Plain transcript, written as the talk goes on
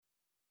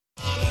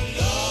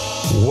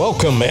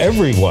Welcome,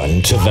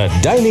 everyone, to the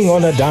Dining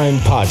on a Dime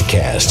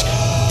podcast,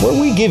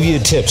 where we give you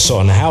tips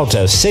on how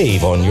to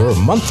save on your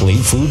monthly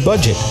food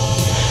budget.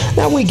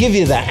 Now, we give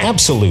you the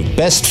absolute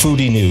best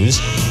foodie news,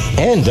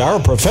 and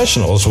our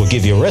professionals will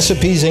give you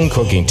recipes and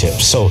cooking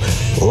tips. So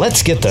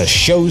let's get the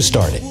show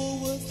started.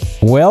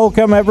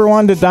 Welcome,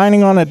 everyone, to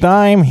Dining on a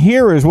Dime.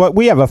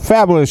 We have a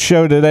fabulous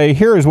show today.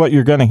 Here is what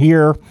you're going to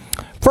hear.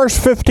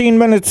 First 15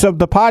 minutes of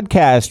the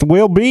podcast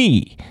will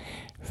be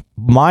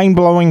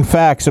mind-blowing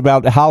facts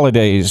about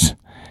holidays,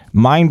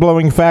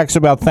 mind-blowing facts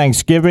about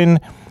Thanksgiving,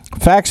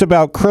 facts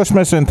about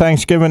Christmas and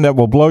Thanksgiving that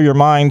will blow your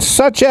mind,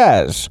 such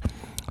as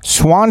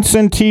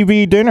Swanson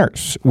TV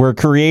dinners were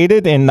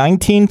created in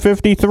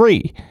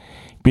 1953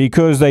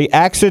 because they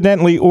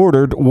accidentally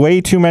ordered way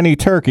too many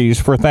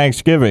turkeys for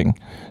Thanksgiving,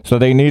 so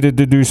they needed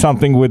to do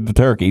something with the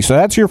turkey. So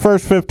that's your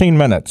first 15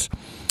 minutes.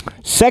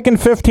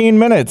 Second 15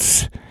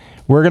 minutes,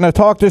 we're going to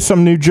talk to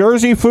some New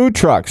Jersey food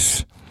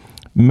trucks.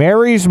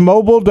 Mary's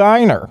Mobile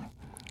Diner,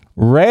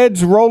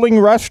 Red's Rolling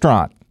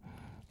Restaurant,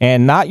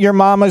 and Not Your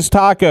Mama's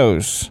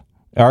Tacos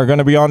are going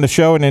to be on the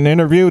show in an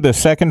interview the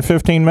second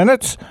 15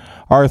 minutes.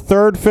 Our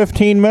third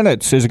 15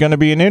 minutes is going to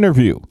be an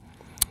interview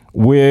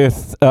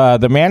with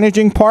the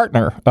managing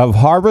partner of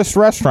Harvest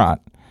Restaurant,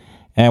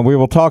 and we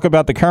will talk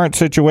about the current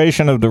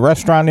situation of the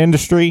restaurant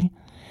industry.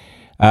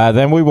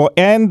 Then we will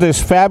end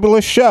this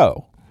fabulous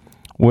show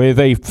with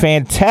a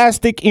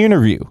fantastic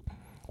interview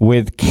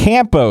with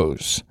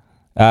Campos,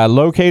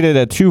 located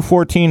at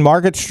 214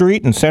 Market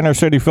Street in Center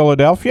City,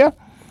 Philadelphia.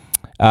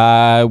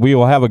 We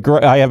will have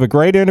I have a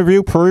great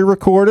interview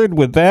pre-recorded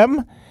with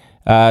them.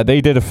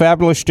 They did a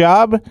fabulous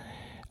job.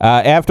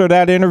 After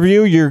that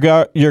interview, you're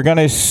going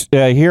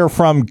to hear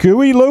from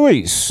Gooey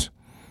Louie's,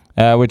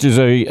 which is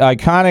a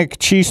iconic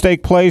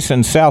cheesesteak place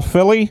in South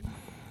Philly.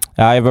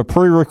 I have a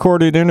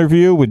pre-recorded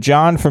interview with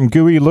John from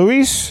Gooey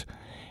Louie's,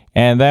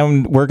 and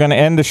then we're going to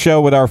end the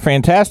show with our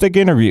fantastic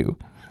interview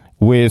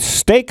with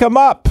Steak 'em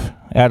Up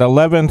at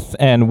 11th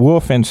and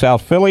Wolf in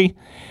South Philly.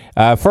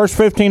 First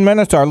 15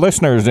 minutes, our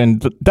listeners in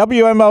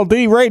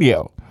WMLD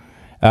Radio,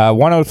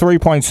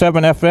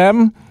 103.7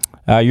 FM.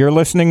 You're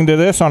listening to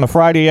this on a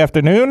Friday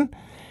afternoon.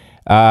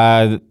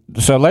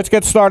 So let's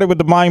get started with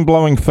the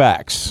mind-blowing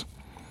facts.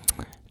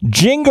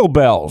 Jingle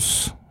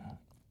Bells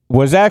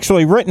was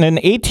actually written in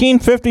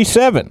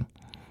 1857,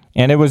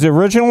 and it was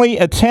originally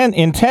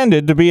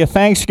intended to be a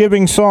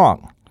Thanksgiving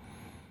song.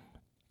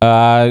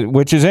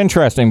 Which is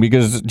interesting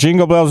because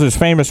Jingle Bells is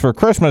famous for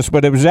Christmas,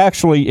 but it was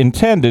actually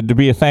intended to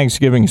be a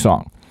Thanksgiving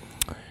song.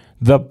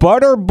 The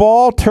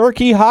Butterball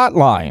Turkey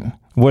Hotline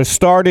was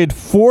started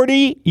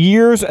 40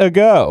 years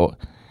ago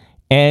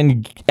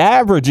and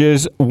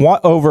averages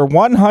over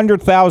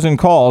 100,000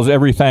 calls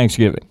every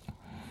Thanksgiving.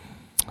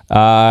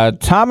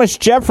 Thomas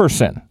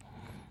Jefferson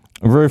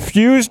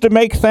refused to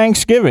make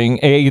Thanksgiving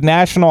a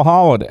national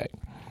holiday.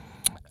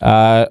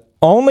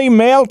 Only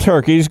male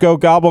turkeys go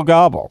gobble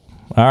gobble.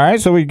 All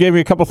right, so we gave you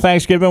a couple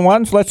Thanksgiving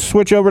ones. Let's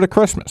switch over to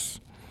Christmas.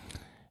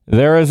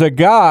 There is a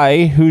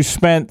guy who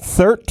spent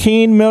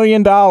 $13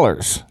 million.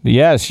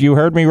 Yes, you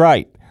heard me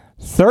right.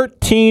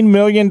 $13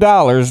 million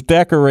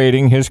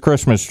decorating his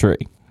Christmas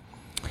tree.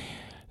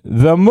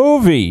 The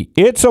movie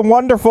It's a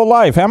Wonderful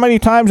Life. How many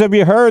times have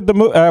you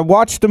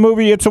watched the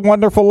movie It's a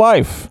Wonderful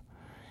Life?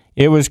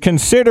 It was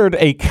considered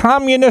a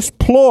communist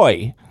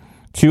ploy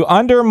to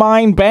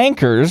undermine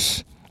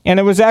bankers, and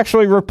it was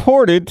actually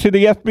reported to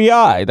the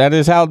FBI. That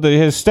is how the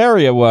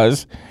hysteria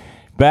was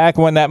back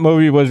when that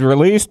movie was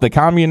released, the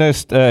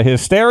communist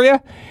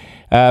hysteria.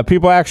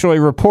 People actually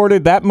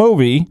reported that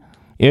movie,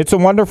 It's a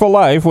Wonderful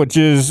Life, which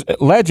is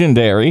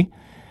legendary.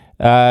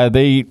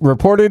 They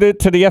reported it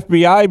to the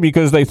FBI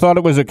because they thought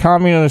it was a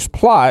communist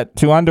plot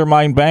to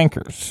undermine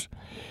bankers.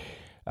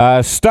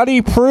 Here's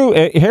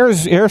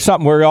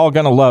something we're all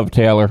going to love,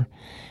 Taylor.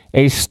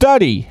 A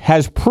study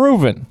has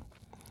proven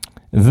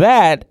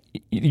that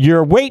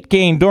your weight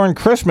gain during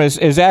Christmas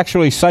is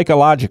actually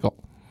psychological.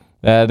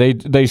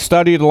 They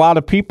studied a lot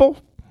of people,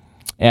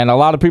 and a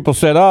lot of people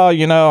said,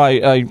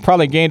 I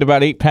probably gained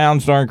about 8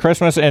 pounds during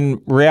Christmas,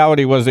 and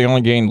reality was they only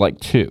gained like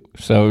 2.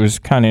 So it was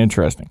kind of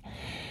interesting.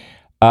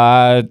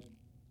 2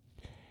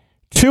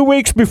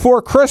 weeks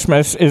before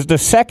Christmas is the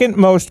second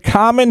most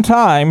common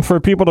time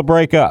for people to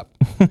break up.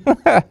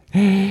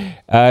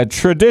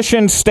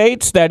 Tradition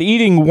states that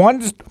eating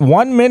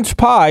one mince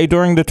pie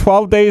during the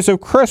 12 days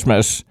of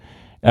Christmas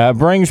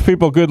brings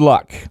people good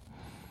luck.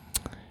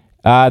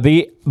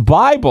 The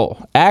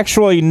Bible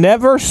actually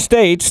never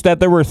states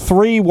that there were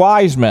 3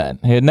 wise men.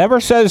 It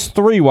never says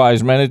 3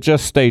 wise men. It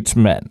just states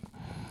men.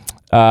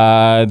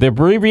 The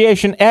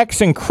abbreviation X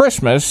in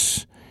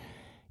Christmas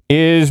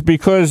is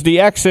because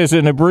the X is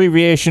an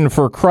abbreviation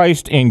for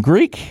Christ in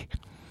Greek.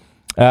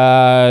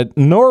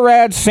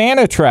 NORAD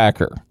Santa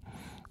Tracker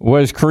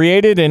was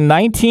created in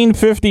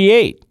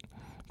 1958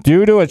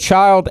 due to a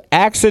child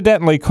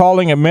accidentally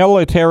calling a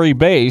military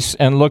base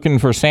and looking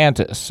for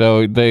Santa.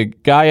 So the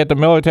guy at the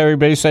military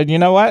base said, you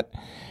know what?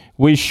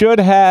 We should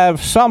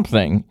have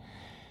something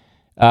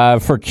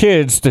for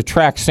kids to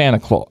track Santa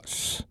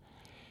Claus.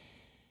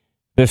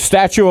 The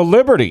Statue of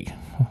Liberty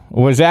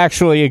was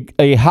actually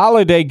a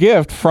holiday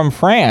gift from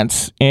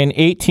France in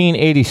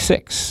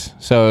 1886.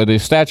 So the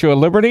Statue of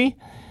Liberty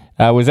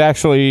was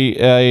actually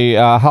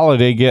a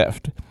holiday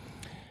gift.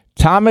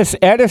 Thomas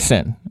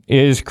Edison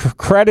is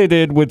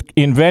credited with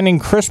inventing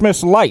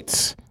Christmas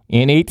lights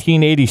in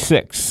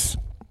 1886.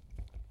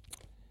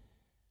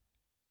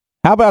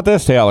 How about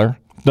this, Taylor?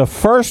 The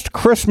first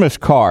Christmas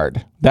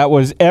card that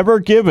was ever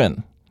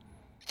given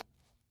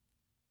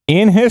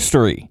in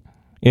history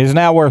is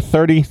now worth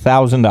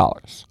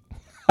 $30,000.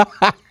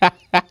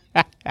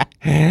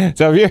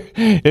 So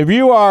if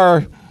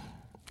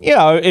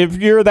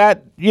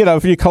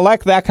you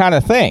collect that kind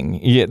of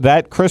thing,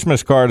 that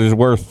Christmas card is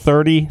worth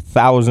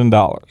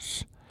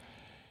 $30,000.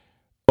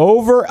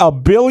 Over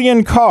 1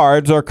 billion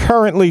cards are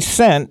currently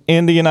sent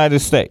in the United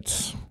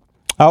States.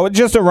 Oh,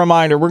 just a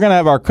reminder, we're going to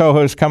have our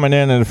co-host coming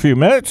in a few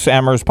minutes.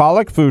 Amaris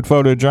Pollock, food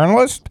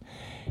photojournalist.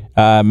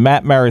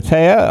 Matt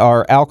Maratea,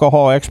 our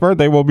alcohol expert.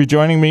 They will be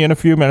joining me in a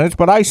few minutes.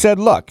 But I said,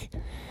 look,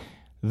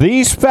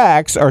 these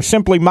facts are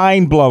simply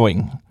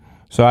mind-blowing.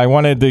 So I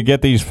wanted to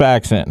get these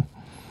facts in.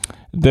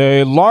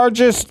 The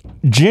largest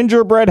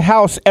gingerbread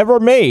house ever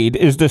made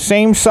is the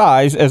same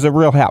size as a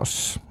real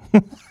house.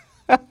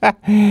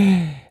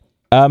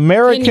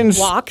 Americans can you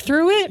walk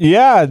through it?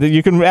 Yeah,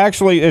 you can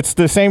actually. It's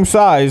the same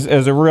size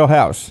as a real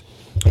house.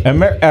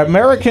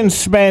 Americans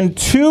spend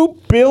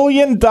 $2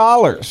 billion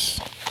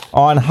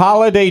on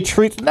holiday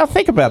treats. Now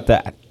think about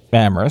that,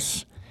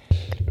 Amaris.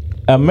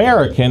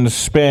 Americans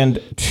spend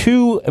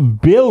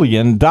 $2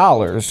 billion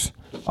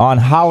on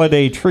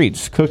holiday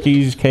treats,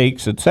 cookies,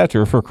 cakes,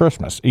 etc. for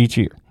Christmas each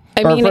year.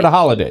 For the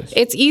holidays.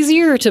 It's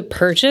easier to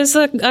purchase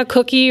a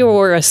cookie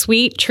or a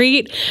sweet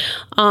treat,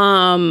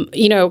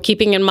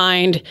 keeping in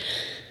mind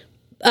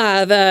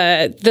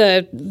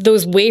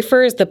those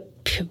wafers, the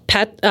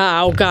pet.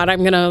 Oh God,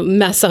 I'm gonna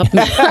mess up.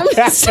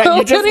 I'm so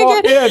you just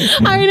walked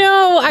in. I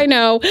know.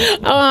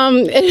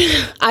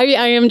 I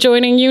am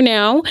joining you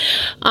now.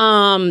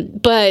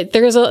 But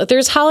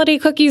there's holiday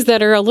cookies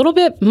that are a little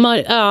bit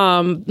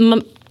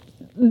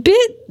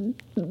bit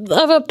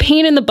of a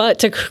pain in the butt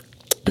to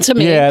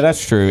make. Yeah,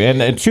 that's true. And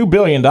 $2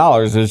 billion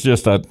is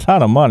just a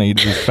ton of money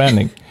to be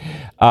spending.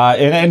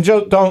 And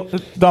just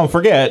don't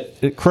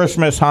forget,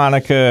 Christmas,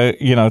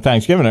 Hanukkah,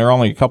 Thanksgiving are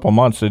only a couple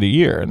months of the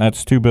year, and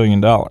that's $2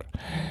 billion. There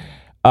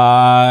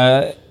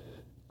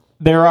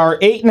are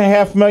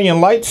 8.5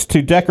 million lights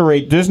to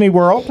decorate Disney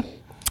World.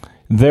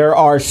 There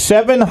are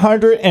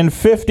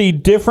 750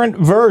 different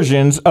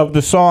versions of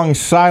the song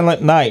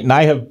Silent Night, and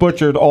I have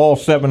butchered all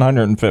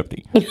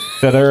 750.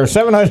 So there are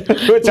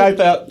 700, which I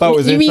thought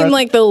was interesting. You mean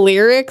like the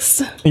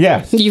lyrics?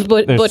 Yes. You've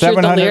butchered the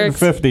lyrics?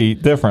 750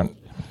 different.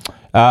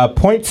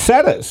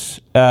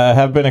 Poinsettias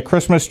have been a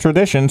Christmas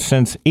tradition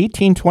since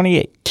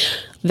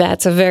 1828.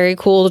 That's a very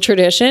cool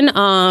tradition.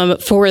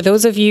 For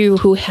those of you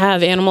who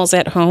have animals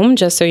at home,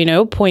 just so you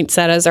know,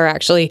 poinsettias are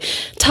actually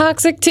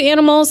toxic to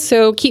animals,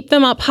 so keep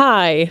them up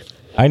high.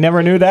 I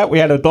never knew that. We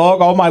had a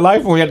dog all my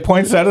life, and we had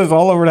poinsettias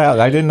all over the house.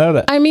 I didn't know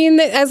that. I mean,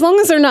 as long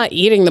as they're not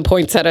eating the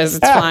poinsettias,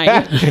 it's fine.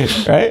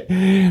 Right?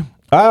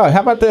 How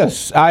about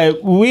this?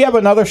 We have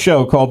another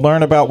show called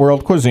Learn About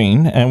World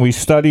Cuisine, and we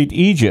studied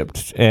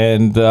Egypt,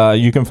 and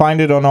you can find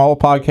it on all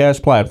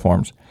podcast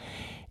platforms.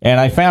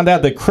 And I found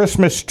out that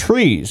Christmas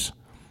trees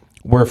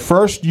were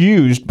first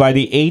used by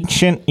the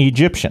ancient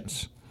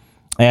Egyptians.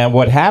 And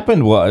what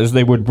happened was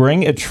they would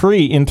bring a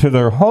tree into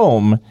their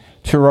home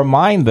to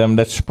remind them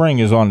that spring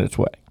is on its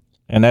way.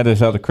 And that is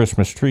how the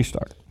Christmas tree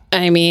started.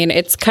 I mean,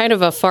 it's kind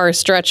of a far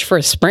stretch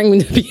for spring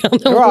to be on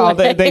the way. Well,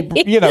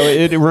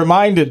 it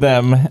reminded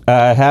them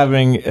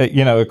having,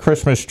 a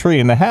Christmas tree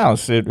in the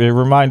house. It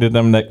reminded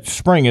them that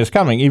spring is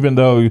coming, even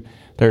though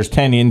there's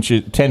 10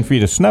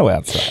 feet of snow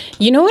outside.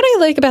 You know what I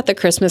like about the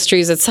Christmas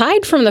trees,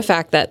 aside from the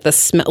fact that the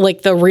smell,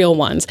 like the real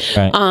ones,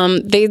 right.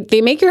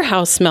 They make your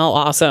house smell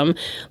awesome.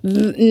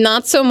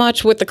 Not so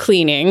much with the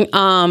cleaning,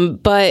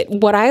 but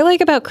what I like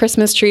about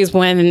Christmas trees,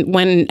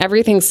 when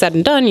everything's said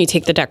and done, you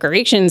take the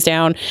decorations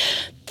down.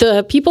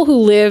 The people who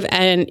live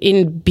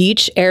in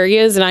beach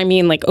areas, and I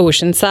mean like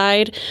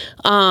Oceanside,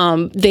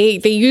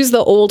 they use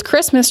the old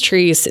Christmas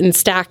trees and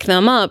stack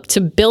them up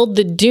to build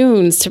the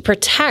dunes to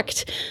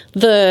protect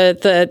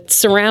the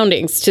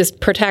surroundings, to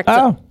protect.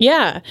 Oh.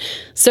 Yeah.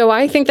 So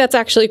I think that's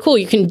actually cool.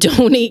 You can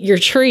donate your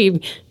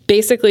tree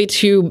basically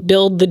to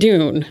build the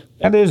dune.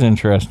 That is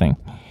interesting.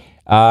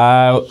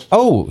 How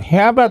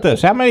about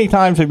this? How many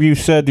times have you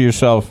said to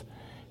yourself,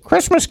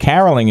 Christmas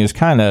caroling is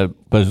kind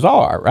of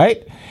bizarre,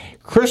 right?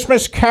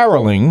 Christmas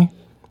caroling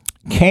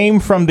came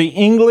from the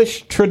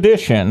English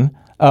tradition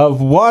of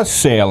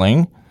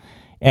wassailing,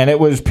 and it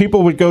was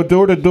people would go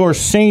door to door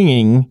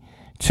singing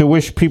to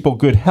wish people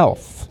good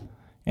health,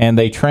 and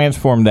they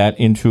transformed that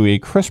into a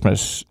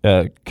Christmas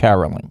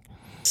caroling.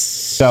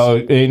 So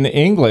in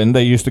England,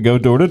 they used to go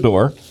door to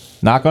door,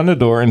 knock on the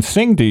door, and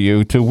sing to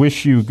you to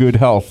wish you good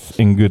health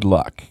and good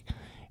luck,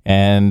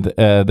 and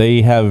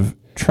they have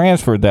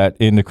transferred that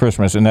into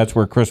Christmas, and that's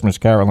where Christmas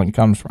caroling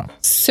comes from.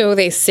 So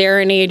they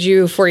serenade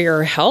you for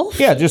your health?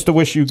 Yeah, just to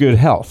wish you good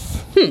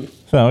health.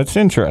 So it's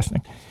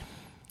interesting.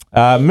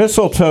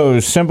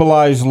 Mistletoes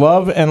symbolize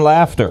love and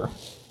laughter.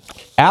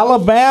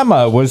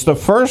 Alabama was the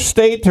first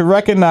state to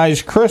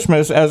recognize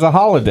Christmas as a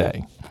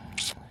holiday.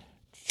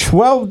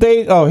 12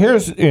 days. Oh,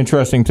 here's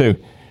interesting, too.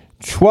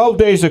 12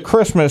 days of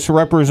Christmas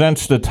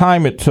represents the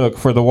time it took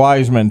for the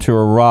wise men to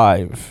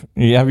arrive.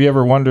 Have you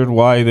ever wondered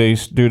why they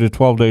do the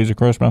 12 days of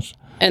Christmas?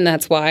 And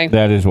that's why.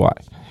 That is why.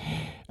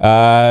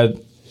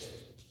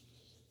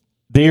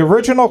 The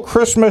original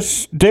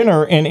Christmas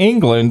dinner in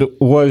England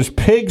was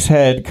pig's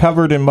head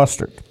covered in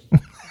mustard.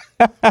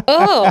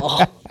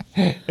 Oh.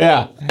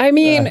 Yeah. I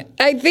mean,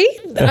 I think,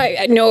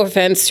 no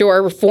offense to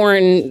our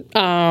foreign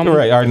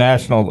Right, our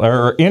national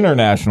or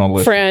international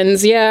list.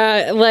 friends,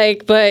 yeah,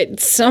 like,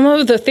 but some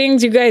of the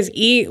things you guys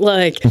eat,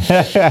 like,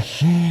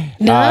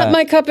 not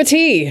my cup of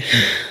tea.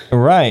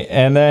 Right,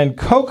 and then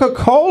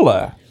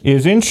Coca-Cola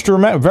is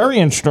very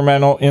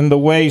instrumental in the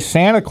way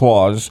Santa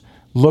Claus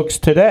looks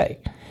today.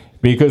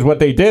 Because what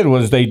they did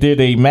was they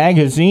did a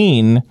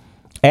magazine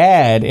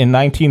ad in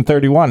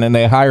 1931, and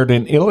they hired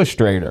an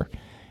illustrator.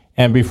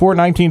 And before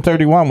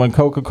 1931, when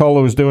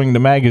Coca-Cola was doing the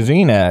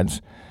magazine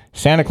ads,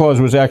 Santa Claus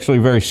was actually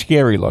very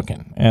scary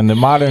looking. And the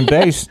modern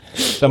day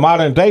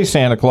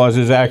Santa Claus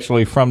is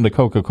actually from the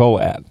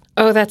Coca-Cola ad.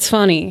 Oh, that's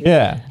funny.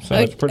 Yeah, so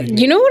it's pretty.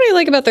 You know what I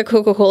like about the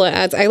Coca-Cola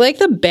ads? I like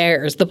the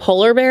bears, the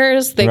polar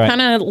bears. They Right.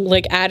 kind of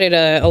like added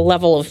a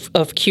level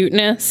of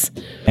cuteness.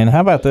 And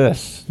how about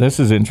this? This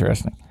is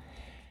interesting.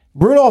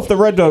 Rudolph the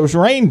Red-Nosed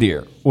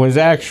Reindeer was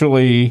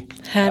actually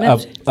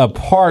a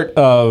part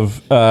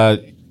of.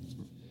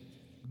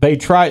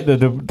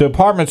 The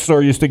department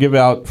store used to give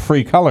out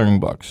free coloring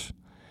books,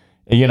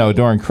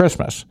 during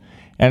Christmas,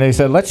 and they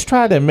said, let's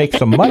try to make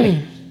some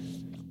money,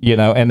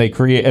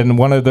 and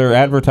one of their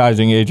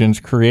advertising agents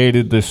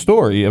created the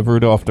story of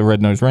Rudolph the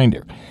Red-Nosed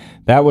Reindeer.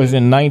 That was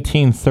in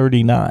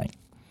 1939,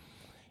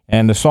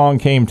 and the song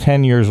came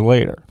 10 years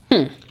later.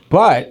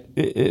 But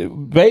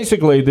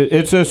basically,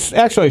 it's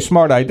actually a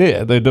smart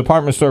idea. The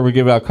department store would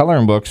give out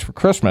coloring books for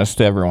Christmas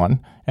to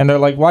everyone. And they're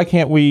like, why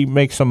can't we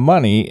make some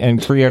money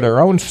and create our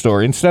own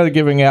story instead of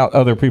giving out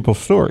other people's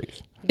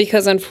stories?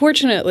 Because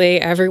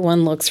unfortunately,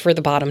 everyone looks for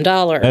the bottom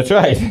dollar. That's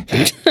right.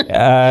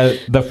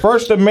 The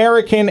first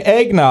American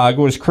eggnog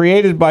was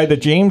created by the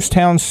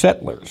Jamestown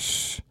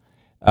settlers.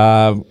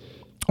 Here's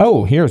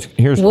Was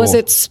cool.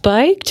 it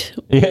spiked?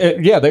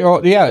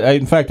 Yeah.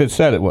 In fact, it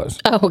said it was.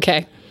 Oh,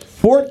 okay.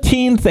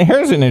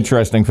 Here's an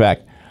interesting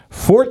fact.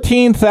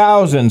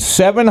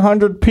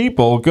 14,700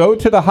 people go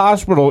to the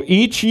hospital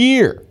each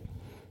year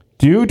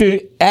due to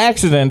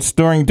accidents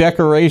during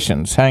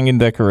hanging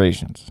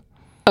decorations.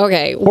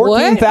 Okay,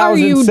 what are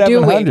you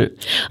doing?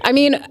 I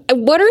mean,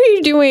 what are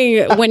you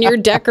doing when you're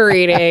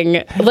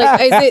decorating?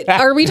 Like,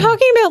 are we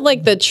talking about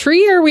like the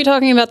tree, or are we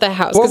talking about the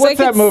house? Well, what's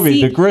that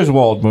movie? The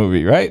Griswold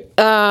movie, right?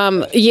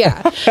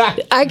 Yeah.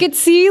 I could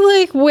see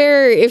like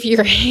where if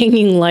you're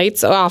hanging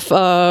lights off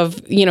of,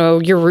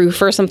 your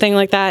roof or something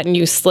like that and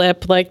you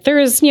slip, like there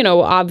is,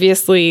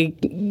 obviously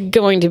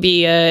going to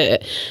be an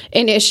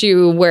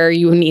issue where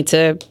you need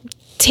to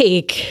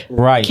take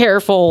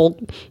careful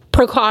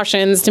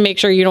precautions to make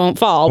sure you don't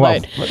fall. Well,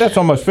 but that's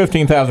almost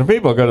 15,000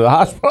 people go to the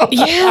hospital.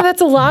 Yeah,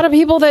 that's a lot of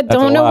people that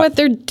don't know what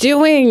they're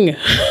doing.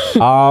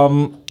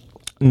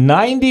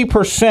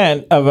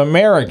 90% of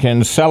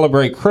Americans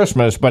celebrate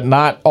Christmas, but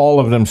not all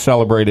of them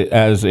celebrate it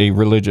as a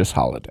religious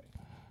holiday.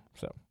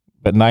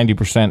 But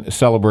 90%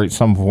 celebrate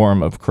some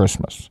form of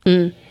Christmas.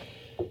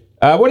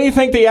 What do you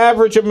think the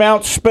average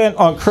amount spent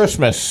on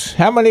Christmas?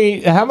 How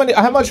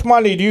much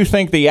money do you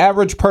think the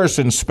average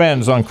person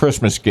spends on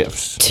Christmas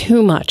gifts?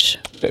 Too much.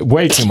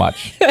 Way too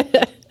much.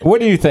 What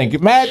do you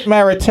think? Matt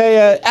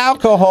Maratea,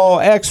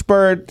 alcohol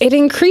expert. It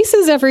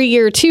increases every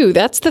year too.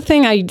 That's the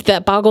thing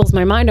that boggles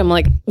my mind. I'm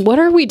like, what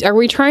are we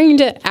trying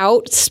to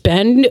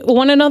outspend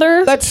one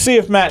another? Let's see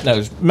if Matt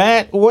knows.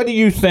 Matt, what do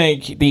you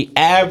think the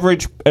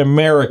average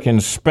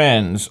American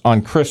spends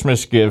on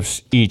Christmas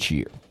gifts each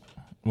year?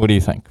 What do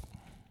you think?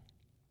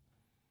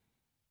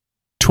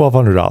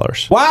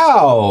 $1,200.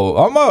 Wow,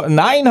 almost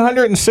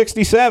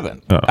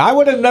 967. Oh. I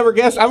would have never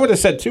guessed. I would have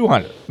said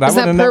 200. Is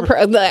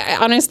that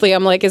honestly,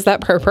 I'm like, is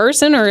that per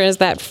person or is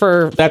that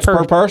for? That's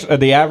per person.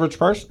 The average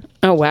person.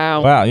 Oh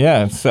wow. Wow.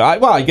 Yeah. So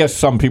I guess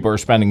some people are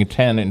spending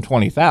 10 and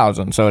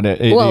 20,000. So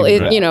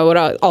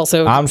it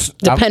also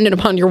dependent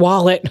upon your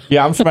wallet.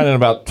 Yeah, I'm spending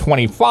about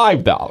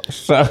 $25.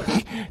 So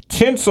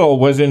tinsel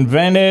was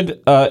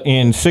invented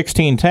in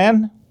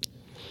 1610.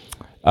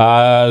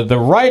 The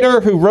writer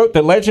who wrote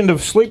The Legend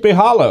of Sleepy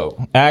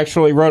Hollow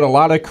actually wrote a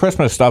lot of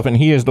Christmas stuff, and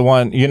he is the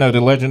one,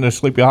 The Legend of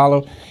Sleepy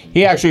Hollow.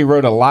 He actually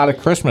wrote a lot of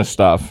Christmas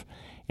stuff,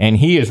 and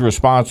he is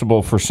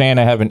responsible for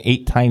Santa having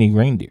 8 tiny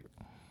reindeer.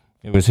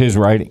 It was his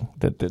writing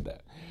that did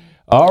that.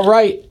 All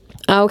right.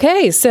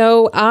 Okay,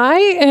 so I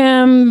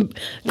am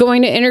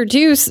going to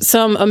introduce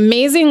some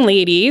amazing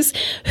ladies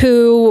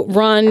who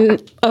run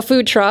a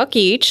food truck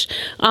each.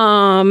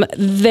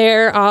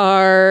 There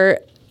are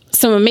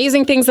some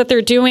amazing things that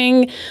they're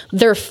doing.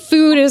 Their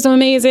food is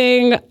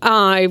amazing.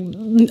 I'm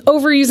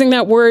overusing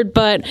that word,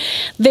 but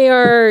they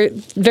are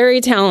very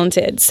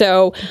talented.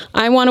 So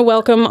I want to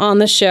welcome on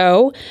the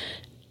show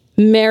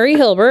Mary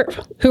Hilbert,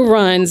 who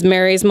runs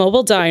Mary's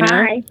Mobile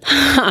Diner. Hi.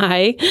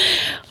 Hi.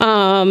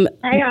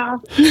 Hi,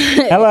 y'all.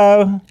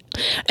 Hello.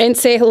 And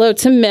say hello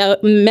to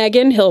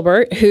Megan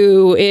Hilbert,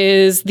 who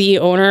is the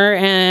owner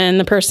and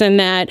the person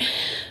that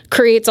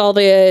creates all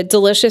the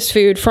delicious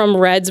food from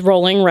Red's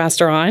Rolling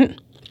Restaurant.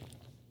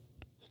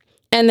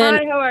 And then,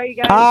 Hi, how are you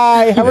guys?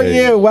 Hi, how are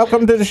you?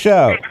 Welcome to the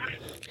show.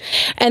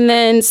 And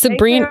then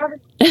Sabrina,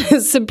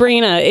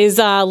 is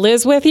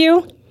Liz with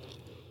you?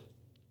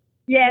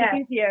 Yeah,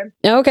 she's here.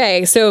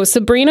 Okay, so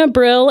Sabrina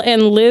Brill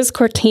and Liz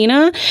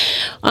Cortina,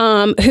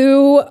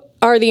 who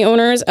are the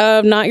owners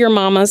of Not Your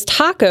Mama's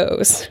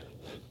Tacos.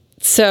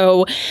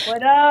 So,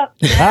 What up?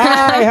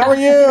 Hi, how are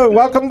you?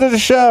 Welcome to the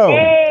show.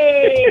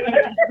 Hey.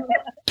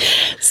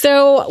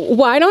 So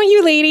why don't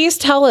you ladies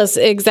tell us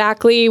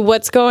exactly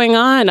what's going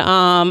on?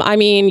 I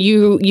mean,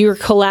 you're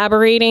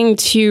collaborating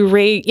to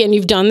raise, and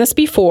you've done this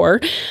before.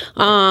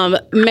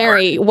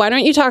 Mary, why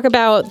don't you talk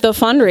about the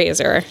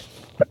fundraiser?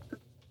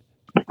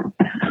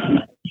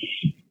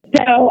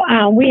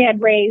 So we had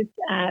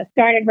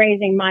started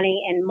raising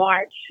money in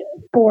March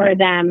for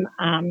them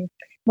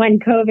when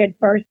COVID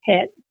first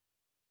hit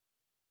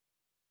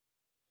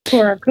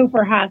for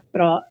Cooper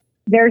Hospital.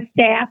 Their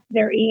staff,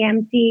 their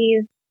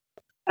EMTs,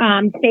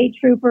 state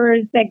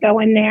troopers that go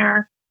in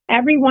there,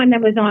 everyone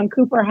that was on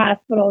Cooper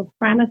Hospital's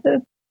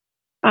premises,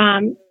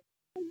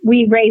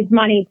 we raised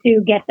money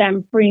to get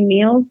them free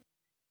meals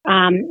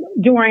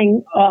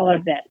during all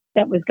of this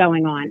that was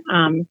going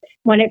on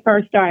when it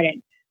first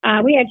started.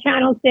 We had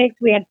Channel 6,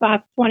 we had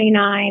Fox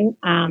 29,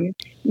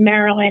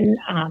 Maryland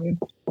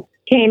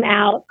came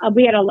out.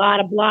 We had a lot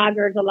of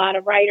bloggers, a lot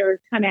of writers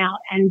come out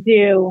and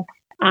do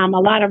a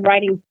lot of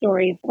writing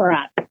stories for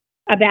us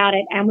about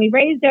it. And we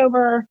raised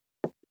over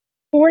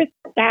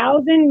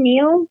 4,000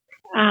 meals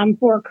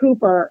for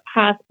Cooper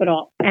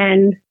Hospital.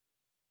 And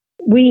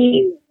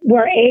we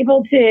were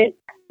able to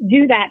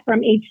do that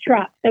from each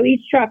truck. So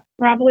each truck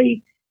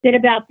probably did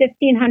about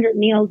 1,500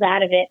 meals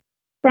out of it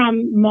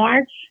from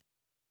March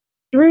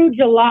through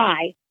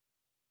July.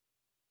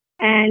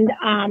 And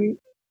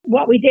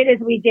what we did is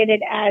we did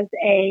it as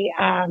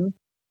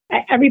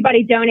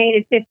everybody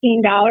donated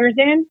 $15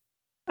 in.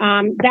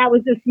 That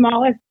was the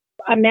smallest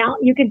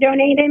amount you could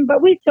donate in,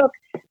 but we took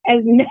as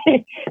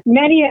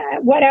many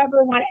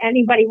whatever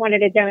anybody wanted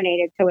to donate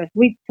it to us.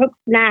 We took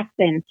snacks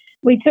in,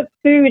 we took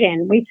food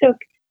in, we took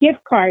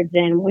gift cards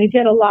in, we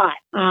did a lot.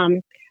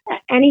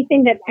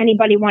 Anything that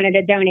anybody wanted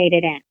to donate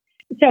it in.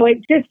 So it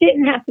just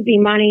didn't have to be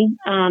money.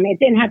 It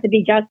didn't have to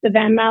be just the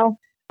Venmo.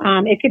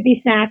 It could be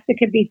snacks, it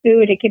could be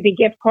food, it could be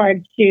gift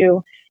cards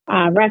to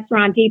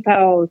Restaurant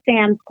Depot,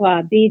 Sam's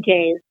Club,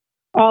 BJ's,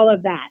 all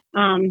of that.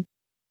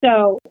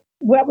 So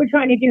what we're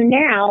trying to do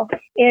now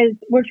is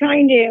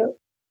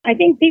I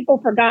think people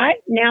forgot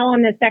now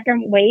on the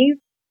second wave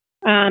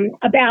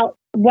about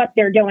what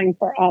they're doing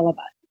for all of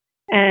us.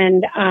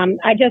 And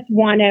I just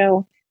want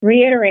to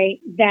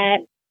reiterate that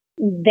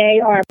they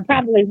are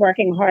probably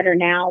working harder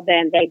now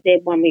than they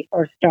did when we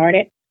first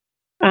started.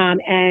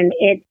 And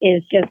it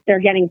is just, they're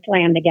getting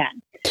slammed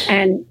again.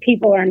 And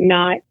people are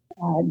not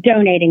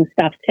donating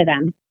stuff to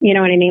them, you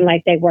know what I mean,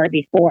 like they were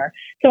before.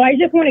 So I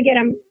just want to get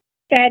them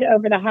fed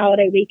over the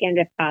holiday weekend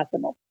if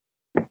possible.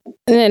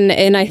 And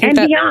I think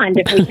and beyond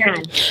if we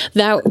can.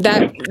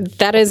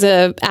 That is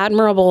a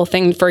admirable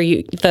thing for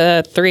you,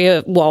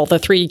 the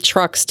three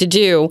trucks to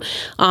do.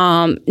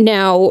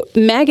 Now,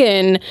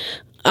 Megan,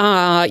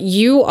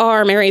 you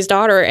are Mary's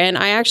daughter, and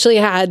I actually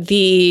had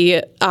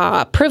the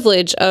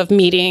privilege of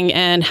meeting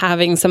and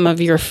having some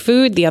of your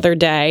food the other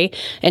day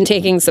and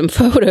taking some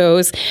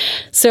photos.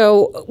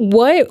 So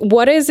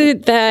what is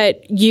it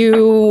that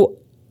you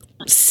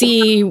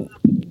see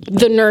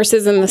the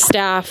nurses and the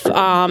staff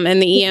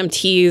and the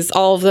EMTs,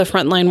 all of the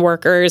frontline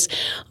workers,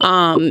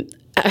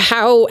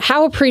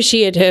 how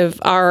appreciative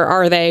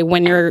are they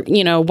when you're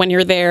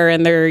there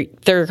and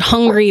they're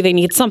hungry, they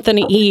need something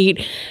to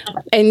eat,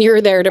 and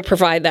you're there to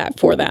provide that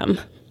for them?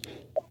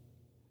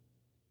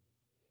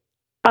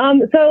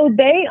 So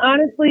they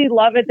honestly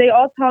love it. They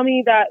all tell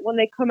me that when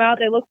they come out,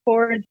 they look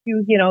forward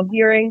to,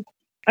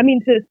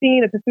 to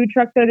seeing that the food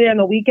trucks are there on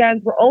the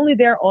weekends. We're only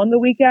there on the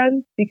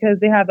weekends because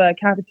they have a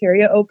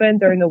cafeteria open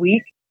during the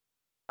week.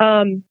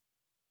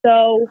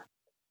 So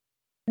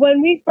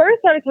when we first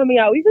started coming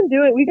out, we've been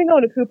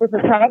going to Cooper for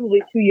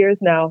probably 2 years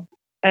now.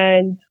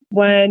 And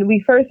when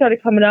we first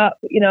started coming up,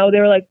 they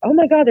were like, oh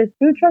my God, there's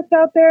food trucks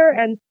out there.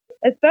 And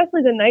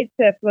especially the night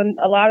shift when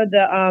a lot of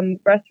the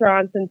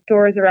restaurants and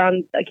stores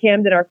around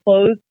Camden are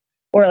closed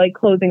or like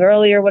closing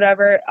early or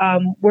whatever,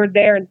 we're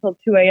there until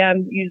 2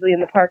 a.m. usually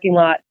in the parking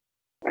lot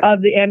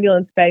of the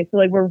ambulance bay. So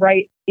like we're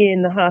right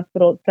in the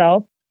hospital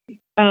itself.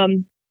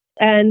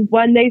 And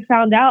when they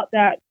found out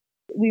that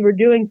we were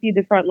doing Feed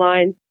the Front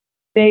Lines,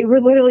 they were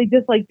literally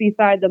just like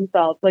beside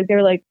themselves. Like they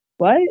were like,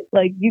 what?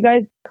 Like you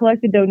guys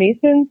collected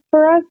donations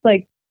for us?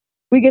 Like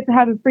we get to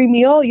have a free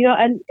meal,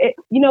 and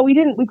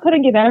we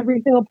couldn't give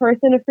every single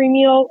person a free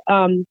meal,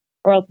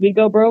 or else we'd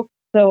go broke.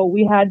 So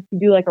we had to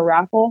do like a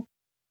raffle,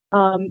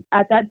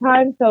 at that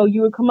time. So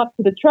you would come up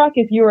to the truck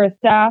if you were a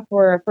staff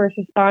or a first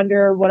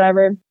responder or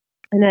whatever,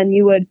 And then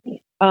you would,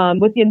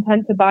 with the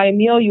intent to buy a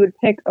meal, you would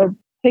pick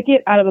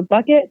it out of a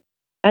bucket.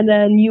 And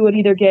then you would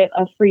either get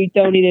a free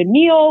donated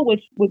meal,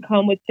 which would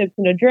come with tips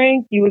and a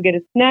drink. You would get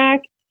a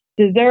snack,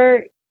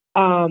 dessert,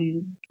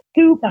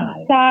 soup,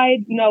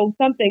 side,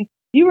 something.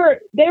 They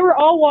were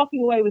all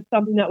walking away with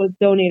something that was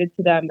donated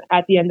to them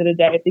at the end of the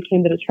day if they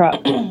came to the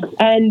truck.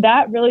 And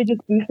that really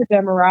just boosted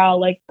their morale.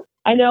 Like,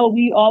 I know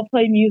we all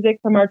play music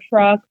from our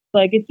trucks.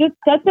 Like, it's just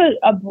such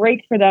a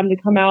break for them to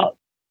come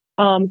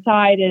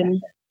outside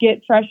and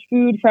get fresh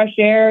food, fresh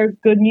air,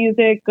 good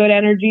music, good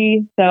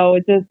energy. So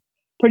it just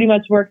pretty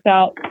much works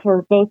out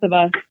for both of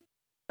us.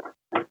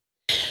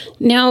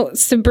 Now,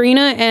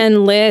 Sabrina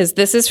and Liz,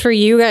 this is for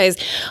you guys.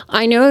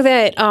 I know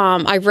that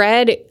I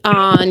read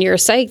on your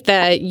site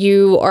that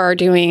you are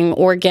doing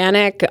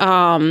organic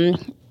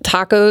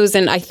tacos,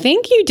 and I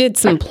think you did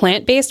some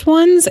plant-based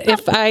ones.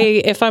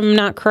 If I'm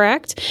not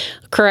correct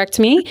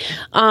me.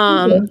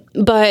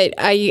 But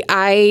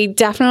I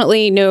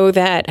definitely know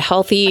that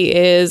healthy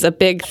is a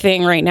big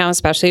thing right now,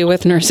 especially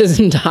with nurses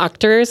and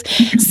doctors.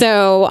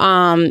 So,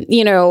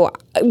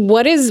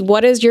 what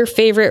is your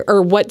favorite,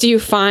 or what do you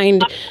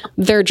find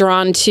they're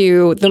drawn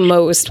to the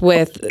most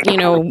with,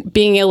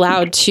 being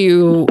allowed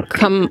to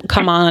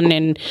come on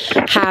and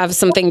have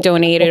something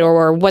donated,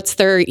 or what's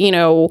their,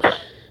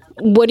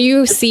 what do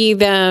you see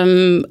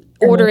them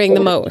ordering the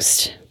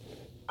most?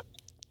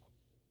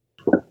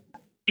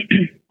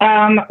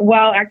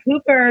 Well, at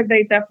Cooper,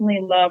 they definitely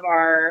love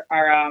our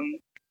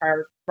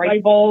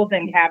rice bowls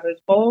and cabbage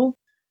bowls.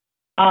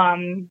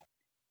 And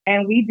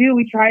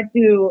we try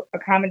to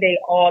accommodate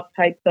all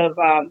types of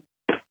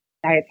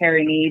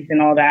dietary needs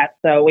and all that.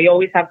 So we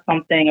always have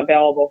something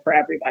available for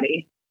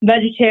everybody.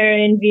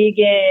 Vegetarian,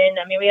 vegan.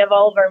 I mean, we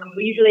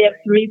usually have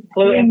three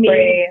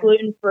gluten-free.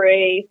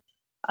 Gluten-free.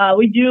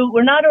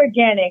 We're not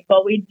organic,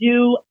 but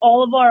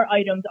all of our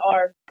items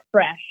are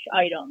fresh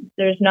items.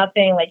 There's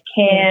nothing like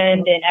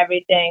canned and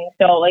everything.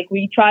 So like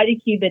we try to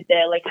keep it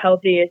there, like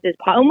healthiest as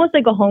possible, almost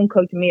like a home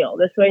cooked meal.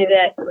 This way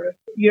that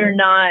you're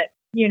not,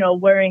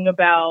 worrying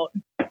about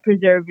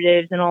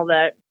preservatives and all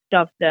that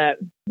stuff that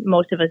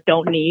most of us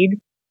don't need.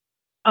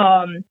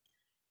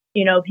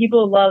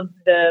 People love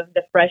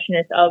the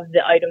freshness of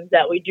the items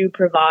that we do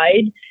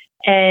provide.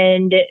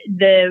 And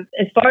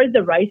as far as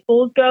the rice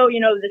bowls go,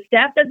 the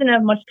staff doesn't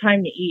have much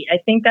time to eat. I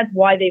think that's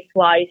why they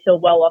fly so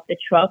well off the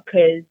truck,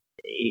 because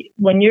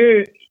when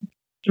you're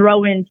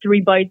throwing 3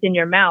 bites in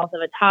your mouth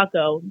of a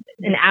taco,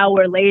 an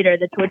hour later,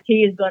 the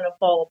tortilla is going to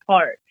fall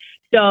apart.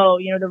 So,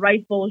 the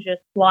rice bowls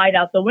just slide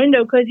out the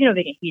window because,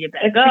 they can heat it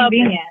back up.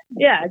 Convenient.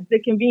 Yeah, it's the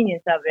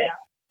convenience of it.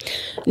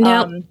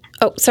 Now,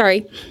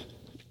 sorry.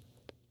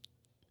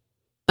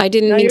 I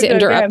didn't mean to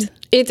interrupt.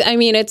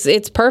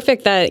 It's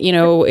perfect that,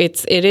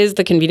 it is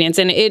the convenience,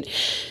 and it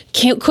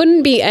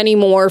couldn't be any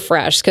more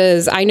fresh,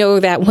 because I know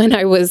that when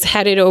I was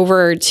headed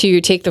over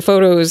to take the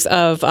photos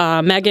of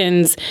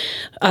Megan's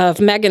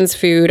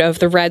food, of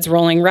the Red's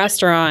Rolling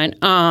Restaurant,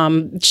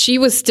 she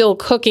was still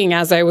cooking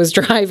as I was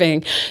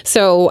driving.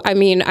 So,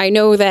 I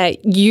know that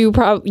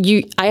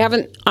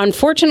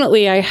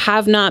unfortunately, I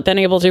have not been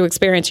able to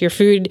experience your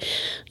food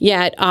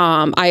yet.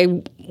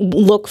 I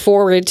look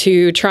forward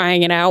to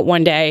trying it out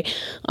one day.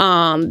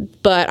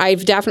 But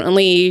I've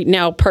definitely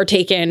now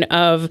partaken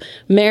of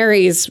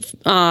Mary's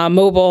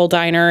mobile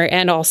diner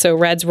and also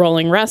Red's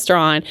Rolling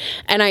Restaurant.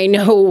 And I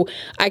know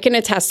I can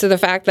attest to the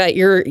fact that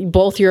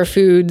both your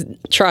food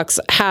trucks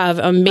have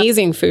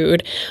amazing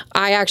food.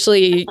 I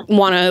actually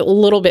want to a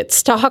little bit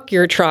stock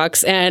your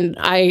trucks, and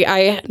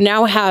I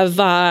now have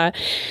Not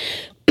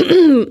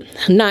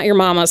Your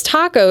Mama's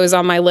Tacos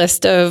on my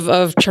list of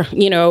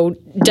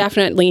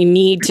definitely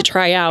need to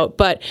try out.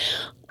 But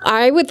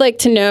I would like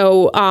to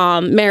know,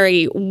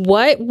 Mary,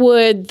 what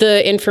would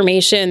the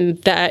information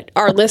that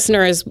our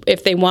listeners,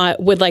 if they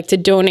would like to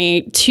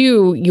donate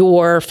to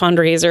your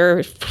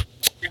fundraiser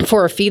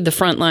for Feed the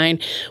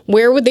Frontline,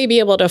 where would they be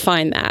able to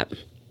find that?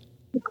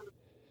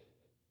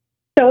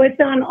 So it's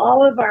on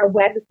all of our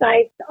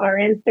websites, our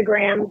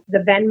Instagram, the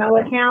Venmo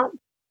account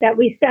that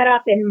we set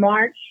up in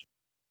March.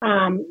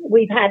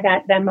 We've had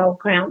that Venmo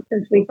account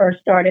since we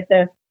first started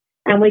this,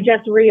 and we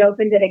just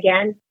reopened it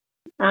again.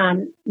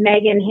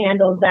 Megan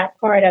handles that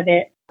part of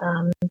it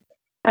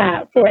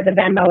for the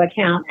Venmo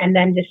account, and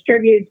then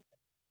distributes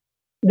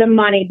the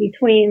money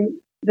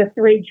between the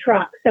 3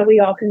 trucks so we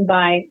all can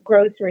buy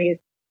groceries.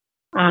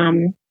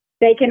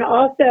 They can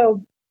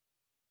also,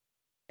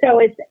 so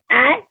it's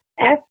at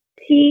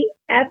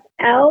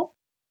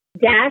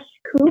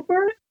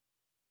STFL-Cooper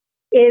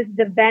is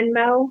the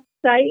Venmo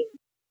site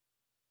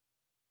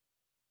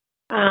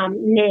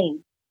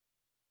name.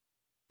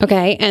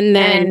 Okay, and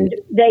then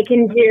they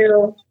can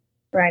do,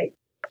 right.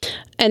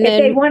 And then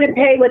if they want to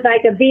pay with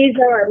like a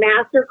Visa or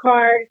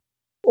MasterCard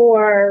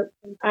or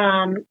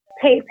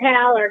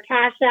PayPal or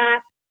Cash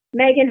App,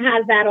 Megan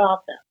has that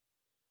also.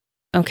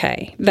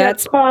 Okay,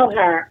 just call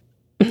her.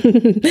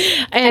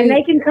 and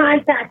they can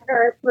contact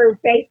her through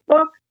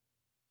Facebook,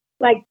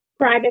 like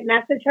private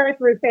message her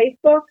through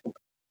Facebook.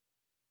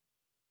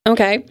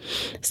 Okay,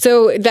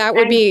 so that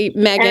would be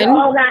Megan. And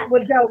all that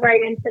would go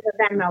right into the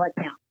Venmo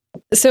account.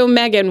 So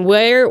Megan,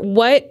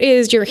 what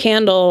is your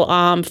handle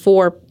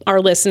for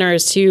our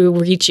listeners to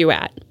reach you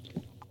at?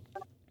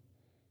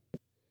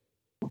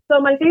 So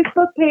my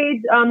Facebook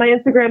page, my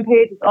Instagram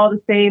page is all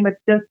the same. It's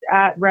just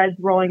at Red's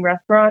Rolling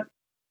Restaurant.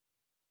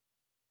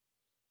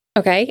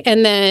 Okay.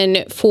 And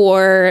then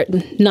for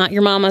Not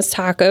Your Mama's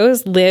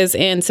Tacos, Liz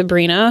and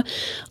Sabrina,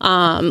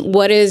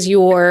 what is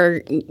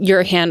your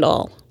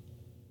handle?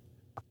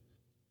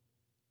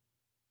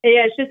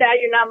 Yeah, it's just at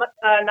your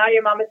Not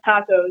Your Mama's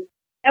Tacos.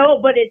 Oh,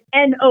 but it's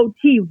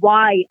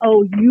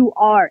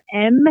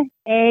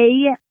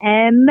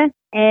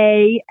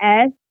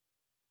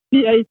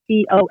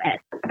NOTYOURMAMASTACOS.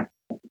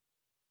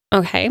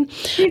 Okay.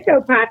 She's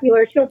so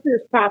popular, she'll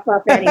just pop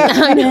up anywhere.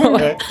 I know.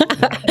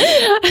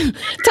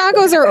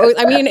 Tacos are,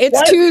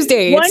 it's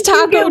Tuesday. It's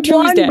Taco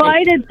Tuesday. One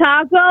bite of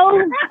taco,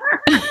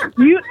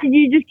 you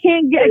just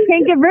can't get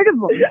rid of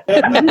them.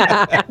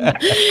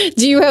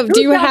 Do you have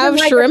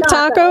shrimp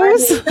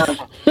tacos?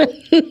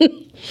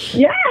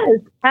 Yes.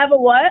 Have a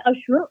what? A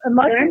shrimp? A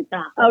mushroom?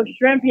 Oh,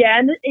 shrimp. Yeah,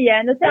 and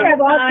They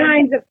have all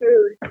kinds of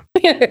food,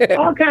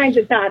 all kinds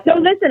of tacos. So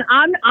listen,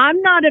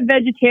 I'm not a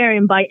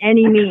vegetarian by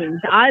any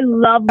means. I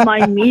love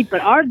my meat,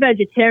 but our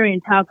vegetarian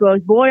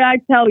tacos, boy, I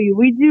tell you,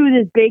 we do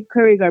this baked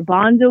curry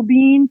garbanzo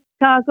bean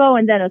taco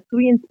and then a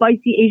sweet and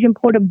spicy Asian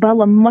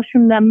portobello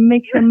mushroom that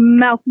makes your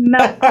mouth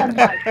melt. Oh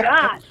my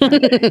God.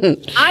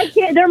 I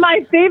can't, they're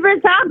my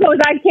favorite tacos.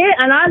 I can't,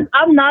 and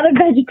I'm not a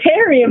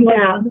vegetarian, but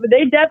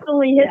they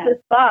definitely hit the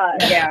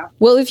spot. Yeah.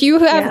 Well, if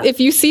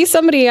you see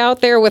somebody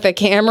out there with a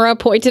camera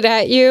pointed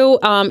at you,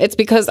 it's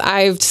because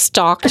I've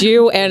stalked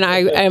you and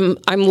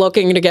I'm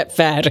looking to get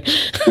fed.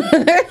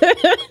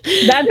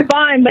 That's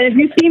fine, but if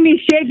you see me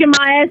shaking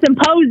my ass and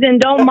posing,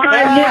 don't mind.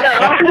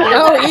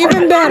 Oh,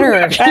 even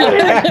better.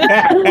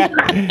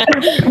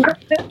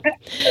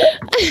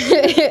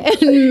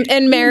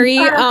 and Mary,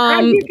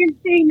 as you can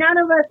see, none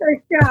of us are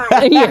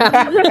shy.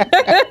 Yeah.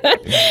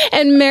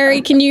 And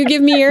Mary, can you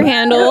give me your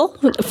handle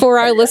for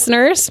our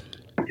listeners?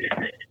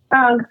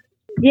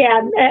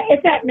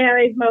 It's at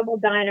Mary's Mobile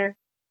Diner.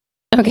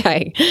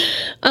 Okay.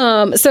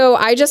 So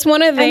I just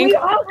want to thank.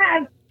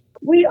 And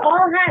we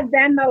all have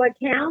Venmo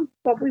accounts,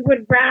 but we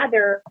would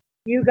rather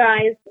you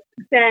guys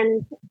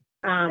send.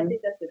 Send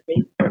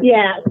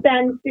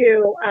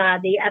to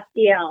the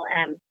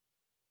FDLM.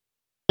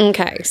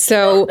 Okay,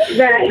 so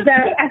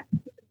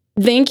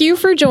thank you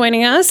for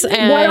joining us.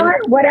 And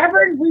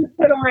whatever we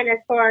put on as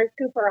far as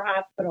Cooper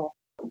Hospital.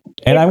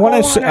 And I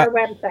want to say, our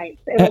website.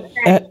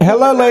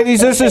 hello, ladies.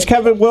 This is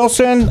Kevin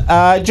Wilson.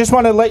 I just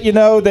want to let you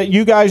know that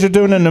you guys are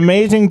doing an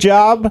amazing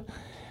job.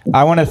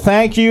 I want to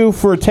thank you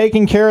for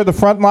taking care of the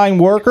frontline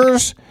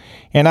workers.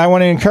 And I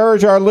want to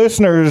encourage our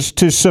listeners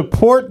to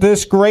support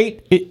this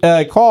great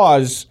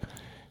cause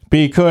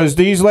because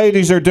these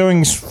ladies are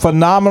doing a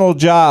phenomenal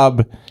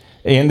job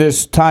in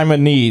this time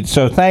of need.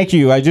 So thank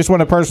you. I just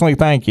want to personally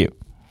thank you.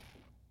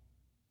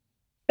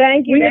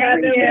 Thank you.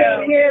 Thank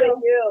you.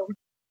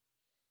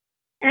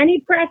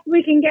 Any press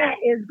we can get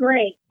is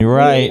great. You're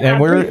right.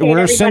 And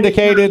we're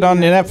syndicated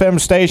on an FM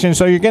station,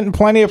 so you're getting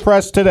plenty of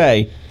press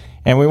today.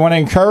 And we want to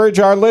encourage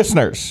our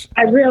listeners.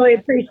 I really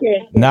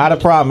appreciate it. Not a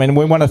problem. And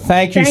we want to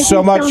thank you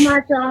so much. Thank you so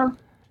much, all.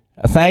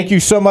 Thank you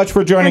so much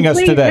for joining us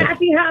today.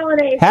 Happy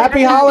holidays.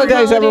 Happy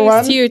holidays,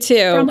 everyone. To you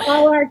too. From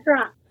all our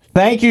trucks.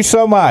 Thank you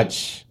so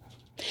much.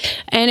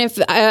 And if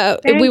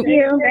Thank you.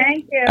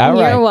 All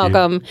right. You're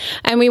welcome.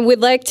 And we would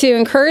like to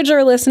encourage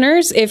our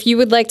listeners, if you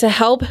would like to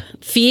help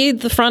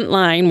feed the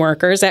frontline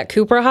workers at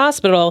Cooper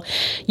Hospital,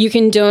 you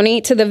can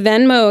donate to the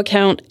Venmo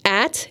account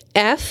at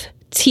FTFL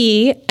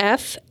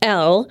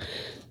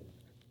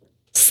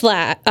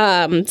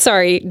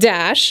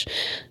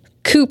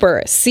Cooper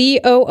COOPER.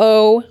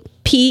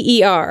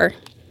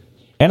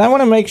 And I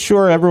want to make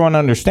sure everyone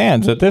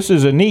understands that this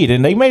is a need.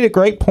 And they made a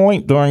great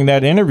point during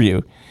that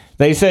interview.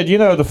 They said,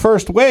 the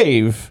first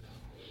wave,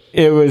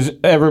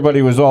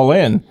 everybody was all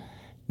in.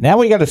 Now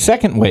we got a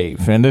second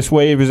wave, and this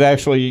wave is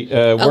actually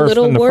worse a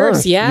little than the worse.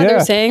 first. Yeah,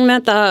 they're saying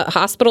that the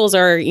hospitals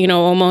are,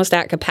 almost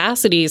at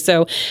capacity.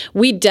 So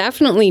we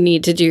definitely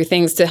need to do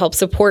things to help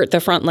support the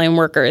frontline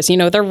workers.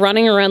 They're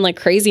running around like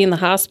crazy in the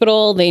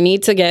hospital. They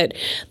need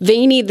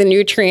the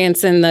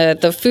nutrients and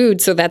the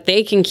food so that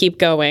they can keep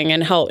going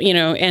and help,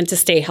 and to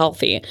stay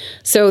healthy.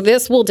 So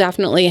this will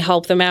definitely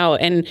help them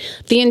out. And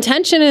the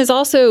intention is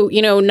also,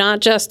 not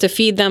just to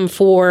feed them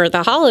for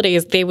the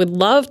holidays. They would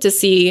love to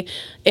see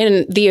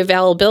in the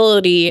availability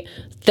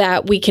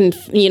that we can,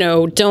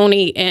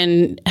 donate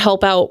and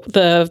help out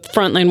the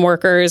frontline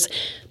workers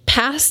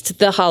past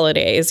the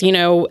holidays,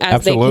 as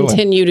Absolutely. they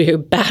continue to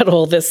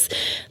battle this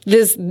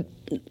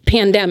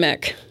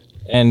pandemic.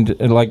 And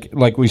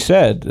like we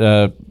said,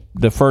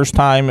 the first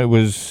time it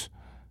was,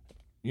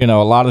 a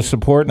lot of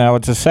support. Now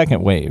it's a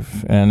second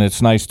wave, and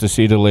it's nice to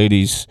see the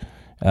ladies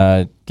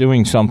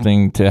doing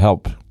something to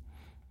help.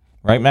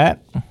 Right,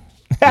 Matt?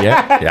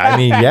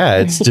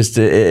 It's just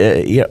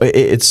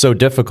it's so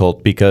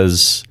difficult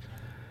because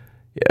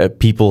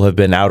people have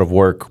been out of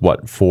work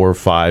 4,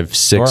 5,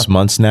 6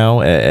 months now,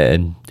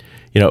 and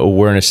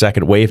we're in a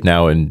second wave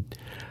now, and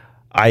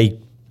I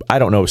I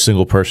don't know a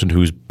single person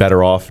who's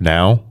better off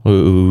now,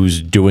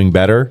 who's doing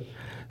better.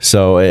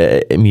 So,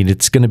 I mean,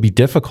 it's going to be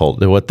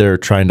difficult. What they're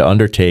trying to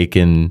undertake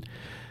and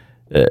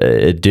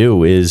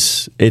do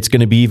is it's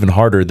going to be even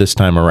harder this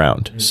time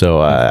around.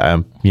 So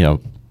I'm,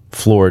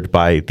 floored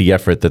by the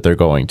effort that they're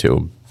going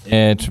to.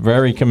 It's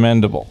very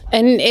commendable.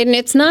 And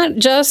it's not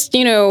just,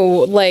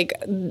 like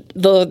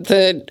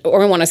the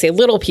or I want to say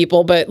little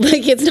people, but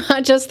like it's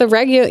not just the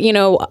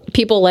regular,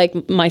 people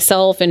like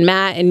myself and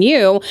Matt and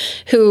you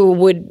who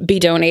would be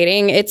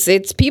donating.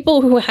 It's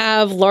people who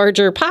have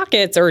larger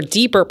pockets or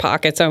deeper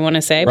pockets, I want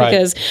to say, right.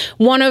 Because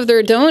one of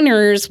their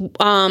donors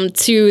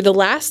to the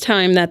last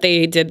time that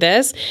they did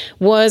this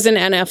was an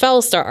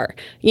NFL star,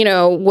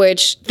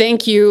 which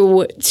thank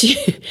you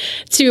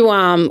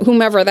to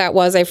whomever that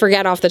was. I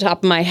forget off the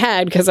top of my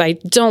head because I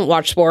don't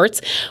watch sports,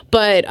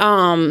 but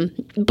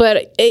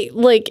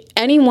like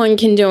anyone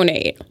can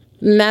donate.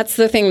 And that's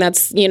the thing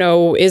that's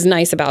is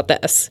nice about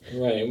this.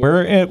 Right.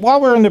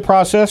 While we're in the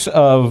process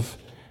of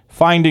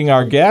finding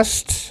our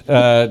guest,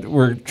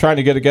 we're trying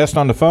to get a guest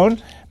on the phone.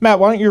 Matt,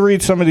 why don't you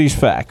read some of these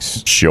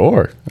facts?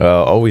 Sure.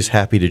 Always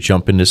happy to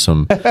jump into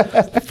some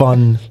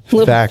fun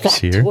facts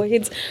here.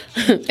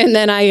 And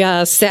then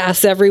I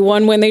sass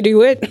everyone when they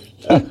do it.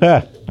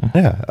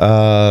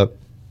 Yeah.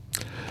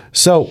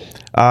 So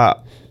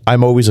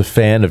I'm always a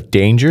fan of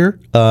danger.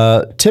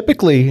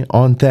 Typically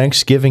on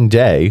Thanksgiving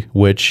Day,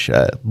 which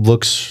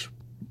looks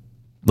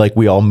like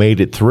we all made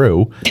it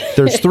through,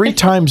 there's 3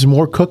 times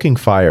more cooking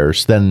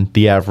fires than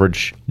the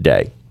average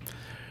day,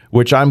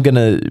 which I'm going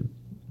to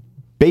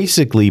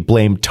basically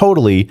blame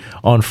totally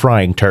on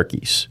frying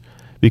turkeys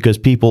because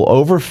people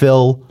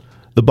overfill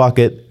the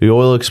bucket, the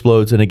oil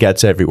explodes, and it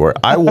gets everywhere.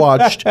 I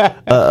watched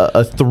a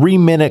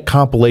 3-minute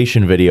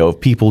compilation video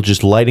of people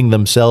just lighting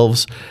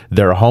themselves,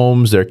 their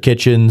homes, their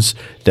kitchens,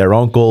 their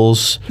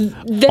uncles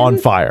on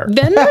fire.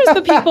 Then there's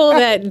the people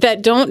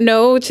that don't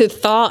know to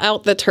thaw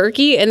out the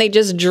turkey and they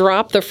just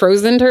drop the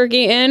frozen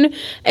turkey in.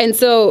 And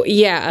so,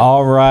 yeah.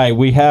 All right.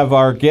 We have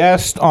our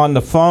guest on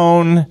the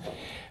phone,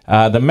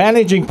 the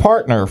managing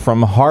partner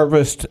from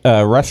Harvest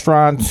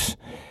Restaurants.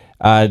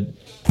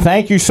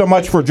 Thank you so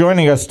much for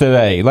joining us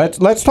today.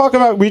 Let's talk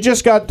about. We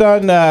just got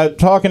done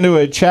talking to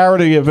a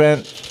charity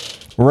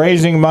event,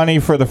 raising money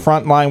for the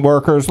frontline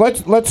workers.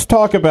 Let's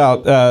talk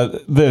about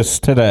this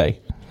today.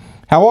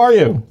 How are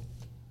you,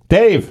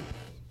 Dave?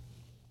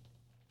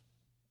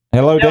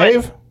 Hello,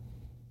 Dave.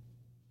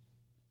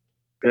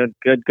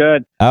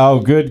 Good. Oh,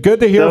 good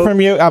to hear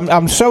from you.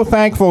 I'm so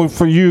thankful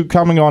for you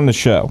coming on the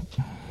show.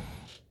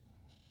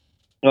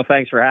 Well,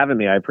 thanks for having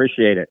me. I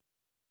appreciate it.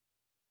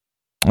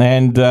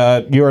 And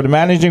you're the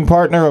managing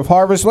partner of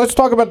Harvest. Let's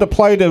talk about the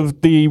plight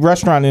of the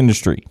restaurant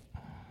industry.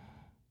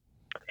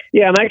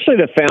 Yeah, I'm actually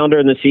the founder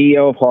and the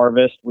CEO of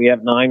Harvest. We have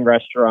 9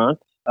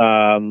 restaurants.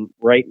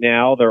 Right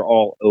now, they're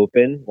all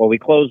open. Well, we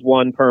closed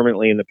one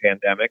permanently in the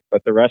pandemic,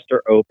 but the rest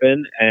are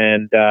open.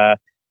 And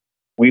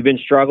we've been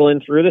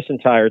struggling through this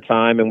entire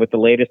time. And with the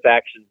latest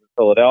actions in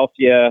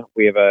Philadelphia,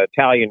 we have an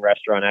Italian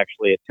restaurant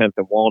actually at 10th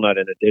and Walnut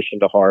in addition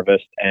to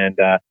Harvest. And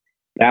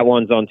that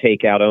one's on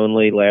takeout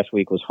only. Last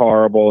week was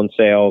horrible in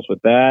sales with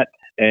that.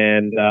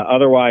 And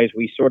otherwise,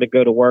 we sort of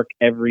go to work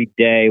every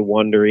day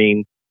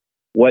wondering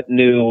what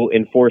new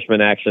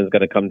enforcement action is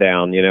going to come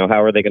down.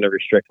 How are they going to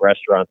restrict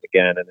restaurants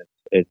again? And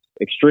it's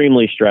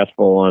extremely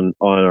stressful on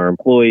our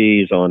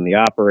employees, on the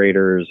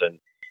operators,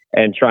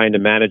 and trying to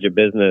manage a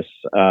business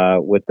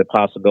with the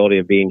possibility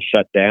of being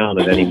shut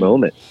down at any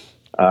moment.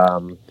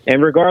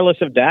 And regardless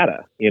of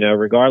data,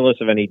 regardless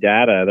of any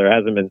data, there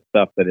hasn't been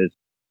stuff that,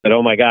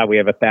 oh my God, we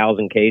have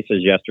 1,000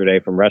 cases yesterday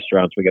from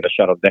restaurants, we got to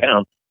shut them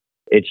down.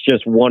 It's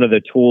just one of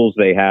the tools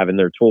they have in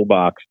their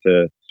toolbox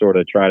to sort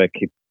of try to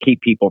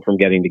keep people from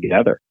getting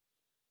together.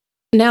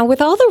 Now,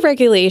 with all the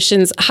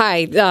regulations,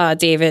 hi,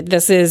 David,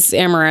 this is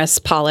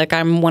Amaris Pollock.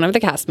 I'm one of the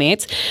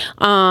castmates.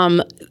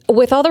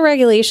 With all the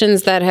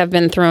regulations that have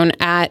been thrown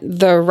at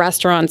the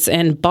restaurants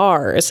and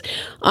bars,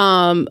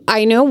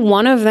 I know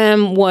one of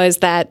them was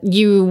that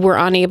you were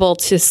unable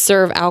to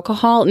serve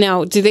alcohol.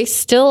 Now, do they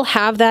still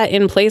have that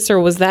in place, or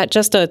was that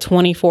just a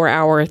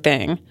 24-hour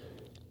thing?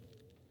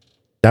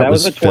 That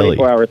was a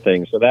 24-hour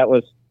thing. So that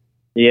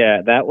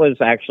was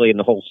actually in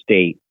the whole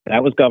state.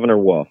 That was Governor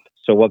Wolf.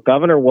 So what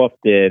Governor Wolf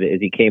did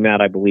is he came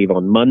out, I believe,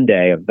 on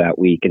Monday of that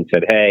week and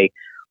said, hey,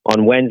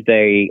 on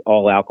Wednesday,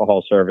 all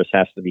alcohol service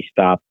has to be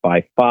stopped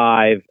by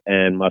 5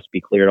 and must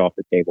be cleared off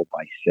the table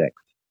by 6.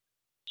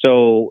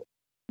 So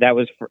that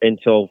was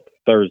until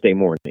Thursday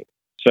morning.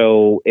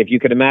 So if you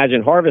could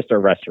imagine, Harvest are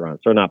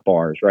restaurants, they're not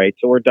bars, right?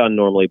 So we're done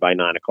normally by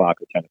 9 o'clock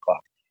or 10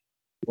 o'clock.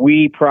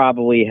 We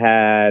probably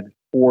had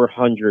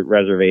 400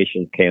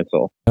 reservations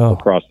cancel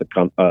across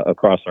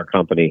our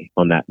company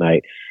on that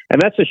night. And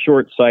that's a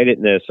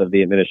short-sightedness of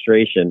the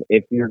administration.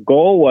 If your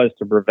goal was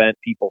to prevent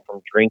people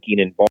from drinking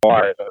in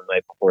bars on the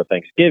night before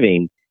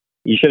Thanksgiving,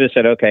 you should have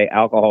said, okay,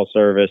 alcohol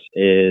service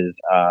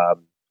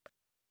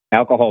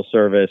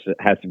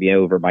has to be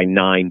over by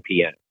 9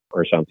 p.m.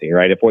 or something,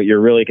 right? If what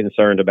you're really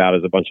concerned about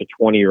is a bunch of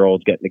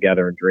 20-year-olds getting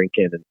together and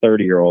drinking and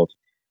 30-year-olds,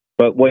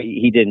 But what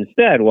he did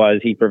instead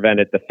was he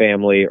prevented the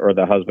family or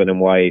the husband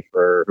and wife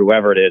or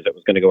whoever it is that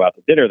was going to go out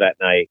to dinner that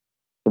night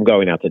from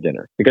going out to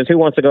dinner. Because who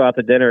wants to go out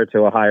to dinner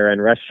to a higher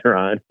end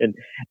restaurant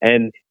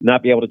and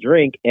not be able to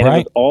drink? And Right.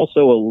 it was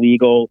also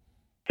illegal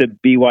to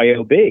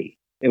BYOB.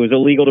 It was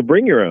illegal to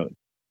bring your own.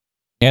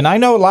 And I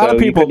know a lot So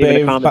of you people, couldn't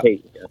even Dave.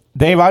 accommodate.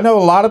 Dave, I know a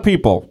lot of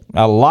people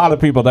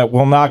that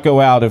will not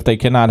go out if they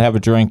cannot have a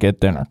drink at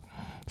dinner.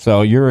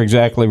 So you're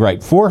exactly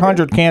right.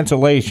 400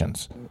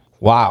 cancellations.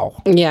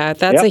 Wow. Yeah,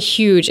 that's Yep. a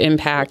huge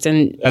impact.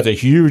 And That's a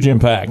huge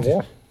impact.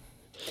 Yeah.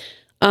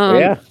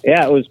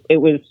 It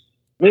was.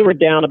 We were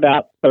down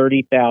about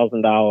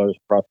 $30,000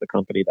 across the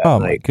company that Oh,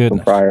 my night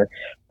goodness.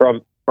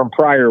 from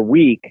prior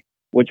week,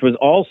 which was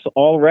also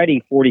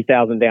already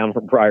 40,000 down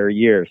from prior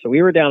year. So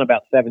we were down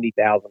about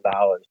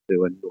 $70,000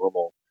 to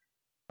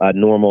a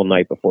normal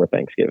night before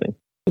Thanksgiving.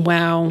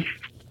 wow.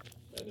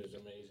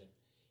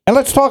 And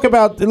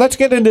let's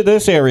get into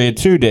this area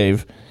too,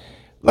 Dave.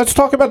 Let's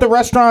talk about the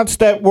restaurants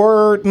that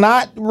were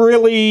not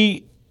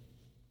really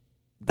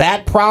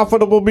that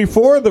profitable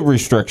before the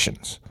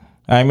restrictions.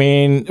 I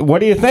mean, what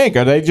do you think?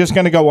 Are they just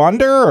going to go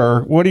under,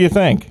 or what do you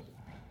think?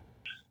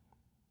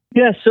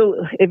 Yeah, so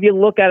if you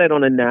look at it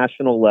on a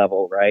national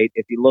level, right?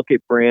 If you look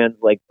at brands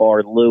like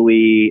Bar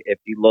Louie, if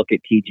you look at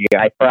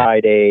TGI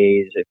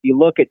Fridays, if you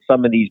look at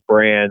some of these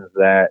brands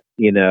that,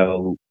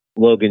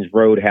 Logan's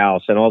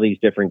Roadhouse and all these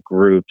different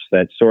groups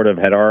that sort of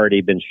had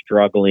already been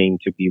struggling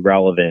to be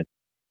relevant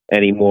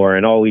anymore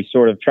and always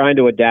sort of trying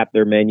to adapt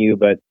their menu,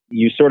 but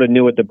you sort of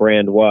knew what the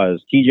brand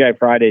was. TGI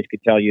Fridays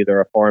could tell you they're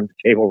a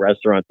farm-to-table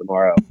restaurant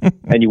tomorrow,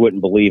 and you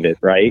wouldn't believe it,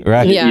 right?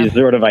 Right. Yeah. You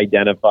sort of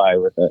identify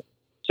with it.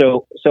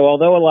 So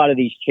although a lot of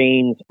these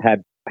chains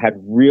had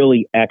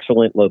really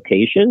excellent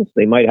locations,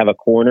 they might have a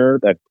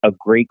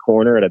great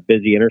corner at a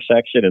busy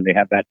intersection, and they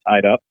have that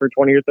tied up for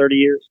 20 or 30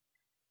 years.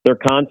 Their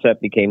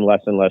concept became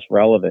less and less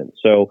relevant.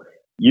 So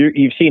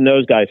you've seen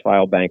those guys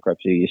file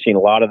bankruptcy. You've seen a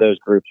lot of those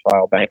groups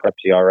file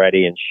bankruptcy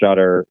already and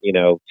shutter,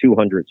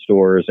 200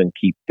 stores and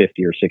keep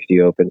 50 or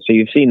 60 open. So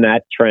you've seen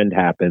that trend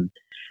happen.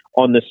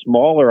 On the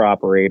smaller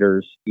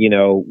operators,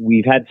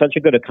 we've had such a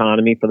good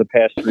economy for the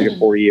past 3 to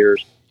 4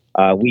 years.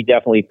 We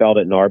definitely felt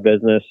it in our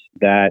business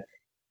that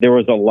there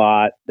was a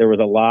lot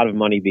of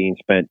money being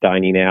spent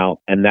dining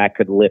out, and that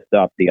could lift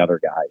up the other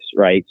guys,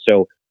 right?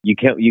 So you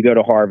go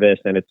to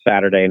Harvest and it's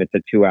Saturday and it's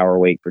a 2-hour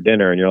wait for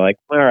dinner, and you're like,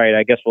 all right,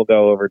 I guess we'll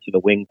go over to the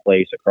wing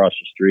place across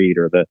the street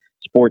or the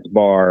sports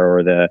bar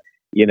or the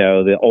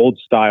old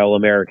style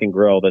American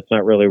grill that's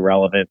not really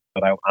relevant,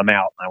 but I'm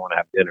out and I want to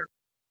have dinner.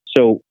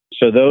 So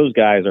those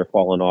guys are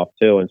falling off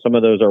too, and some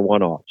of those are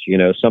one-offs.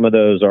 Some of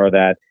those are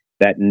that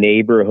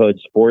neighborhood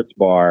sports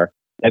bar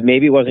that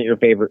maybe wasn't your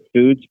favorite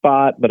food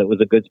spot, but it was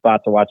a good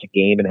spot to watch a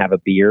game and have a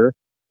beer.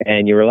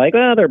 And you were like,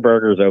 well, their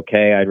burger's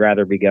okay. I'd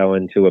rather be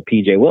going to a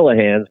PJ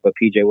Willahan's, but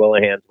PJ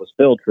Willahan's was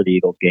filled for the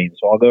Eagles game,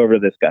 so I'll go over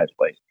to this guy's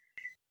place.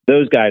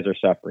 Those guys are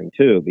suffering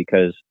too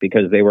because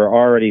they were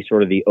already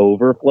sort of the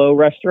overflow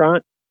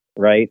restaurant,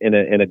 right? In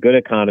a good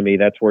economy,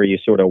 that's where you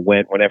sort of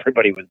went when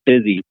everybody was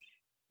busy.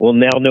 Well,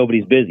 now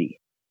nobody's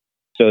busy.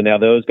 So now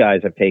those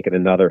guys have taken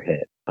another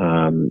hit.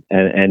 And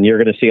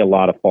you're going to see a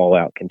lot of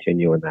fallout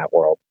continue in that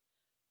world.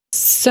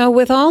 So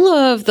with all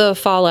of the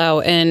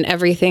fallout and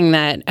everything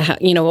that,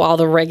 all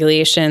the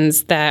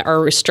regulations that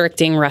are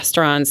restricting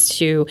restaurants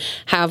to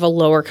have a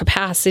lower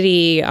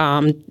capacity,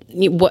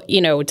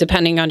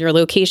 depending on your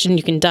location,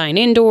 you can dine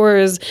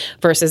indoors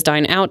versus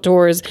dine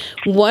outdoors.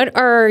 What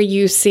are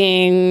you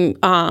seeing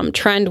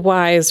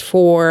trend-wise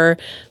for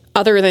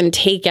other than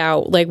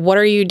takeout? Like, what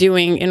are you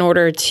doing in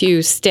order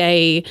to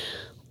stay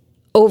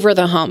over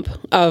the hump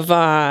of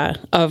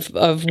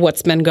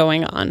what's been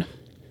going on?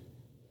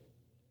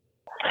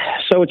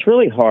 So it's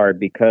really hard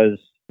because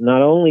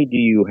not only do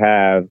you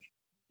have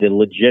the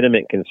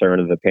legitimate concern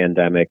of the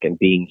pandemic and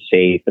being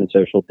safe and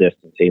social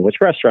distancing, which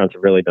restaurants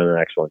have really done an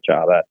excellent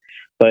job at,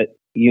 but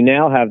you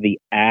now have the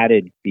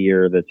added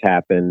fear that's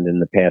happened in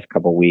the past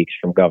couple of weeks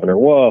from Governor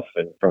Wolf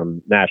and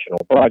from national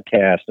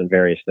broadcast and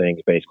various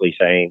things, basically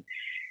saying,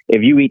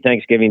 if you eat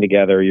Thanksgiving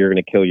together, you're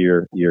going to kill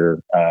your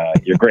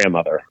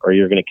grandmother, or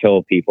you're going to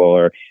kill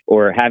people,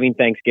 or having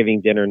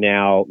Thanksgiving dinner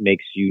now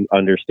makes you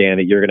understand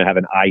that you're going to have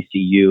an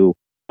ICU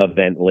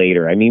event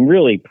later. I mean,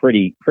 really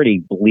pretty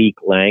bleak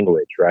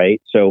language,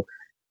 right? So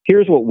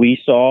here's what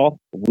we saw.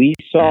 We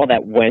saw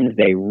that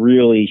Wednesday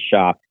really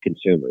shocked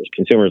consumers.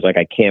 Consumers like,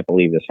 I can't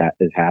believe this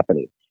is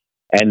happening.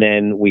 And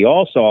then we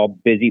all saw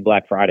busy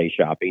Black Friday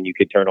shopping. You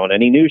could turn on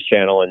any news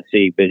channel and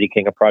see busy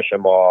King of Prussia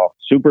Mall,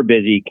 super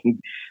busy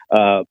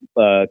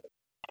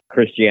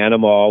Christiana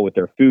Mall with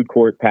their food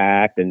court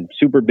packed, and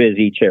super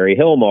busy Cherry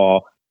Hill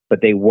Mall,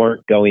 but they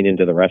weren't going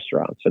into the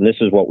restaurants. And this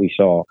is what we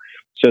saw.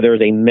 So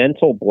there's a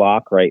mental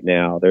block right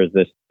now. There's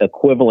this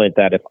equivalent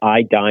that if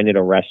I dine at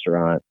a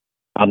restaurant,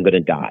 I'm going to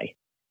die.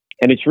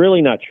 And it's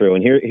really not true.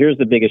 And here's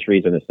the biggest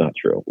reason it's not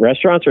true.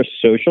 Restaurants are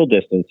social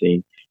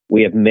distancing.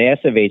 We have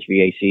massive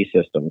HVAC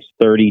systems,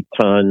 30,000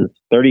 tons,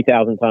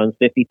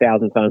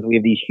 50,000 tons. We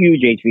have these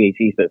huge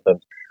HVAC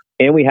systems.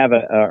 And we have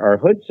our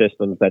hood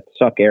systems that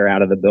suck air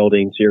out of the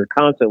building, so you're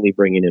constantly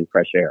bringing in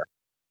fresh air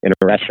in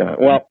a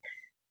restaurant. Well,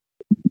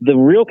 the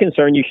real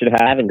concern you should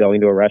have in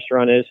going to a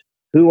restaurant is,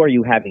 who are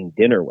you having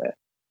dinner with?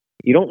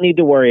 You don't need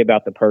to worry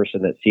about the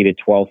person that's seated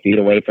 12 feet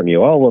away from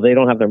you. Oh, well, they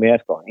don't have their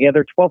mask on. Yeah,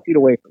 they're 12 feet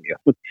away from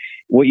you.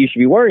 What you should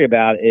be worried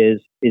about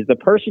is the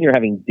person you're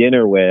having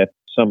dinner with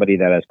somebody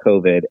that has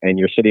COVID and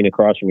you're sitting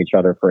across from each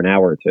other for an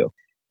hour or two.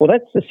 Well,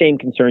 that's the same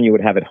concern you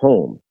would have at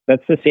home.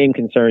 That's the same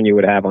concern you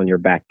would have on your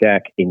back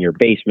deck, in your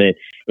basement,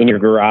 in your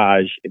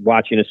garage,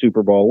 watching a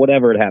Super Bowl,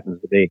 whatever it happens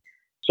to be.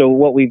 So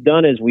what we've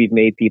done is we've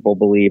made people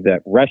believe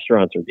that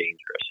restaurants are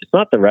dangerous. It's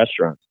not the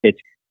restaurants. It's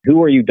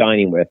who are you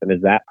dining with, and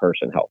is that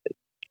person healthy?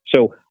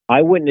 So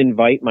I wouldn't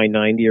invite my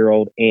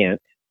 90-year-old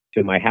aunt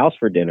to my house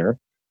for dinner.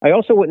 I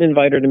also wouldn't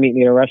invite her to meet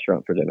me at a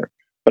restaurant for dinner.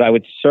 But I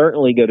would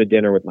certainly go to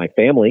dinner with my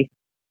family.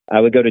 I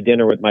would go to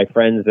dinner with my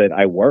friends that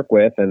I work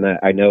with and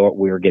that I know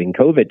we were getting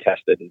COVID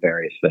tested and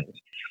various things.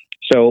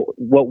 So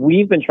what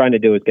we've been trying to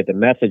do is get the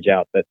message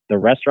out that the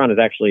restaurant is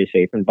actually a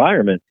safe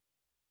environment.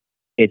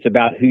 It's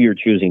about who you're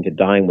choosing to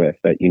dine with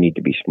that you need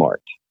to be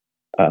smart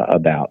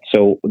about.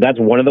 So that's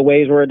one of the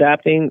ways we're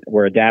adapting.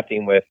 We're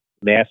adapting with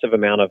massive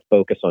amount of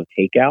focus on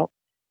takeout.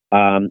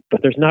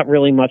 But there's not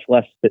really much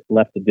left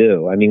to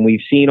do. I mean, we've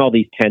seen all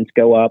these tents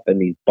go up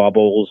and these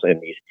bubbles and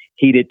these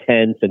heated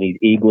tents and these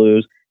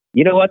igloos.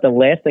 You know what? The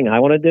last thing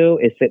I want to do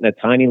is sit in a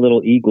tiny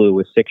little igloo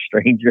with 6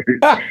 strangers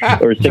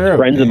or 6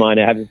 friends of mine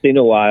I haven't seen in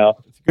a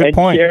while and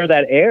share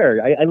that air.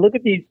 I look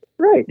at these,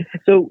 right.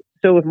 So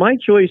if my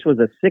choice was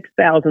a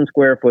 6,000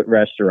 square foot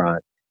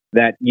restaurant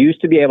that used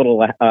to be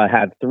able to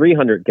have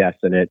 300 guests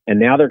in it, and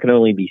now there can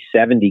only be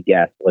 70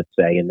 guests, let's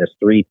say, in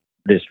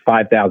this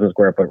 5,000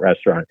 square foot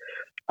restaurant,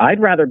 I'd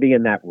rather be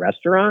in that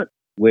restaurant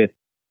with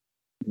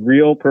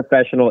real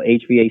professional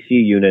HVAC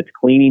units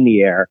cleaning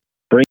the air,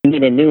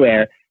 bringing in new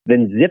air,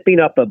 than zipping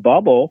up a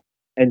bubble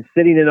and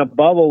sitting in a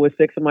bubble with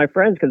 6 of my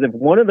friends. Because if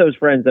one of those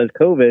friends has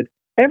COVID,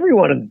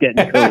 everyone is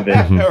getting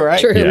COVID. Right.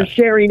 True. They're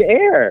sharing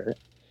air,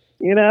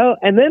 you know.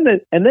 And then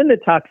the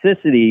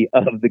toxicity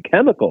of the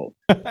chemicals.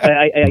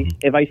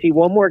 If I see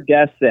one more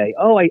guest say,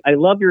 "Oh, I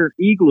love your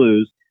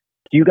igloos.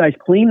 Do you guys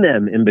clean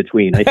them in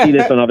between?" I see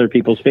this on other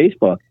people's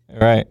Facebook.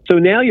 Right. So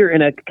now you're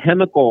in a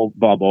chemical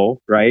bubble,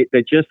 right,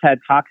 that just had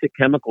toxic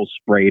chemicals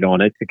sprayed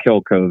on it to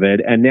kill COVID.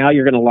 And now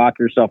you're going to lock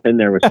yourself in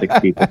there with 6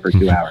 people for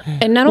 2 hours.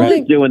 And not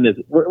only doing this,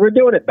 we're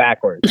doing it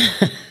backwards.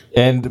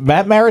 And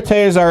Matt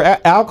Marite is our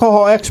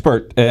alcohol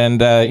expert,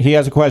 and he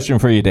has a question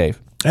for you, Dave.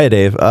 Hey,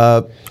 Dave.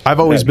 I've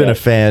always been a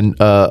fan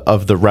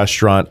of the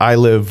restaurant. I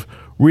live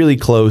really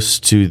close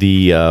to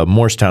the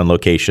Morristown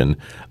location,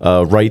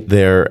 right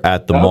there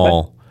at the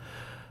mall.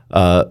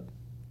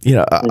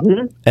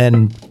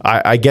 And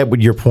I get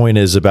what your point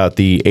is about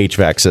the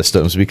HVAC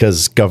systems,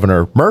 because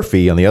Governor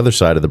Murphy on the other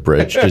side of the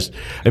bridge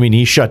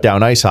he shut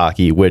down ice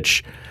hockey,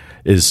 which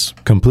is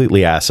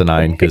completely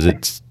asinine because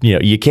it's,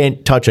 you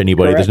can't touch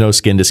anybody. Correct. There's no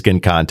skin to skin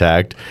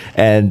contact.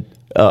 And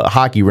a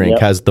hockey rink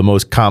has the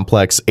most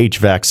complex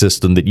HVAC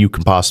system that you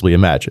can possibly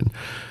imagine.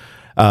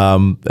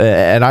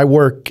 And I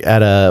work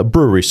at a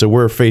brewery, so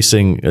we're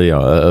facing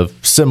a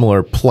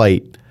similar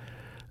plight.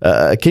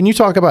 Can you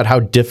talk about how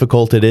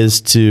difficult it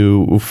is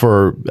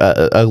for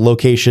a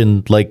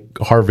location like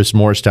Harvest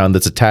Morristown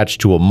that's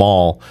attached to a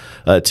mall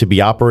to be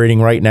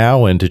operating right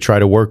now and to try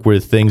to work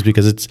with things,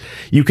 because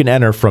you can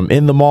enter from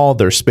in the mall,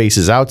 there's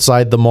spaces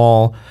outside the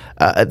mall.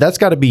 That's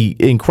got to be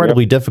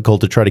incredibly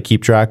difficult to try to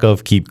keep track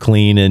of, keep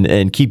clean,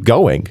 and keep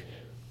going.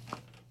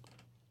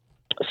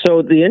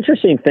 So the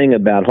interesting thing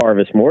about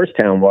Harvest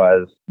Morristown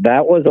was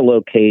that was a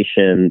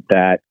location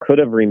that could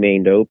have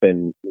remained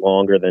open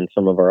longer than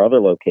some of our other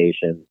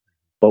locations.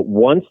 But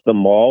once the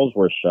malls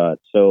were shut,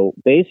 so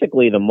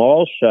basically the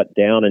malls shut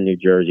down in New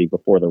Jersey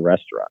before the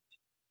restaurants.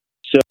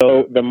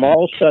 So the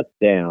mall shuts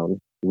down,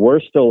 we're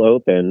still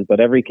open, but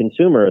every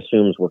consumer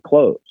assumes we're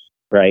closed,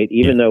 right?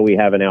 Even though we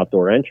have an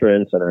outdoor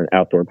entrance and an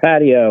outdoor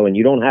patio, and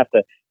you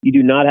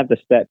do not have to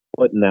step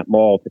foot in that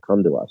mall to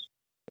come to us.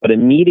 But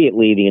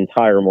immediately, the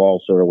entire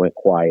mall sort of went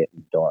quiet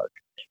and dark.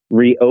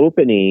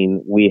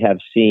 Reopening, we have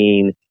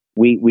seen,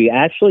 we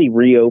actually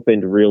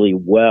reopened really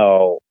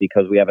well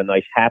because we have a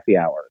nice happy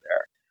hour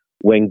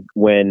there.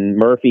 When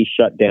Murphy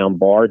shut down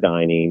bar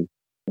dining,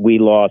 we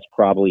lost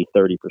probably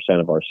 30%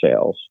 of our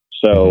sales.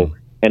 So,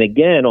 and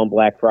again, on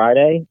Black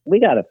Friday, we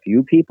got a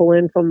few people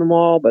in from the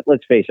mall, but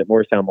let's face it,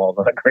 Morristown Mall is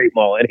not a great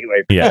mall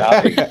anyway for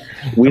shopping.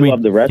 We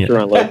love the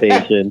restaurant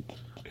location.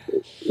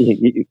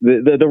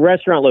 The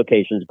restaurant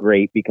location is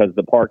great because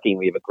the parking,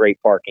 we have a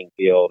great parking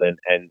field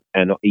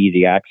and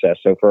easy access.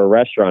 So for a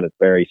restaurant, it's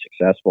very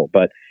successful.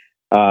 But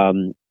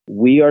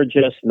we are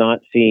just not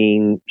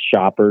seeing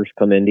shoppers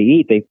come in to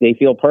eat. They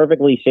feel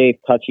perfectly safe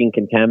touching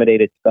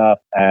contaminated stuff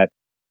at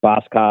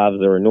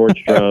Boscov's or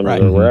Nordstrom's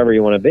right. or wherever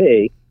you want to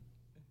be.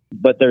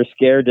 But they're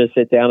scared to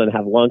sit down and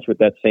have lunch with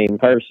that same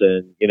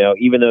person,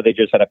 even though they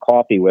just had a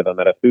coffee with them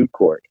at a food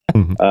court.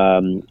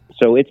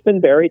 So it's been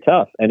very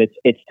tough. And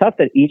it's tough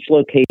that each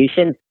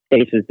location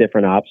faces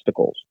different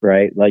obstacles,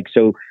 right? Like,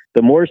 so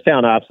The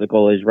Moorestown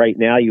obstacle is right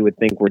now you would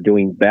think we're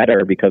doing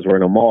better because we're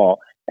in a mall,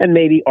 and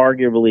maybe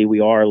arguably we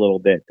are a little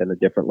bit than a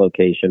different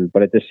location.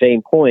 But at the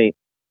same point,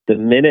 the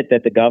minute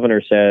that the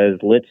governor says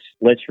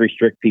let's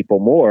restrict people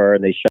more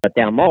and they shut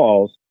down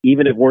malls,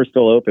 even if we're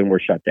still open, we're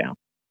shut down.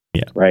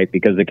 Yeah. Right,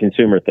 because the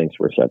consumer thinks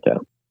we're shut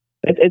down.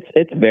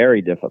 It's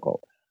very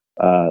difficult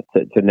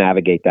to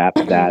navigate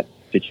that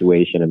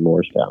situation in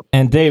Moorestown.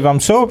 And Dave, I'm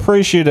so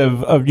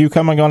appreciative of you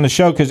coming on the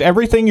show because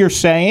everything you're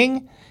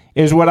saying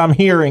is what I'm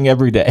hearing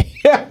every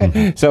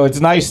day. So it's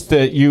nice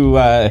that you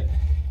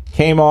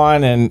came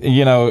on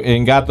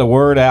and got the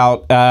word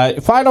out.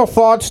 Final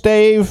thoughts,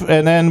 Dave,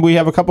 and then we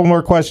have a couple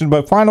more questions.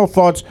 But final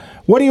thoughts.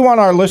 What do you want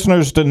our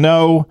listeners to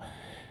know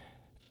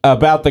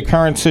about the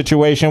current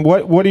situation?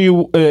 What do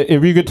you,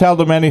 if you could tell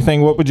them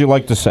anything, what would you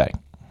like to say?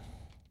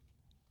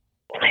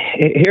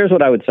 Here's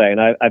what I would say, and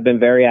I've been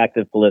very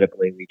active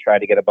politically. We tried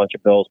to get a bunch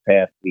of bills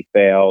passed. We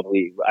failed.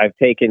 I've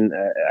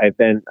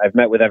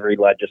met with every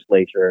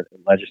legislator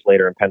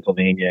in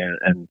Pennsylvania,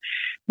 and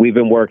we've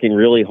been working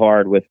really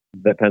hard with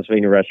the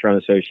Pennsylvania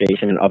Restaurant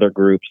Association and other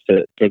groups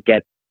to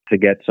get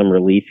some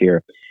relief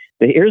here.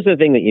 But here's the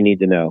thing that you need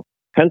to know: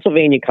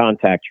 Pennsylvania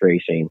contact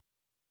tracing,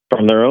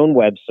 from their own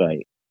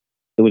website,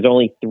 it was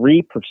only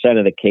 3%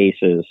 of the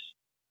cases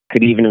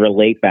could even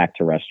relate back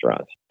to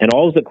restaurants. And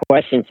all the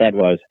question said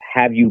was,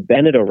 have you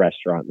been at a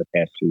restaurant in the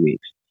past 2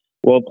 weeks?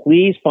 Well,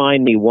 please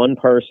find me one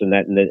person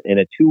that in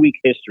a 2-week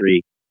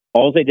history,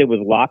 all they did was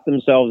lock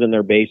themselves in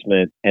their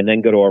basement and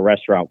then go to a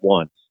restaurant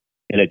once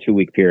in a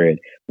 2-week period.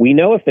 We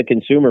know if the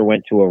consumer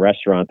went to a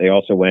restaurant, they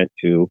also went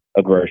to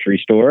a grocery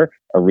store,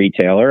 a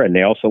retailer, a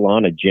nail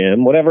salon, a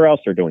gym, whatever else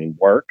they're doing,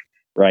 work,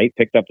 right?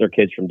 Picked up their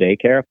kids from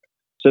daycare.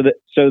 So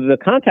the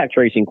contact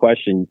tracing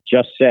question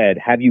just said,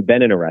 have you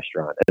been in a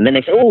restaurant? And then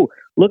they said, oh,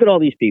 look at all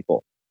these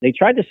people. They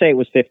tried to say it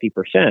was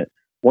 50%.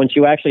 Once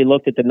you actually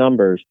looked at the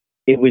numbers,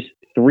 it was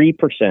 3%.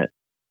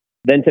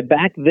 Then to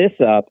back this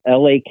up,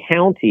 LA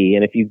County,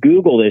 and if you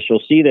Google this, you'll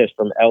see this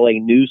from LA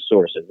news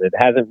sources. It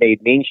hasn't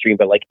made mainstream,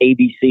 but like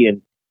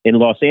ABC in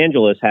Los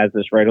Angeles has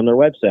this right on their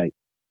website.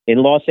 In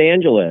Los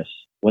Angeles,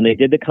 when they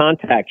did the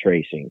contact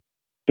tracing,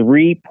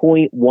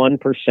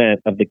 3.1%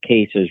 of the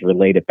cases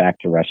related back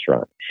to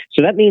restaurants.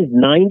 So that means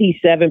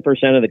 97%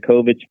 of the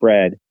COVID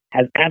spread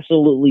has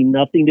absolutely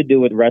nothing to do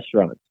with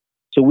restaurants.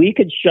 So we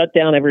could shut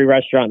down every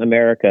restaurant in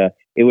America.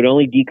 It would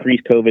only decrease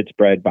COVID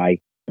spread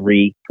by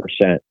 3%.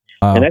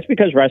 Wow. And that's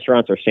because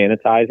restaurants are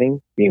sanitizing.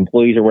 The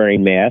employees are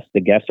wearing masks. The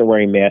guests are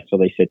wearing masks so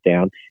they sit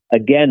down.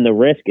 Again, the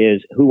risk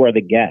is who are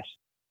the guests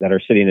that are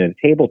sitting at a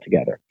table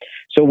together.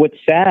 So what's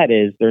sad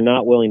is they're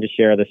not willing to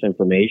share this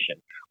information.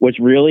 What's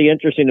really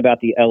interesting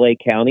about the LA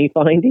County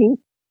findings,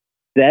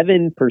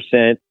 7%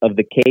 of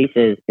the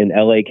cases in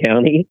LA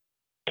County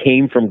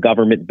came from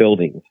government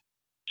buildings.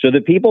 So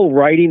the people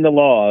writing the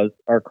laws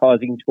are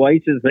causing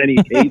twice as many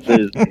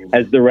cases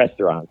as the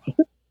restaurants.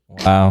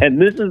 Wow.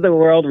 And this is the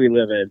world we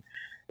live in.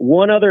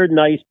 One other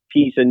nice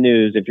piece of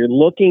news, if you're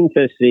looking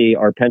to see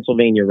our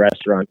Pennsylvania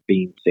restaurants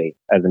being safe,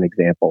 as an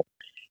example,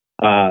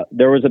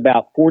 there was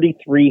about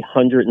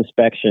 4,300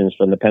 inspections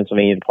from the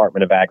Pennsylvania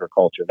Department of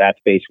Agriculture. That's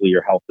basically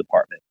your health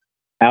department.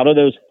 Out of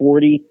those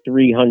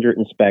 4,300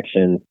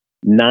 inspections,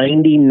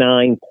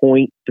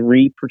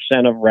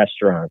 99.3% of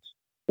restaurants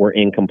were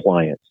in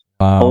compliance.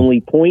 Wow.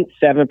 Only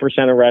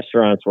 0.7% of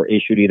restaurants were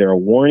issued either a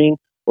warning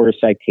or a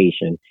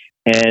citation.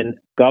 And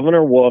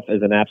Governor Wolf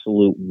is an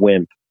absolute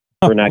wimp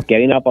for not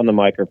getting up on the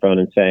microphone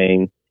and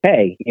saying,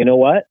 hey, you know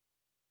what?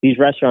 These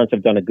restaurants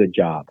have done a good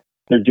job.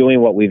 They're doing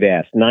what we've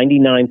asked.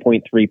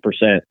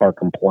 99.3% are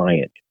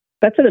compliant.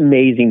 That's an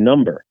amazing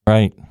number.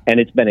 Right.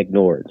 And it's been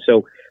ignored.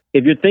 So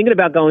if you're thinking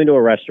about going to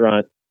a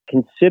restaurant,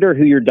 consider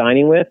who you're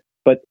dining with,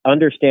 but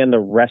understand the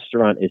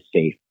restaurant is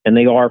safe and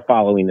they are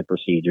following the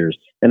procedures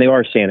and they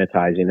are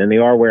sanitizing and they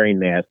are wearing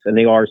masks and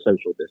they are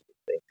social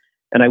distancing.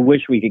 And I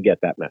wish we could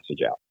get that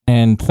message out.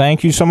 And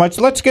thank you so much.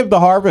 Let's give the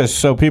Harvest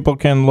so people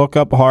can look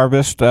up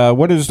Harvest.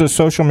 What is the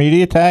social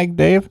media tag,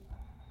 Dave?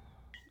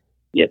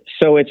 Yeah,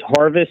 so it's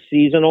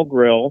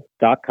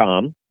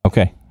harvestseasonalgrill.com.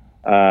 Okay.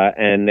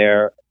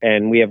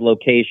 And we have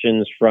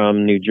locations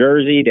from New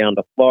Jersey down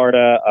to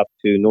Florida up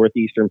to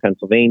northeastern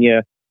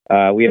Pennsylvania.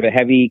 We have a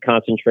heavy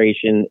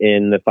concentration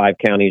in the 5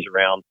 counties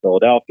around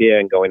Philadelphia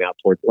and going out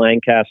towards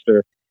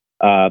Lancaster.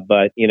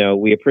 But,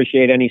 we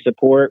appreciate any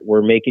support.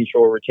 We're making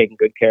sure we're taking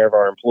good care of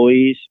our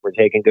employees. We're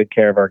taking good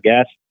care of our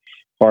guests.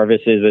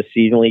 Harvest is a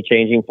seasonally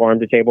changing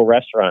farm-to-table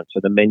restaurant, so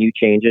the menu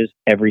changes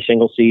every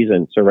single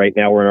season. So right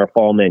now we're in our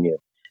fall menu.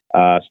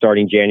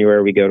 Starting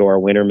January, we go to our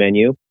winter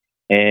menu.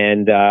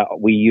 And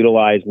we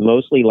utilize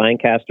mostly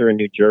Lancaster and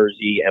New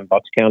Jersey and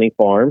Bucks County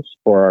farms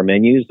for our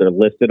menus. They're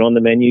listed on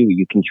the menu.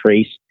 You can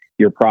trace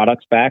your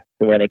products back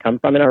to where they come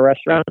from in our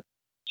restaurant.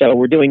 So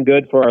we're doing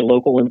good for our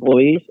local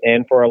employees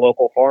and for our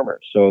local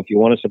farmers. So if you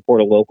want to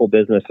support a local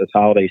business this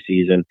holiday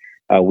season,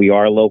 we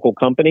are a local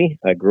company.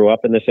 I grew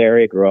up in this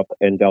area, grew up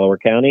in Delaware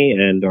County,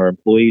 and our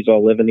employees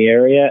all live in the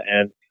area,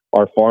 and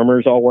our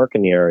farmers all work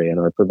in the area and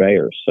our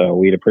purveyors. So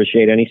we'd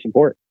appreciate any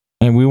support.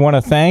 And we want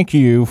to thank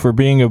you for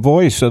being a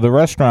voice of the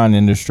restaurant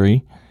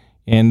industry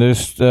in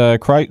this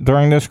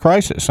during this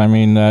crisis. I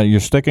mean, you're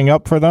sticking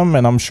up for them,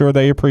 and I'm sure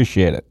they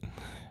appreciate it.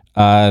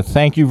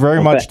 Thank you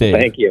very much, Dave.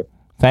 Thank you.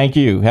 Thank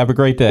you. Have a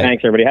great day.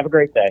 Thanks, everybody. Have a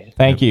great day.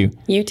 Thank you.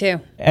 You too.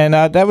 And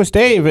that was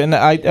Dave, and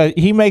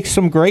he makes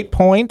some great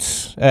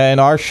points. And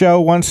our show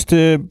wants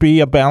to be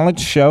a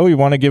balanced show. We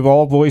want to give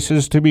all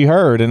voices to be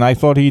heard, and I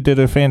thought he did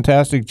a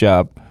fantastic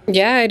job.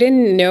 Yeah, I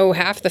didn't know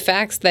half the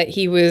facts that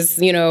he was,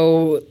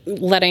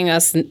 letting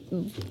us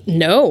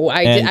know.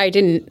 I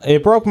didn't.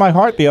 It broke my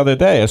heart the other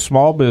day. A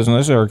small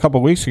business, or a couple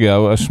of weeks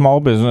ago,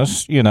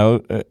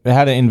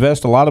 had to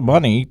invest a lot of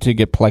money to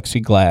get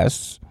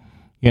plexiglass.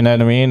 You know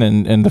what I mean?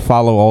 And to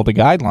follow all the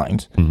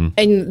guidelines. Mm-hmm.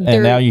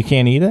 And now you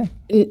can't eat it?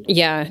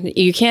 Yeah,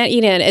 you can't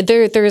eat it.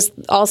 There's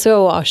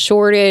also a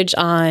shortage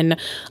on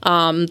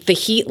the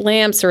heat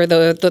lamps or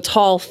the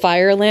tall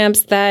fire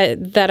lamps that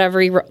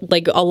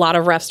a lot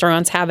of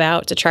restaurants have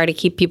out to try to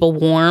keep people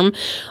warm.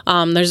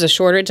 There's a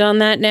shortage on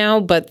that now,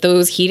 but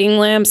those heating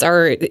lamps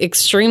are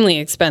extremely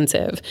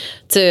expensive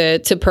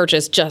to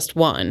purchase just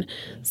one.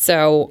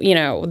 So,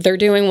 they're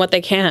doing what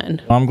they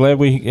can. I'm glad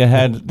we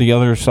had the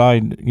other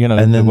side,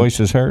 and the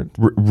voices heard.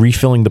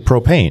 Refilling the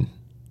propane.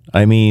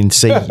 I mean,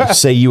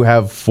 say you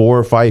have 4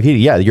 or 5 heat.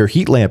 Yeah, your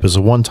heat lamp is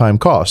a one-time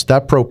cost.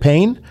 That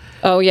propane,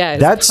 oh yeah,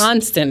 that's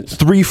constant.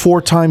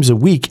 3-4 times a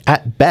week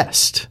at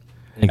best.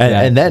 Exactly.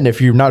 And then if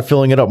you're not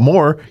filling it up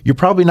more, you're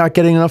probably not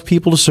getting enough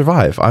people to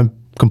survive. I'm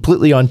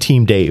completely on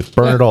Team Dave.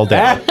 Burn it all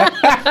down.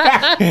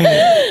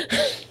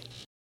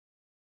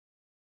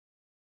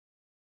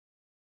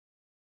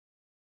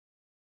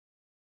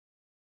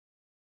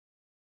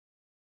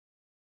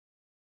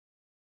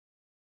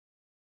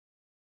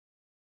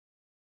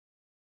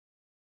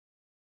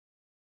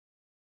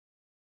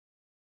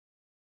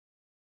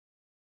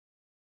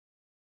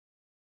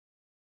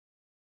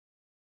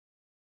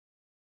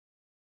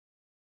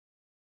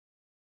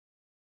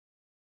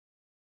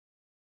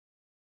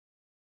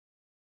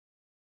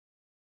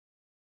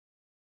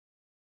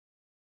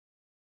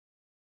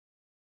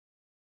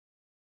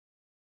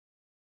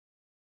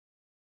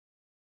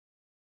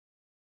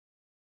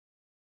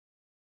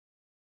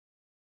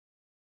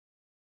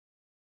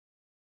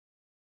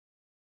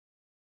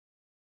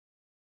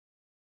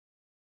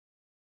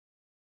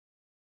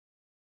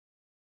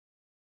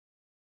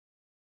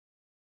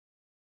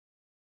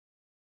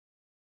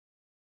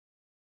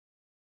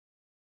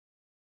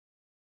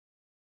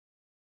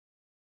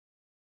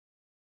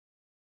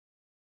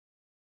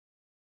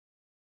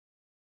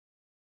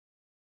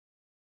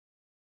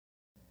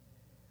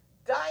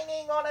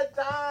 Dining on a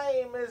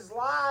Dime is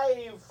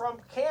live from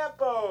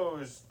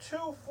Campos,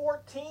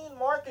 214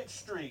 Market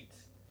Street.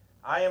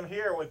 I am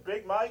here with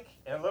Big Mike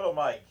and Little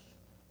Mike.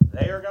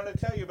 They are going to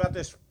tell you about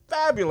this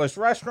fabulous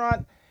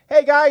restaurant.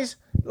 Hey guys,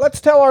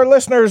 let's tell our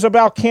listeners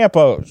about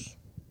Campos.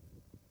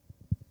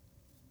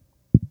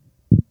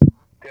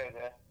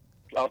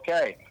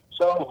 Okay,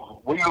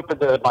 so we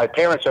opened my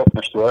parents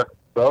opened a store.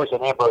 Rose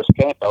and Ambrose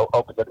Campo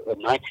opened it in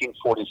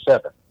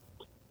 1947.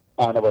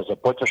 And it was a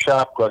butcher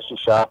shop, grocery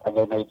shop, and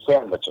they made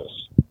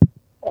sandwiches.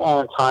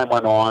 And time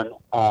went on,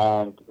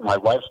 and my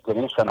wife,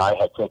 Denise, and I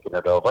had taken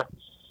it over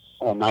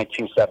in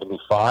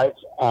 1975,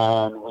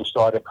 and we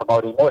started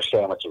promoting more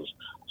sandwiches,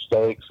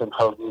 steaks and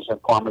hoagies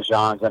and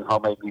parmesans and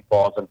homemade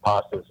meatballs and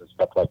pastas and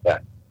stuff like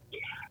that.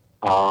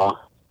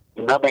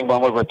 Remembering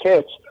when we were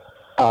kids,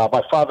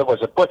 my father was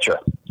a butcher,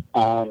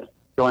 and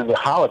during the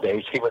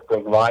holidays, he would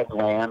bring live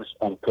lambs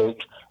and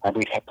pigs, and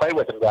we'd play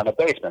with them down the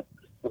basement.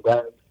 And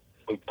then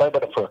we'd play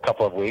with them for a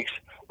couple of weeks,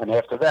 and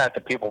after that,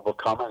 the people would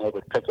come and they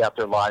would pick out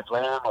their live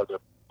lamb or their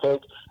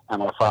pig, and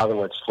my father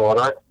would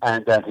slaughter it,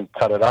 and then he'd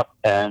cut it up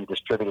and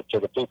distribute it to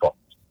the people.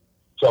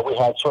 So we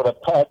had sort of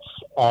pets,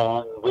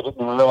 and we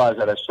didn't even realize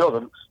that as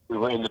children we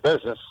were in the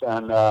business,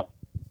 and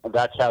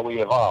that's how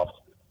we evolved.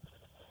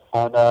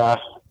 And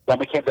then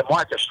we came to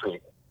Market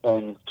Street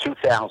in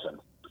 2000,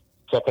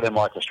 2nd and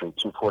Market Street,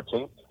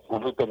 214,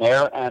 and we've been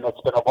there, and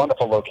it's been a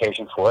wonderful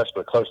location for us.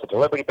 We're close to the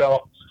Liberty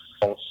Bell,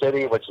 Old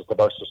City, which is the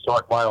most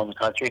historic mile in the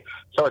country.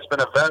 So it's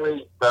been a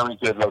very, very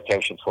good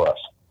location for us.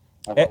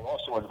 And we're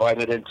also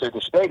invited into the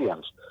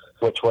stadiums,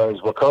 which was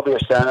Wachovia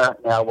Center,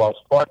 now Wells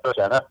Fargo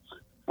Center,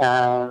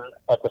 and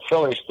at the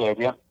Phillies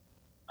Stadium.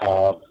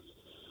 So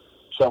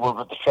we're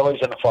with the Phillies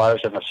and the Flyers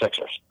and the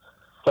Sixers.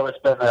 So it's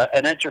been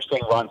an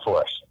interesting run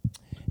for us.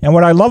 And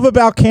what I love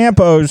about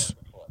Campos,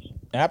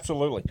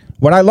 absolutely.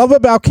 What I love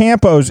about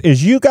Campos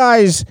is you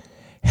guys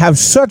have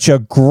such a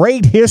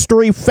great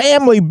history,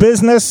 family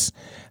business.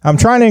 I'm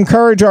trying to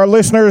encourage our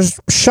listeners,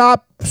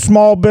 shop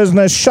small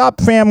business, shop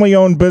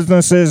family-owned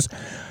businesses.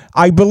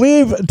 I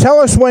believe,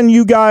 tell us when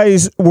you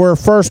guys were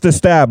first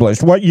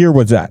established. What year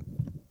was that?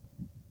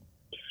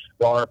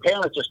 Well, our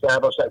parents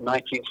established that in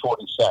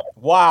 1947.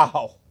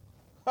 Wow.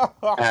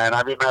 And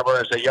I remember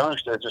as a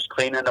youngster just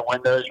cleaning the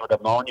windows with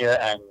ammonia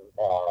and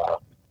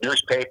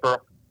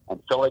newspaper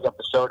and filling up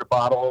the soda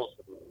bottles,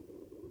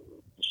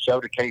 the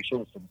soda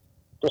cases, and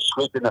just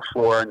sweeping the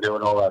floor and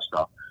doing all that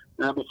stuff.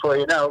 And then before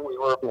you know, we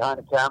were behind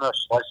the counter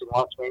slicing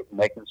lunch meat and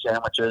making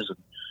sandwiches and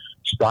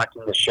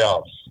stocking the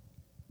shelves.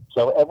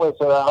 So it was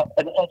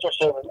an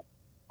interesting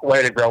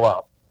way to grow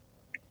up.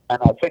 And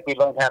I think we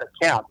learned how to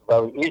count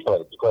very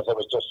easily because it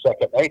was just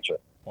second nature.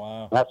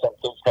 Wow. And that's when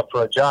kids come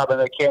for a job and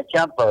they can't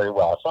count very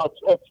well. So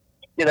it's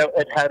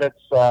it had its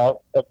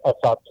ups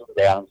and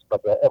downs,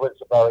 but it was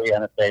very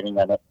entertaining,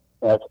 and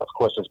of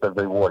course, it's been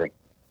rewarding.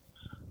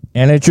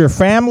 And it's your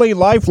family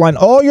lifeline.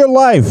 All your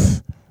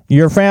life,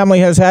 your family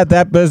has had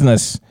that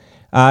business.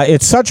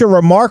 It's such a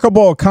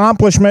remarkable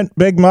accomplishment,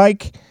 Big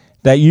Mike,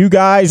 that you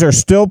guys are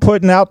still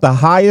putting out the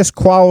highest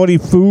quality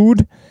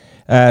food.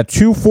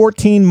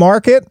 214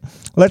 Market.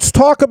 Let's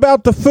talk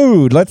about the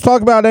food. Let's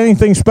talk about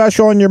anything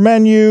special on your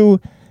menu,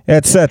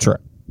 etc.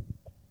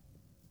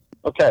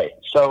 Okay,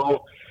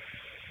 so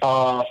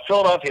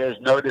Philadelphia is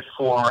noted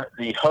for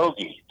the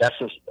hoagie. That's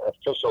the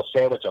official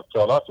sandwich of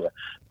Philadelphia.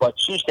 But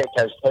cheesesteak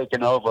has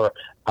taken over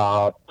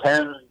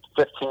 10,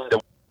 15 to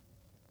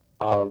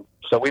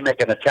so we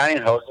make an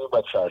Italian hoagie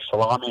with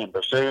salami and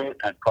prosciutto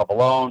and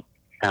provolone,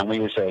 and we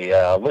use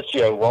a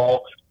liscio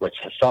roll, which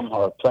some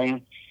are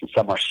plain and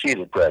some are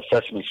seeded bread,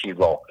 sesame seed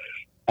roll.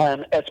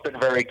 And it's been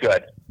very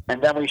good.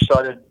 And then we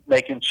started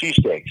making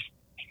cheesesteaks.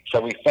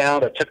 So we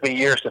found, it took me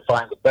years to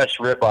find the best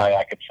ribeye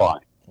I could find.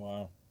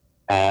 Wow.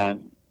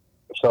 And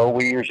so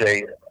we use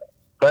a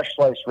fresh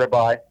sliced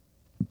ribeye,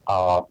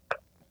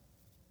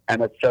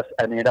 and it's just,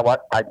 and you know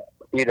what? I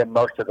eat it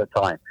most of the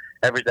time.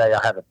 Every day I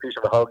have a piece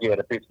of a hoagie and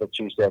a piece of a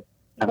cheesesteak,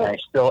 and I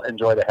still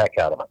enjoy the heck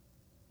out of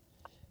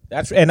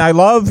it. And I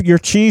love your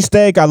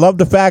cheesesteak. I love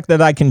the fact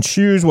that I can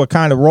choose what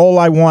kind of roll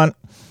I want.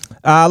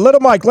 Little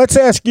Mike, let's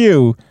ask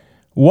you,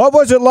 what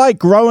was it like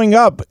growing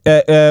up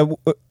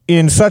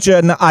in such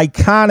an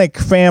iconic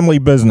family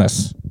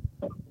business?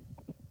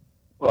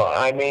 Well,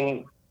 I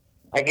mean,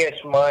 I guess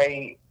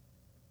I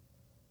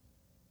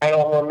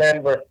don't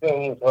remember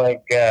things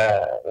like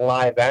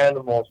live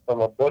animals from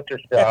a butcher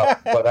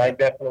shop, but I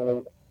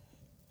definitely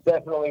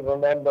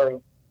remember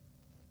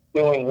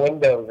doing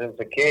windows as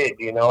a kid.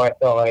 You know, I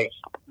felt like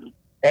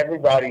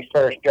everybody's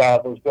first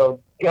job was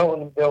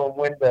going and doing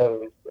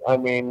windows. I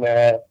mean,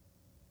 to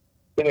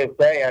this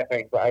day, I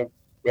think I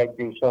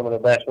do some of the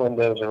best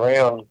windows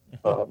around.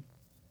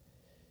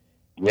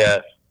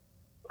 Yes.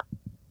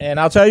 And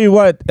I'll tell you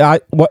what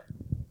I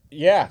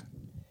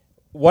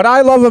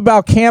love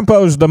about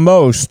Campos the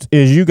most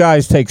is you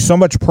guys take so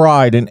much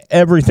pride in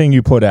everything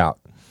you put out.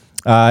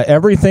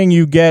 Everything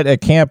you get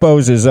at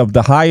Campos is of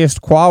the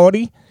highest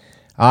quality.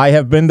 I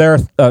have been there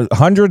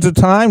hundreds of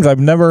times. I've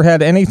never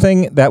had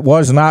anything that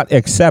was not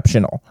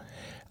exceptional.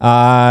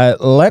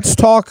 Let's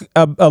talk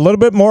a little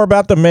bit more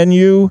about the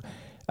menu.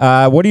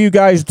 What do you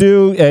guys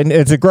do? And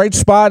it's a great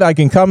spot. I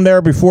can come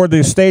there before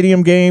the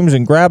stadium games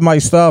and grab my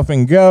stuff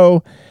and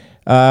go.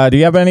 Do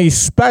you have any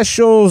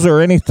specials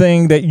or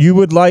anything that you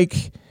would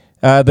like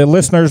the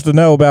listeners to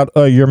know about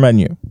your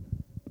menu?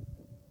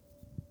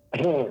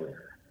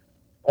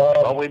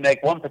 Well, we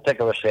make one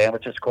particular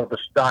sandwich. It's called the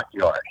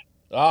Stockyard.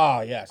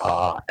 Oh, yes.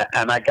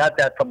 And I got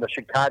that from the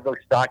Chicago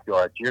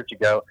Stockyards years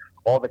ago.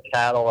 All the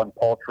cattle and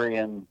poultry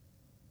and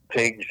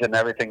pigs and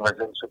everything was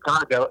in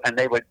Chicago, and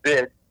they would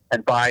bid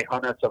and buy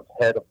hundreds of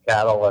head of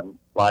cattle and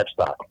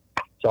livestock.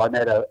 So I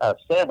made a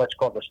sandwich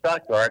called the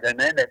Stockyard, and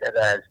then it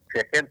has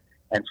chicken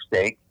and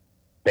steak,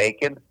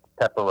 bacon,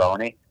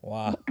 pepperoni,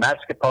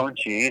 mascarpone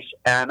cheese,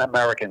 and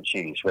American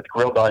cheese with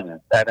grilled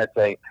onions. And it's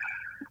a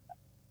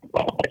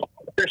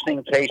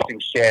interesting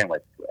tasting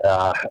sandwich.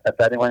 If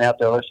anyone out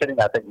there listening,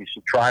 I think you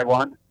should try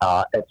one.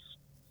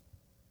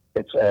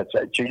 It's a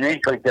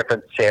uniquely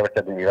different sandwich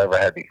than you've ever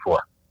had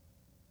before.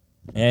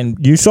 And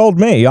you sold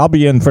me. I'll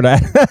be in for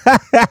that.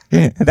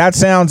 That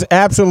sounds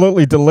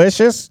absolutely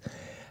delicious.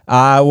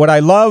 What I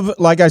love,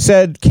 like I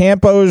said,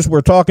 Campos,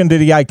 we're talking to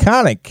the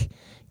iconic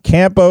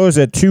Campos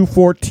at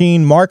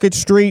 214 Market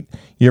Street.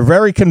 You're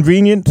very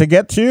convenient to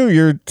get to.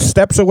 You're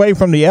steps away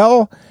from the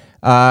L,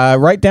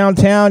 right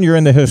downtown. You're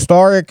in the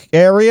historic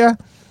area.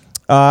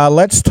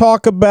 Let's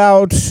talk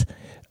about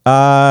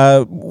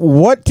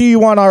what do you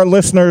want our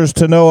listeners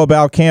to know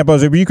about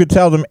Campos? If you could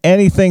tell them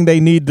anything they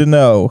need to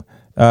know,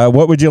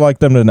 what would you like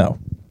them to know?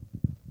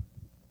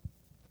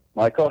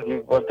 Michael,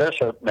 you want this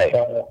or me?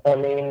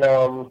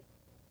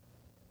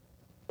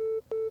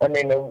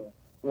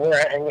 We're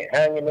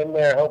hanging in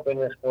there hoping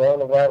this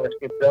coronavirus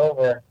gets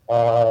over,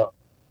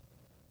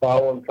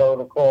 following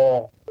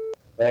protocol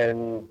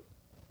and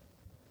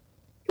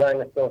trying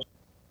to still.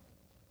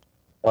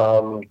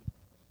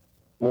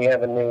 We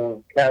have a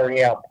new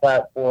carry-out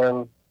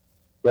platform,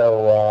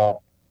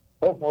 so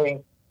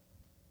hopefully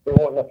it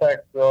won't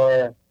affect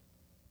our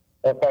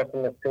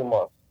customers too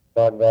much.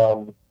 But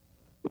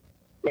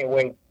can't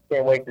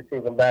wait to see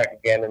them back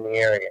again in the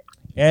area.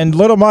 And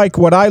Little Mike,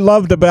 what I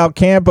loved about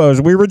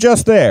Campos, we were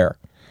just there.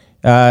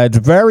 It's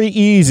very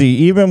easy,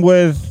 even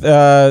with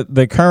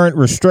the current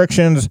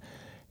restrictions.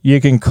 You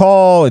can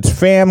call. It's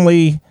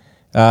family.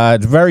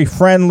 It's very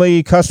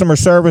friendly. Customer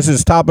service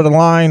is top of the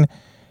line.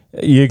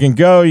 You can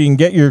go. You can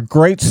get your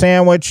great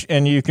sandwich,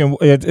 and you can.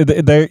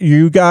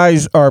 You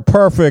guys are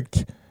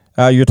perfect.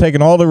 You're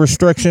taking all the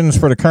restrictions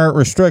for the current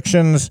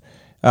restrictions.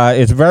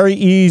 It's very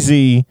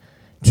easy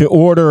to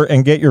order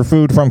and get your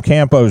food from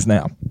Campos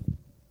now.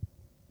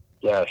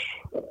 Yes.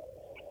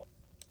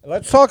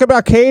 Let's talk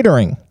about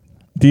catering.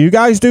 Do you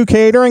guys do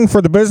catering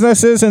for the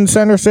businesses in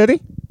Center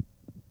City?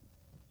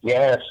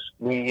 Yes,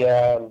 we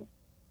have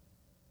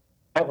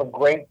a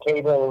great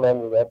catering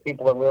menu that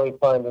people are really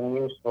finding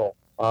useful.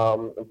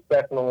 It's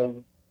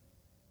definitely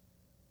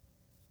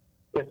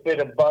fit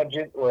a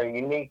budget or a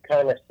unique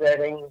kind of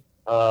setting,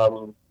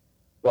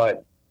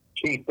 but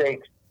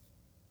cheesesteaks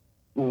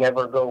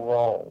never go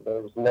wrong.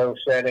 There's no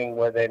setting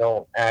where they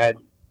don't add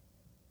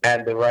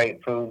the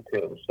right food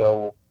to.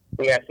 So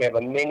we actually have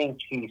a mini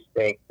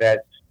cheesesteak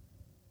that's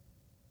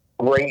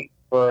great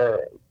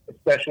for,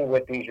 especially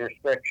with these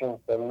restrictions,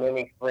 the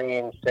mini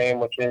 3-inch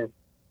sandwiches,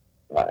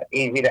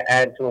 easy to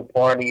add to a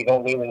party. You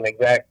don't need an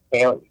exact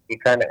count. You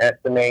kind of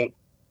estimate,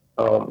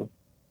 and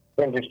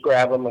just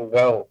grab them and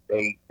go.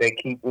 They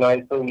keep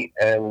nicely,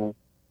 and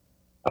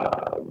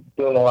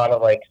doing a lot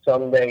of like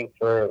Sunday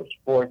for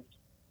sports.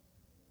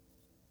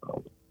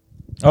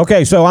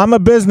 Okay, so I'm a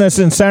business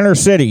in Center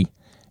City.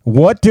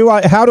 How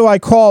do I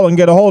call and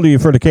get a hold of you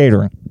for the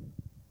catering?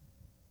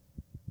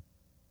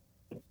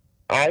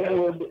 I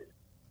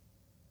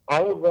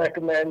would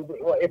recommend,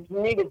 well, if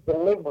you need a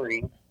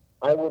delivery,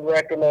 I would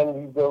recommend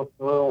you go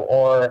through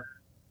our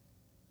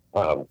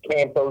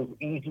Campo's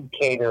Easy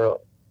Cater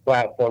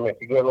platform. If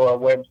you go to our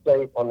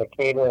website on the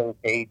catering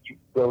page, you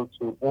go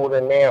to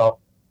Order Now,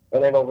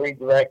 and it'll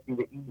redirect you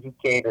to Easy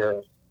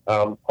Cater's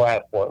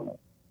platform.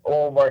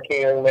 All of our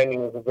catering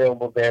menu is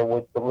available there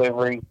with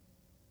delivery.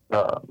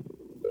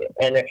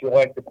 And if you'd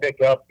like to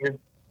pick up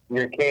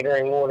your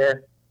catering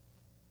order,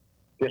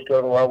 just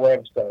go to our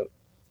website.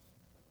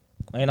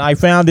 And I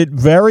found it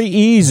very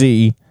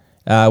easy.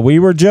 We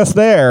were just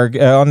there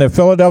on the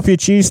Philadelphia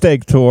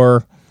cheesesteak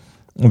tour.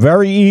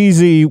 Very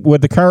easy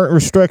with the current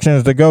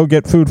restrictions to go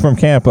get food from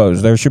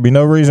Campo's. There should be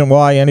no reason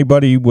why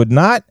anybody would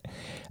not.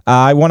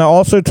 I want to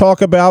also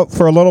talk about,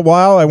 for a little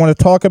while,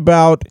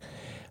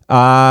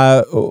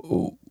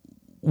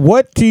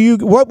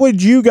 what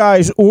would you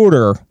guys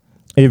order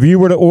if you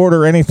were to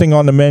order anything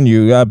on the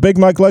menu? Big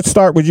Mike, let's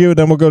start with you,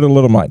 then we'll go to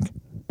Little Mike.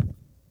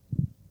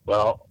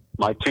 Well,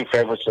 my two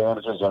favorite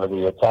sandwiches are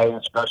the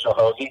Italian special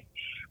hoagie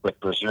with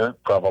prosciutto,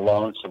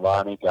 provolone,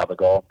 salami,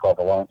 gabagool,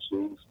 provolone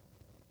cheese,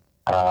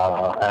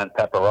 and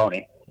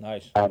pepperoni.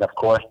 Nice. And, of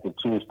course, the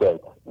cheesesteak,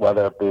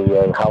 whether it be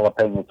a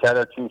jalapeno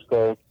cheddar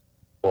cheesesteak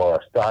or a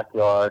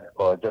stockyard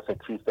or just a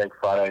cheesesteak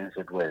fried onions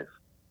and glaze.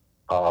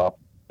 Our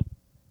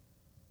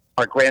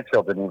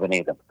grandchildren even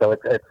eat them. So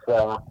it's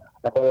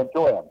and they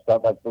enjoy them. So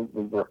like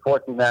we're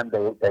forcing them.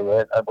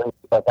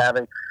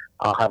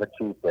 I'll have a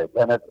cheesesteak,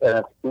 and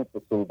it's cute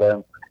to see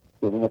them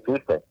eating a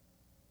cheesesteak.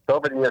 So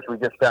over the years, we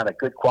just found a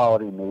good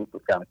quality meat. We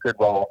found a good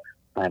roll,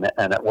 and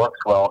it works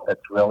well.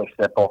 It's really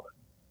simple.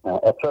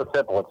 It's so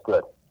simple, it's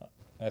good.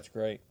 That's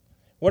great.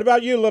 What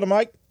about you, Little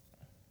Mike?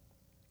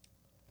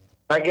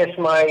 I guess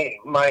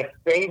my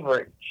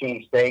favorite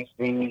cheesesteaks,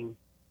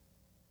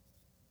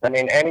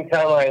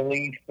 anytime I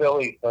leave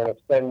Philly for an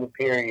extended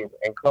period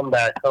and come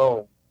back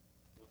home,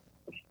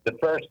 the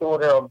first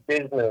order of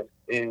business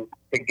is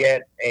to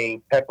get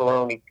a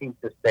pepperoni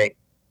pizza steak.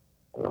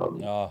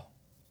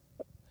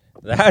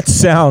 That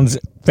sounds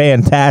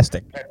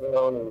fantastic.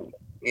 Pepperoni,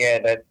 yeah,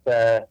 that's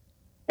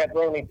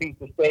pepperoni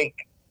pizza steak.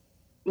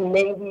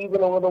 Maybe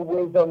even a little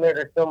whiz on there.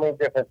 There's so many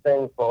different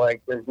things, but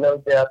there's no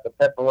doubt the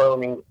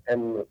pepperoni,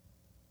 and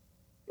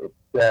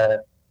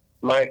it's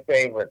my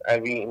favorite.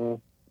 I've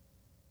eaten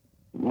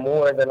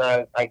more than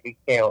I could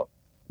count.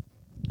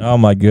 Oh,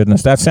 my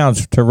goodness. That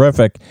sounds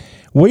terrific.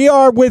 We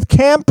are with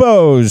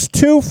Campo's,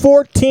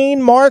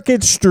 214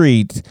 Market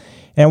Street.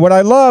 And what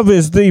I love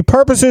is the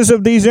purposes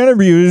of these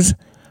interviews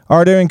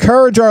are to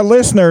encourage our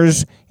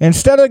listeners,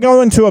 instead of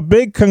going to a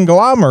big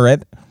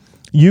conglomerate,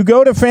 you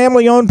go to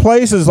family-owned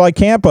places like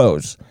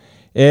Campo's.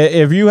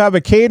 If you have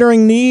a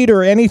catering need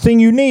or anything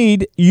you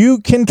need, you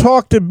can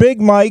talk to Big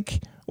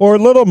Mike or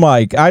Little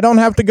Mike. I don't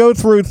have to go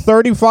through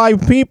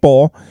 35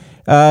 people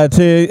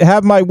to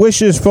have my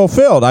wishes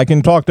fulfilled. I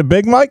can talk to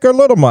Big Mike or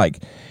Little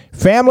Mike.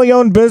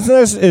 Family-owned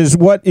business is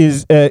what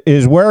is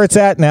where it's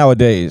at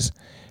nowadays.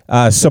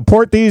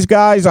 Support these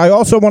guys. I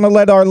also want to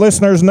let our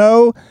listeners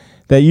know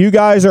that you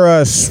guys are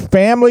a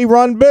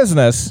family-run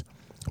business,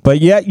 but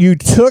yet you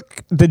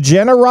took the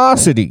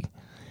generosity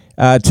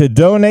to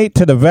donate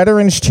to the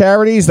veterans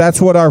charities. That's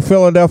what our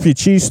Philadelphia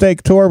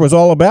cheesesteak tour was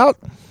all about.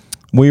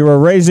 We were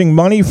raising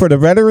money for the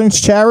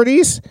veterans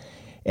charities,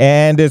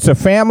 and it's a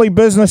family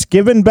business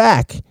giving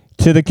back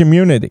to the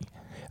community.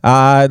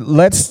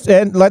 Let's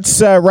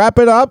wrap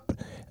it up.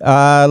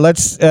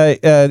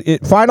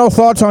 Final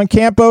thoughts on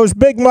Campo's.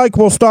 Big Mike,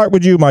 we'll start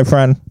with you, my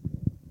friend.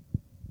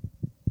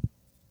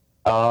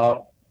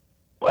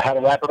 How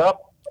to wrap it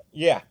up?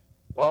 Yeah.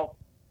 Well,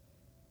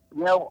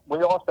 we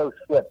also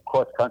ship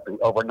cross-country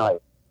overnight.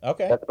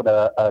 Okay. That's been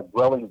a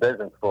growing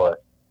business for us.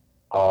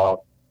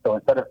 So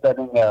instead of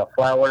sending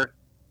flowers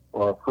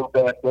or a fruit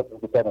basket, we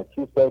can send a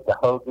cheesesteak, a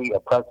hoagie, a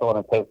pretzel,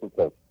 and a tasty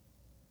cake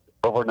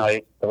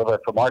overnight, delivered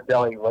from our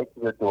deli right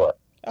to your door.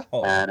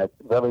 Oh. And it's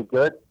really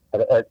good.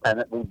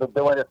 And we've been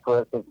doing it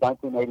since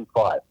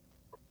 1985.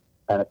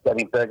 And it's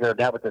getting bigger.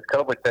 Now with this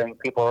COVID thing,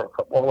 people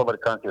all over the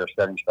country are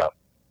sending stuff.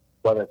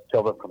 whether it's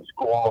children from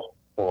school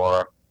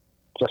or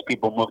just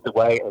people moved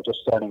away or just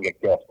sending a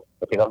gift.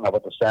 If you don't know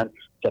what to send,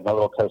 send a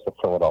little taste of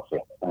Philadelphia,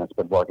 and it's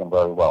been working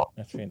very well.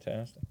 That's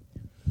fantastic.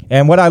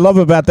 And what I love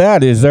about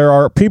that is there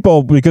are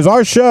people, because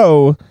our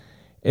show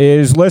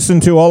is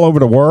listened to all over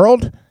the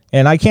world,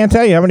 and I can't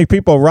tell you how many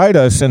people write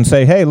us and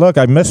say, hey, look,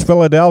 I miss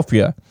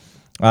Philadelphia.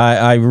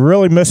 I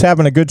really miss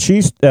having a good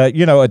cheese,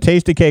 a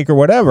tasty cake or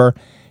whatever.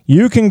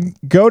 You can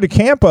go to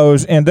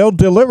Campos, and they'll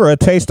deliver a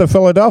taste of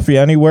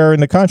Philadelphia anywhere in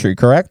the country,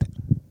 correct?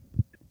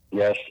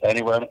 Yes,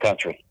 anywhere in the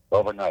country,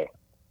 overnight.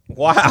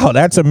 Wow,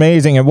 that's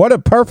amazing. And what a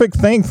perfect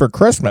thing for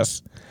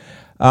Christmas.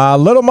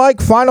 Little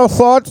Mike, final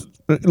thoughts?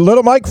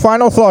 Little Mike,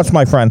 final thoughts,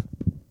 my friend.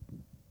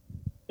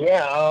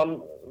 Yeah,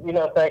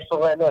 thanks for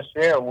letting us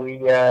share.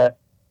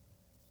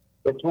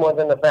 It's more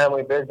than a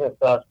family business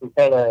to us.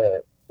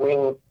 We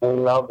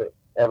love it,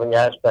 every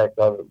aspect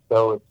of it.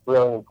 So it's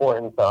really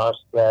important to us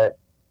that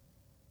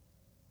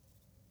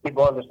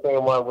people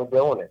understand why we're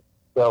doing it.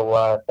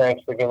 So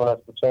thanks for giving us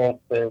the chance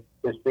to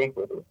speak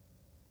with you.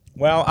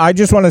 Well, I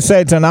just want to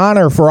say it's an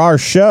honor for our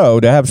show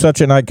to have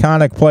such an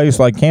iconic place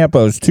like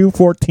Campos,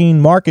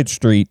 214 Market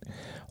Street,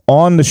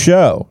 on the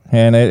show.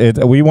 And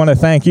we want to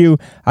thank you.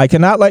 I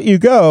cannot let you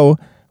go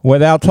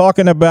without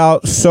talking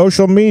about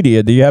social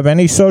media. Do you have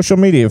any social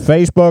media?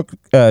 Facebook,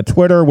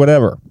 Twitter,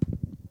 whatever?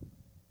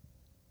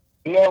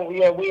 Yeah,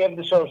 we have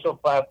the social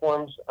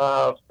platforms.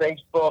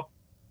 Facebook,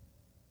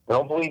 I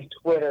don't believe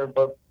Twitter,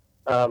 but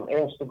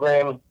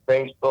Instagram,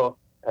 Facebook.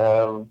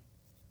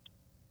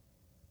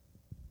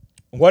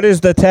 What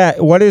is the tag?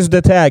 What is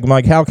the tag,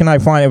 Mike? How can I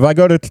find it? If I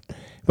go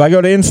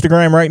to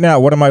Instagram right now,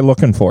 what am I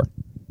looking for?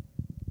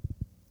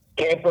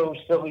 Campos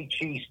Philly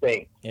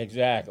cheesesteak.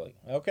 Exactly.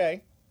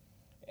 Okay.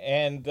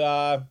 And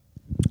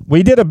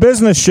we did a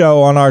business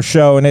show on our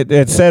show, and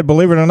it said,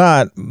 believe it or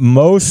not,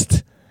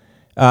 most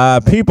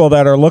people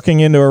that are looking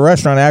into a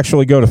restaurant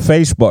actually go to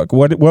Facebook.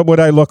 What would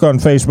I look on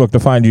Facebook to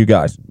find you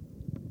guys?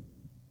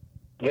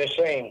 The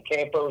same,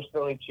 Campos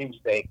Philly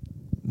cheesesteak.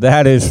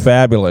 That is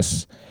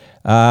fabulous.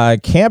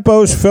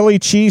 Campos Philly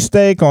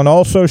cheesesteak on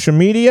all social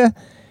media.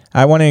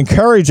 I want to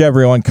encourage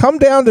everyone, come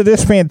down to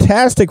this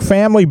fantastic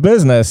family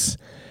business.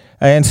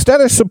 Instead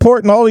of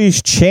supporting all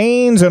these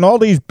chains and all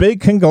these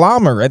big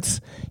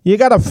conglomerates, you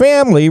got a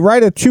family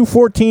right at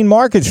 214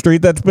 Market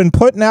Street that's been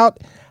putting out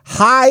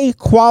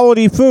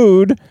high-quality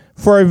food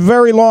for a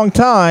very long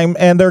time,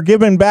 and they're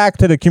giving back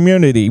to the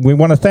community. We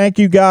want to thank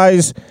you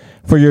guys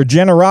for your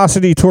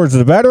generosity towards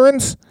the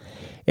veterans,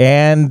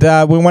 and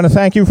we want to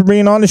thank you for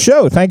being on the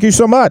show. Thank you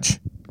so much.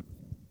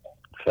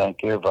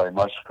 Thank you very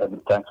much,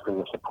 and thanks for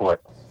your support.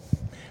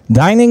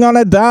 Dining on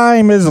a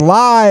Dime is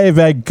live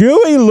at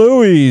Gooey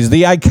Louie's,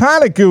 the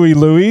iconic Gooey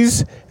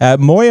Louie's at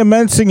Moya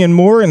Mensing and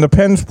Moore in the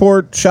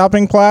Pennsport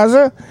Shopping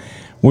Plaza.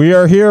 We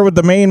are here with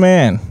the main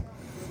man,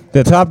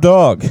 the top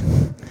dog,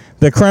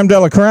 the creme de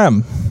la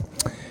creme.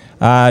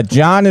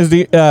 John is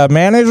the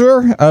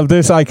manager of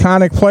this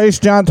iconic place.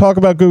 John, talk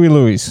about Gooey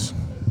Louie's.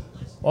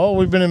 Well,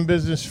 we've been in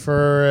business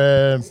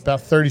for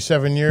about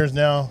 37 years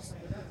now.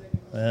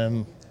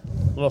 A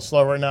little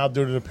slow right now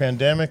due to the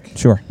pandemic.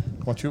 Sure.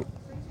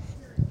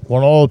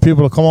 Want all the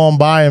people to come on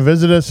by and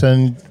visit us,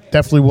 and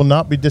definitely will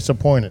not be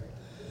disappointed.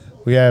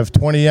 We have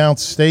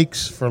 20-ounce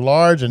steaks for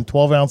large and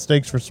 12-ounce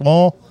steaks for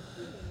small,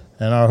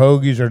 and our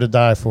hoagies are to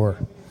die for.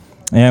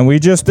 And we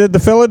just did the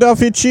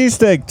Philadelphia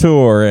cheesesteak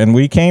tour, and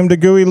we came to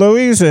Gooey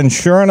Louie's, and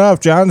sure enough,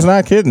 John's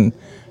not kidding.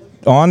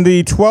 On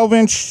the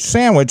 12-inch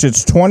sandwich,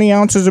 it's 20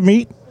 ounces of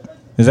meat.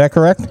 Is that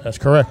correct? That's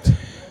correct.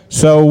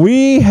 So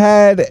we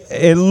had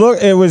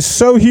it was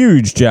so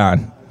huge,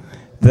 John,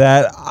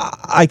 that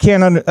I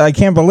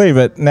can't believe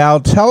it. Now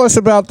tell us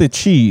about the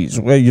cheese.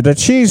 The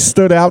cheese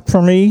stood out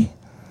for me.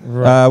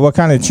 Right. What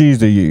kind of cheese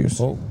do you use?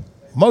 Well,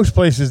 most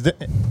places,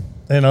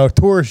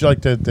 tourists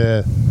like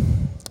the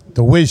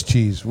whiz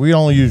cheese. We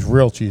only use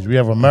real cheese. We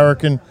have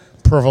American,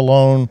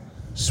 provolone,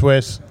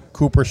 Swiss,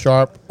 Cooper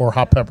Sharp, or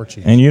hot pepper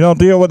cheese. And you don't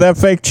deal with that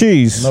fake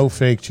cheese? No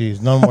fake cheese,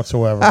 none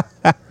whatsoever.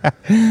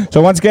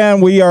 So once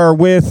again, we are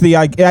at the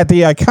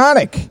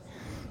iconic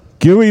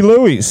Gooey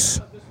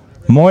Louie's,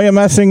 Moya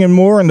Mensing and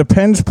Moore in the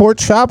Pennsport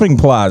Shopping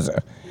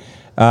Plaza.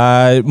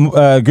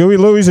 Gooey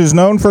Louie's is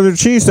known for their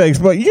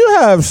cheesesteaks, but you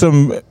have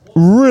some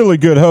really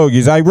good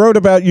hoagies. I wrote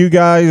about you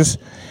guys,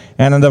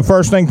 and the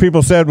first thing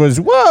people said was,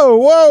 whoa,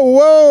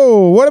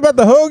 what about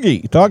the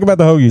hoagie? Talk about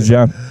the hoagies,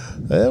 John.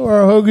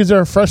 Our hoagies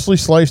are freshly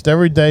sliced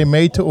every day,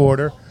 made to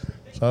order.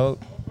 So,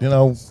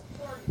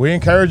 we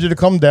encourage you to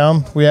come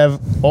down. We have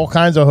all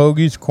kinds of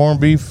hoagies, corned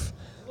beef,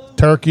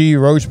 turkey,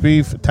 roast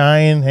beef,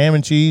 Italian, ham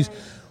and cheese.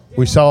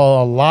 We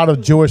sell a lot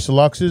of Jewish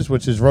deluxes,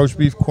 which is roast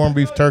beef, corned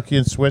beef, turkey,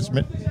 and Swiss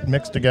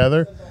mixed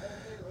together.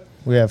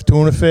 We have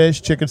tuna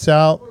fish, chicken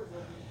salad,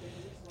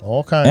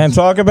 all kinds. And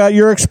talk about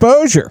your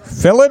exposure.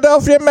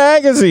 Philadelphia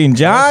Magazine.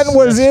 John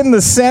was in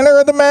the center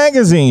of the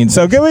magazine.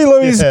 So Gooey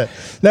Louie's,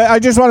 I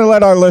just want to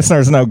let our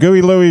listeners know,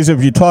 Gooey Louie's,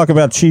 if you talk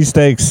about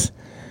cheesesteaks,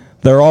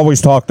 they're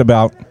always talked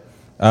about.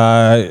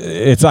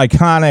 It's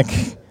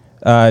iconic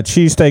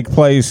cheesesteak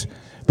place.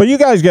 But you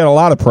guys get a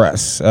lot of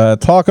press.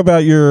 Talk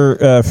about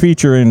your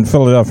feature in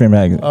Philadelphia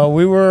Magazine.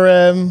 We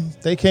were.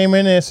 They came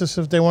in and asked us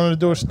if they wanted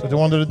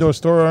to do a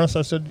story on us.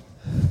 I said,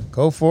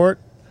 "Go for it."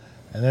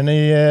 And then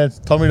they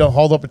told me to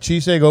hold up a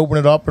cheesesteak, open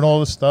it up, and all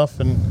this stuff.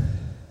 And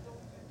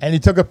he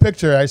took a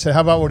picture. I said,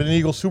 "How about with an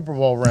Eagle Super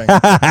Bowl ring?"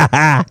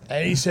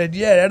 And he said,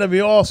 "Yeah, that'd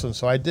be awesome."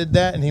 So I did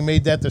that, and he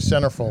made that the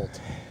centerfold.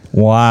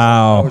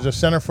 Wow. It was a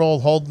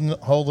centerfold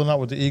holding up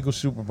with the Eagle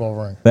Super Bowl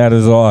ring. That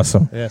is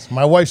awesome. Yes.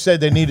 My wife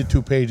said they needed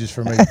 2 pages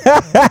for me.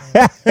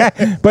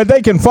 But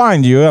they can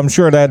find you. I'm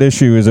sure that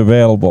issue is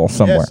available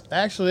somewhere. Yes.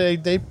 Actually,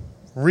 they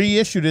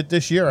reissued it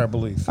this year, I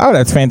believe. Oh,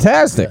 that's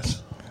fantastic.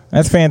 Yes.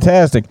 That's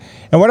fantastic.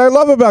 And what I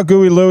love about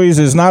Gooey Louie's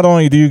is not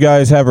only do you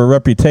guys have a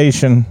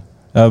reputation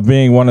of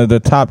being one of the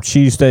top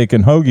cheesesteak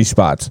and hoagie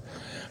spots,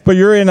 but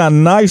you're in a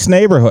nice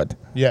neighborhood.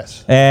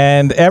 Yes.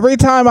 And every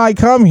time I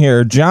come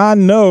here,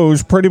 John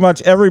knows pretty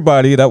much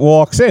everybody that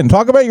walks in.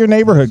 Talk about your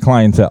neighborhood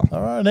clientele.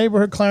 Our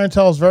neighborhood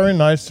clientele is very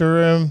nice.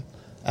 They're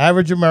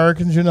average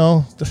Americans, you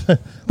know.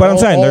 But I'm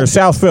saying they're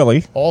South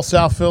Philly. All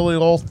South Philly,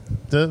 all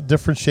the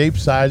different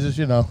shapes, sizes,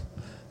 you know.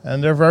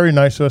 And they're very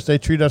nice to us. They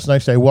treat us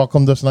nice. They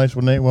welcomed us nice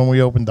when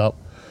we opened up.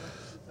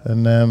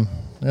 And,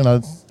 you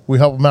know, we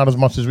help them out as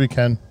much as we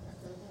can.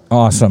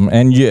 Awesome.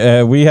 And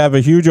we have a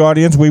huge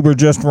audience. We were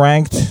just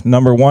ranked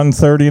number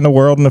 130 in the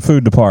world in the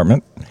food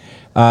department.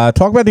 Talk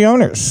about the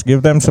owners.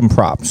 Give them some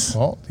props.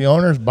 Well, the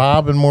owners,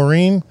 Bob and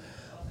Maureen,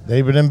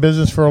 they've been in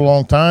business for a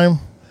long time.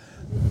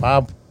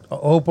 Bob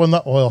opened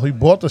up, well, he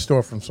bought the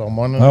store from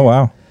someone. Oh,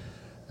 wow.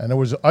 And it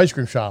was an ice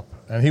cream shop.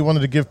 And he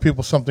wanted to give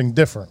people something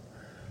different,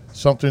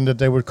 something that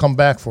they would come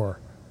back for,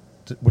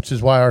 which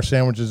is why our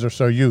sandwiches are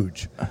so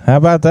huge. How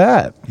about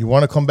that? You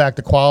want to come back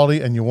to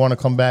quality, and you want to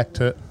come back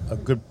to a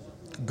good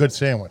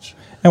sandwich.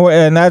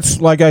 And that's,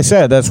 like I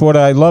said, that's what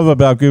I love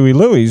about Gooey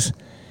Louie's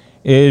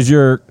is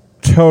your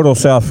total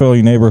South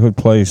Philly neighborhood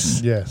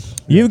place. Yes.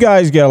 You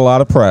guys get a lot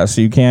of press.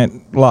 You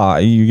can't lie.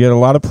 You get a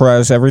lot of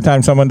press. Every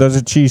time someone does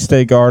a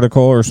cheesesteak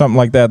article or something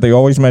like that, they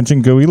always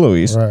mention Gooey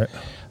Louie's. Right.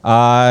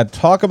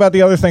 Talk about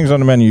the other things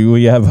on the menu.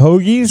 You have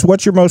hoagies.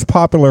 What's your most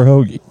popular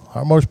hoagie?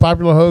 Our most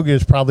popular hoagie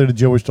is probably the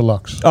Jewish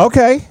Deluxe.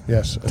 Okay.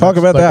 Yes. Talk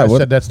about like that. I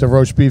said, that's the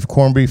roast beef,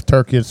 corned beef,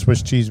 turkey, and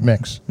Swiss cheese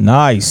mix.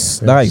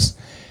 Nice. Yes. Nice.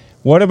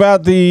 What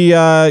about the,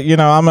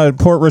 I'm a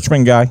Port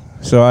Richmond guy,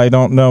 so I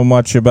don't know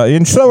much about it.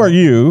 And so are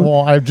you.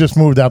 Well, I just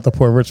moved out to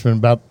Port Richmond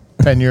about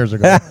 10 years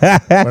ago.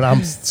 But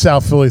I'm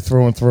South Philly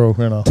through and through,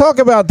 you know. Talk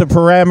about the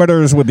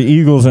parameters with the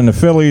Eagles and the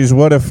Phillies.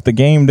 What if the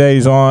game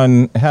day's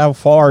on? How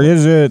far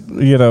is it?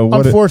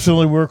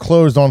 Unfortunately, we're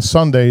closed on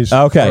Sundays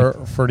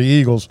for the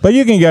Eagles. But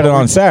you can get it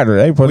on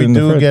Saturday. We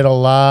do get a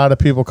lot of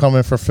people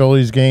coming for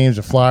Phillies games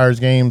or Flyers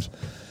games.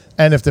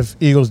 And if the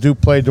Eagles do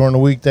play during the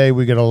weekday,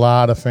 we get a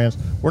lot of fans.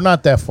 We're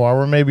not that far.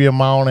 We're maybe a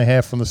mile and a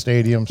half from the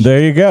stadiums.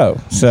 There you go.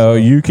 So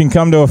you can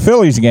come to a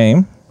Phillies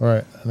game.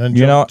 Right. And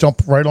then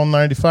jump right on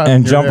 95.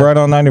 And jump right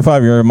on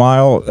 95. You're a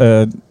mile.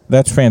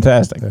 That's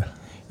fantastic. Yeah.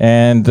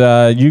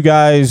 And you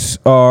guys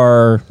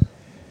are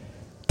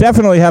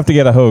definitely have to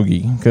get a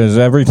hoagie because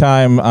every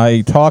time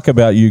I talk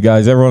about you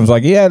guys, everyone's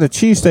like, yeah, the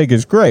cheesesteak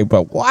is great,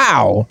 but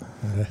wow,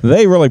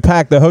 they really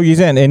pack the hoagies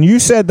in. And you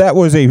said that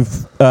was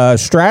a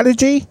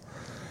strategy?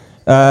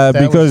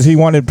 Because he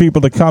wanted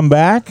people to come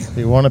back?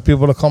 He wanted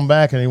people to come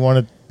back, and he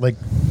wanted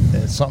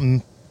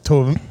something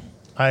to,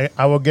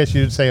 I will guess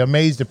you'd say,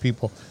 amaze the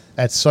people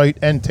at sight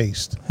and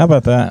taste. How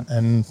about that?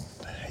 And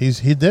he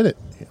did it.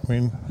 I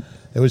mean,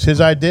 it was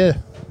his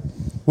idea.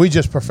 We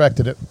just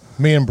perfected it,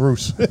 me and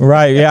Bruce.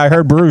 Right, yeah, I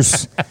heard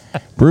Bruce.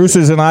 Bruce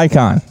is an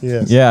icon.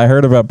 Yes. Yeah, I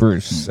heard about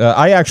Bruce.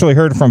 I actually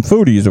heard from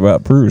foodies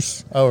about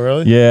Bruce. Oh,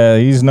 really? Yeah,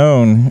 he's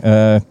known.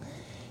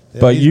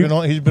 But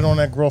he's been on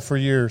that grill for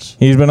years.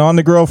 He's been on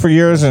the grill for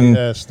years, and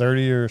yes,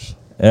 30 years.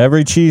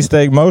 Every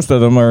cheesesteak, most of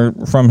them are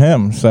from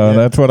him. So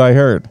that's what I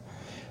heard.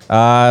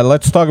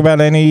 Let's talk about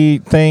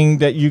anything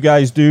that you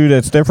guys do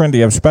that's different. Do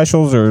you have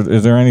specials, or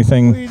is there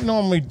anything? We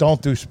normally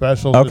don't do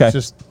specials. Okay. It's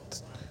just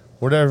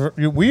whatever.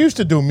 We used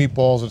to do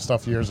meatballs and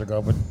stuff years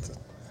ago, but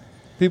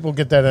people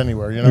get that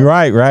anywhere, you know.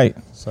 Right.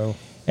 So.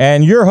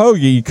 And your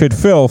hoagie could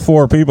fill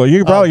 4 people. You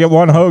could probably get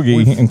one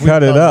hoagie and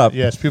cut it up.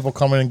 Yes, people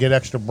come in and get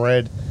extra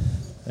bread.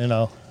 You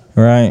know,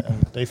 right?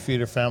 And they feed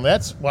their family.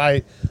 That's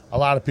why a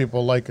lot of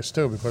people like us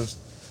too, because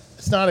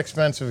it's not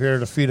expensive here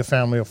to feed a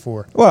family of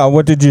 4. Well,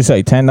 what did you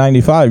say?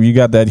 $10.95. You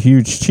got that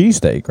huge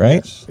cheesesteak,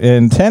 right? Yes.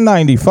 And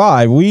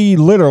 $10.95, we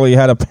literally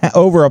had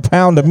over a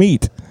pound of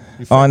meat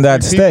on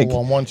that steak.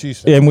 On one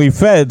cheesesteak, and we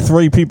fed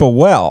 3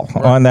 people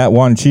on that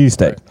one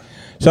cheesesteak. Right.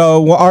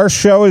 So our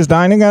show is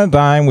Dining on a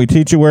Dime. We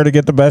teach you where to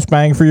get the best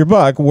bang for your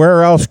buck.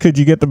 Where else could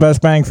you get the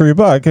best bang for your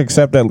buck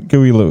except at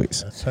Gooey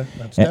Louie's? That's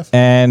definitely.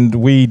 And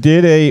we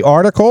did a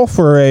article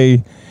for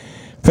a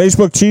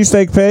Facebook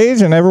cheesesteak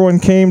page, and everyone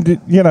came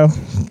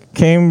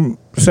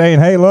saying,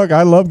 "Hey, look,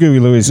 I love Gooey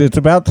Louie's. It's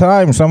about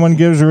time someone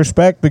gives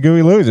respect to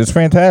Gooey Louie's. It's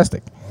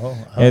fantastic." Well,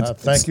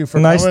 thank you for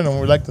coming,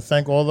 and we'd like to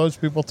thank all those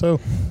people too.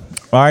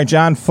 All right,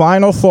 John.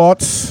 Final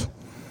thoughts.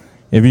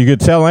 If you could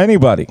tell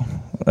anybody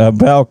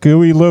about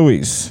Gooey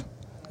Louie's,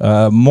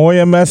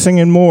 Moya Messing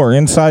and More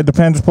inside the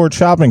Pennsport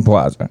Shopping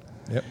Plaza.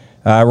 Yep.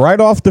 Right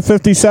off the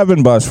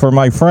 57 bus for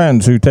my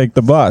friends who take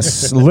the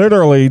bus.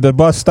 Literally, the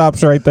bus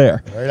stops right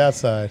there. Right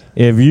outside.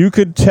 If you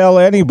could tell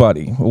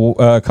anybody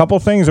a couple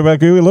things about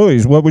Gooey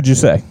Louie's, what would you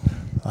say?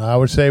 I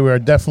would say we are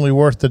definitely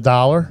worth the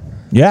 $1.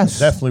 Yes.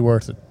 Definitely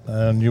worth it.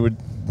 And you would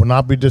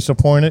not be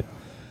disappointed.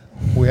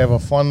 We have a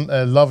fun,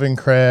 loving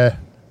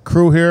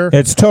crew here.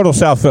 It's total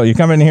South Philly. You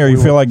come in here,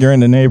 you feel like you're in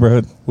the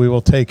neighborhood. We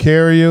will take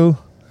care of you.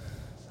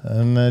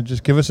 And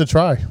just give us a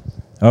try.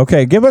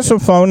 Okay, give us a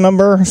phone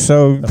number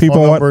so The people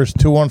phone want. number is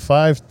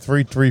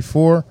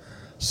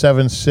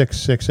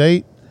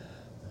 215-334-7668.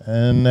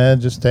 And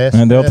just ask.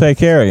 And they'll take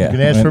care of you. You can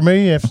ask for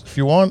me if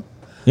you want.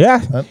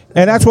 Yeah,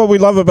 and that's what we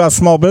love about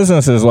small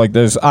businesses like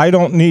this. I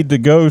don't need to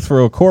go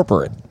through a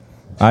corporate.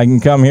 I can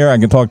come here. I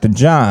can talk to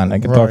John. I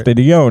can talk to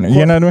the owner.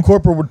 You know what I mean?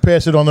 Corporate would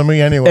pass it on to me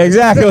anyway.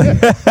 Exactly.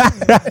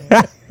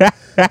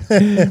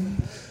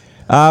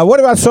 What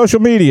about social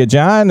media,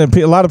 John? A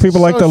lot of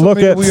people like to look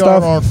at we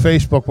stuff. are on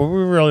Facebook, but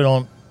we really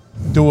don't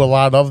do a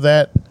lot of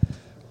that.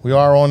 We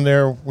are on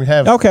there. We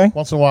have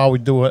once in a while we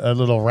do a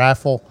little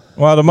raffle.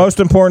 Well, the most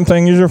important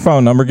thing is your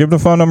phone number. Give the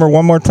phone number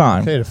one more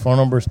time. Okay, the phone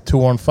number is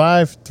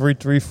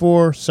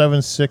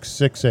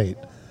 215-334-7668.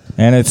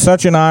 And it's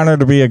such an honor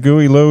to be at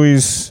Gooey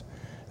Louie's.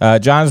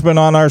 John's been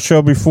on our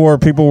show before.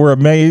 People were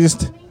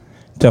amazed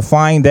to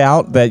find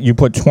out that you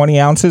put 20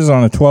 ounces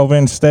on a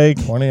 12-inch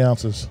steak. 20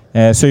 ounces.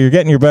 So you're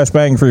getting your best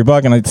bang for your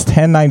buck, and it's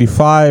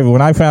 $10.95.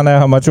 When I found out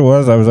how much it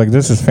was, I was like,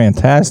 this is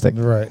fantastic.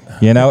 Right.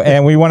 You know,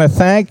 and we want to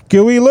thank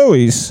Gooey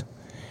Louie's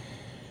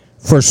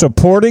for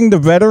supporting the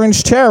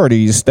veterans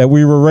charities that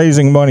we were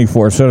raising money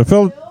for. So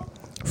the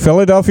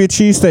Philadelphia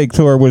Cheesesteak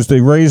Tour was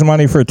to raise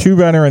money for 2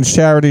 veterans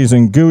charities,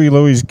 and Gooey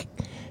Louie's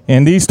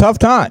in these tough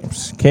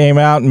times came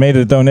out and made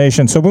a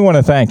donation. So we want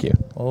to thank you.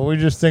 Well, we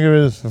just think of it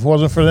as if it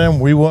wasn't for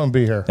them, we wouldn't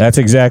be here. That's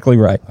exactly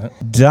right.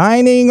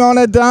 Dining on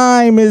a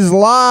Dime is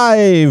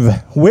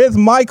live with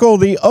Michael,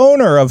 the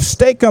owner of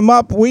Steak 'Em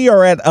Up. We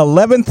are at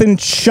 11th and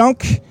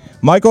Shunk.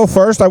 Michael,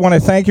 first, I want to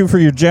thank you for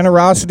your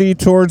generosity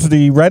towards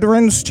the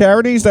veterans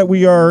charities that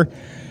we are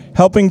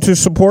helping to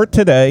support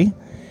today.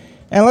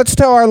 And let's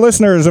tell our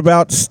listeners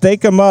about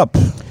Steak 'Em Up.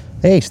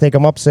 Hey, Steak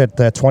 'Em Up's at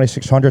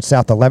 2600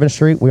 South 11th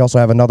Street. We also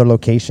have another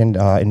location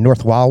in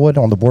North Wildwood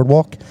on the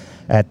Boardwalk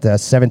at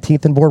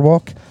 17th and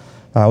Boardwalk.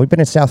 We've been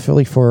in South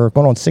Philly for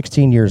going on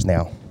 16 years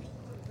now.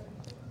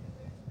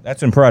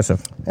 That's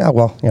impressive. Yeah,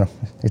 well, you know,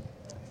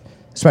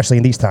 especially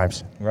in these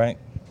times. Right.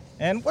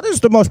 And what is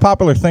the most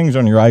popular things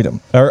on your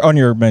item or on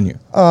your menu?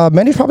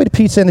 Menu's probably the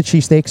pizza and the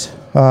cheesesteaks.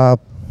 A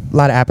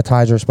lot of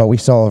appetizers, but we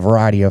sell a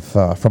variety of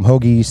from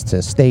hoagies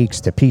to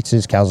steaks to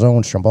pizzas,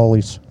 calzones,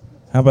 strombolis.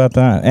 How about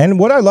that? And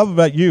what I love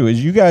about you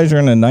is you guys are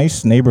in a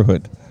nice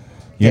neighborhood.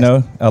 You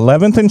know,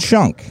 11th and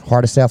Shunk.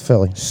 Heart of South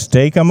Philly.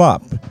 Steak 'Em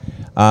Up.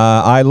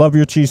 I love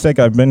your cheesesteak.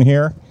 I've been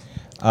here.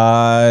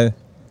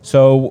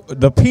 So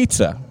the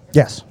pizza.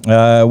 Yes.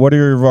 What are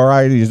your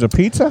varieties of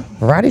pizza?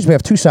 Varieties, we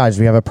have 2 sizes.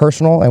 We have a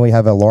personal and we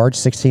have a large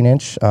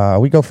 16-inch.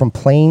 We go from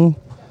plain,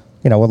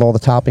 you know, with all the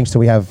toppings, to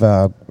we have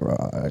a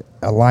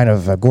line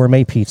of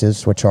gourmet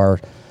pizzas, which are,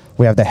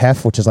 we have the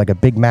Hef, which is like a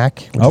Big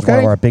Mac, which is one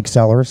of our big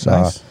sellers.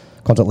 Nice.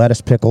 Comes with lettuce,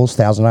 pickles,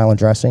 Thousand Island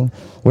dressing.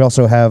 We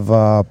also have,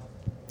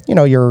 you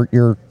know,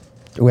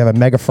 we have a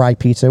Mega Fry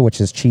pizza, which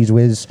is cheese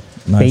whiz,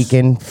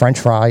 bacon, French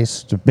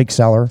fries. It's a big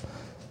seller.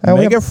 And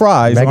Mega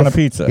Fries on a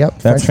pizza. Yep,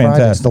 That's French fries.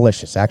 fantastic. It's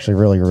delicious. Actually,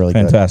 really, really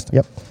Fantastic. good.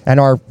 Yep. And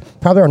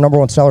probably our number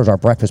one seller is our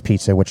breakfast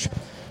pizza, which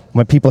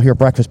when people hear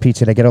breakfast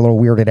pizza, they get a little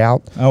weirded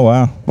out. Oh,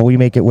 wow. But we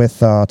make it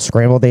with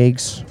scrambled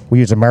eggs. We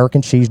use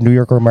American cheese, New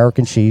Yorker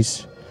American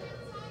cheese.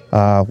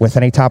 With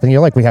any topping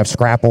you like, we have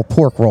scrapple,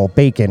 pork roll,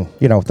 bacon.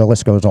 You know, the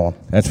list goes on.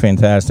 That's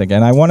fantastic.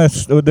 And I want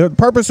to. The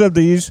purpose of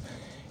these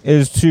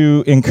is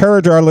to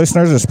encourage our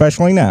listeners,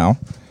 especially now,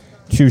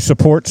 to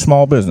support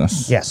small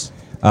business. Yes.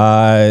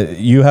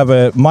 You have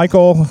a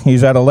Michael.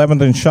 He's at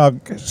 11th and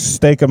Shunk.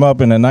 Steak 'Em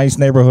Up in a nice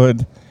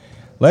neighborhood.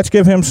 Let's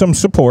give him some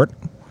support.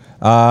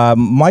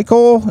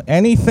 Michael,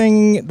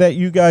 anything that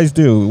you guys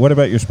do? What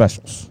about your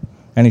specials?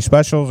 Any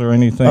specials or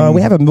anything?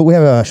 We have a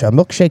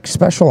milkshake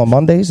special on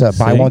Mondays.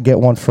 Buy one, get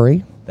one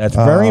free. That's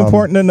very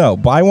important to know.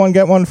 Buy one,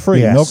 get one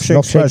free. Yes,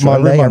 Milkshake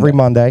special every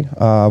Monday.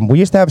 We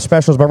used to have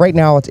specials, but right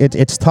now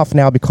it's tough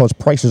now because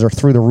prices are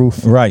through the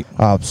roof. Right.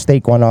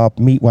 Steak went up,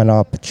 meat went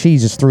up,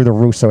 cheese is through the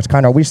roof. So it's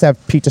kind of, we used to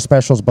have pizza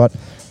specials, but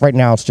right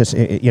now it's just,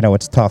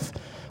 it's tough.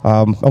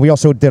 And we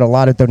also did a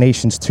lot of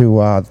donations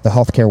to the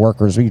healthcare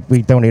workers.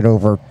 We donated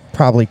over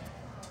probably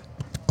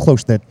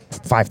close to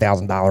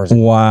 $5,000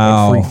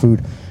 in free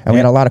food. And we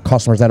had a lot of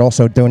customers that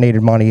also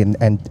donated money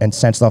and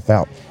sent stuff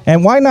out.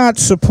 And why not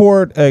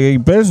support a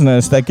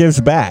business that gives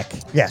back?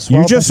 Yes.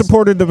 You just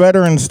supported the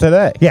veterans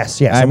today.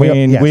 Yes. I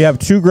mean, we have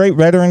 2 great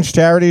veterans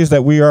charities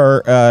that we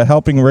are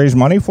helping raise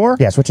money for.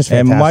 Yes, which is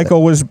fantastic. And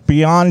Michael was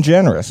beyond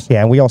generous.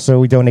 Yeah, and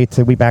we donate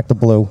to We Back the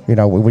Blue. You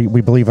know,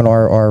 we believe in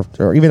our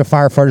or even the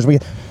firefighters.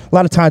 A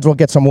lot of times we'll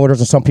get some orders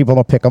and some people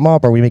don't pick them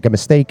up or we make a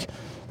mistake.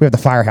 We have the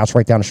firehouse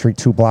right down the street,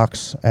 2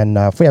 blocks. And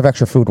if we have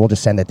extra food, we'll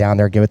just send it down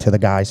there, give it to the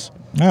guys.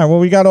 All right, well,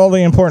 we got all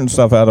the important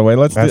stuff out of the way.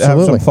 Let's have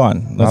Absolutely. some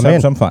fun. Let's I'm have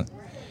in. some fun.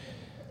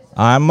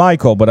 I'm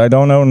Michael, but I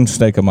don't own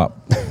Steak 'em Up.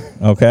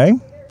 Okay?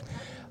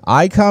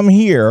 I come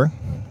here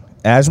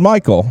as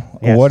Michael.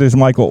 Yes. What is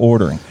Michael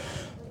ordering?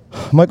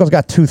 Michael's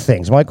got 2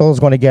 things. Michael's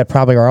going to get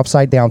probably our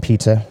upside-down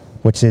pizza,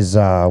 which is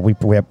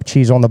we have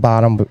cheese on the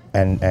bottom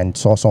and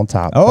sauce on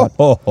top.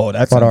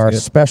 That's But our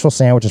special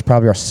sandwich is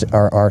probably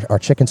our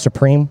chicken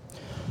supreme,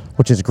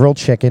 which is grilled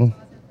chicken,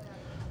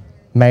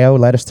 mayo,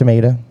 lettuce,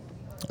 tomato.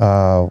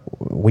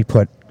 We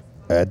put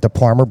De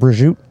Parma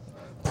prosciutto,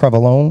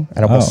 provolone,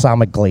 and a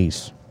balsamic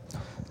glaze.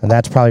 And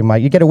that's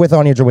probably you get it with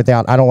onions or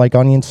without. I don't like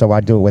onions, so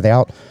I do it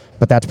without.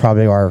 But that's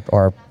probably our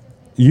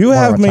You one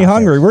of have our me top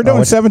hungry. things. We're doing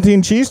it's-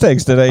 17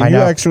 cheesesteaks today. I You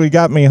know. actually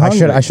got me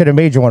hungry. I should have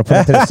made you one to put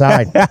it to the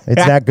side.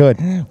 It's that good.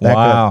 That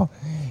Wow.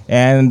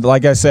 And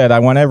like I said, I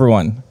want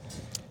everyone,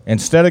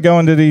 instead of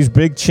going to these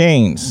big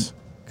chains,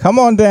 come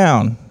on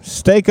down.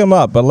 Steak 'em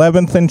Up,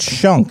 11th and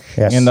Shunk,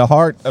 Yes. in the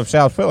heart of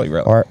South Philly,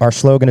 really. Our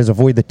slogan is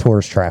avoid the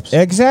tourist traps.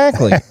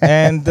 Exactly.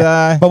 And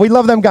but we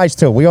love them guys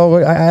too.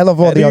 I love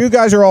all the you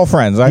guys are all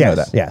friends. I know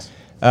Yes, that. yes.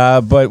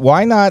 But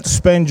why not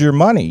spend your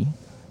money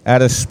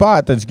at a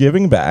spot that's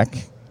giving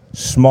back,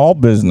 small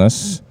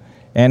business,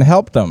 and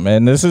help them?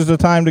 And this is the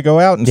time to go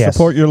out and Yes.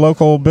 support your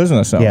local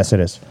business owner. Yes, it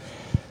is.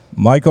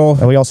 Michael,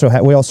 And we also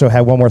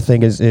have one more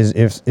thing is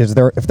if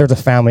there's a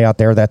family out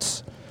there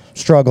that's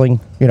struggling,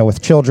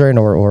 with children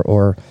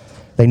or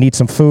they need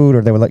some food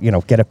or they would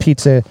get a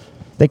pizza,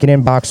 they can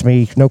inbox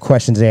me, no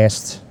questions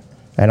asked,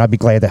 and I'd be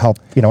glad to help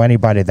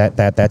anybody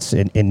that's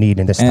in need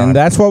in this time. and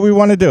that's what we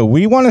want to do.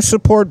 We want to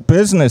support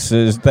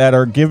businesses that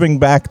are giving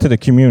back to the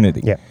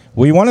community. Yeah.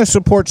 We want to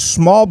support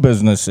small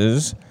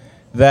businesses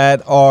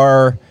that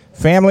are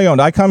family owned.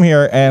 I come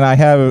here and I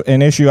have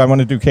an issue. I want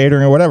to do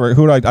catering or whatever.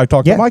 Who do I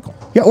talk to? Michael.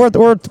 Yeah, or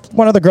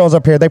one of the girls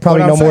up here. They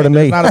probably What know I'm more saying,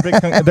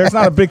 than me. There's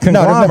not a big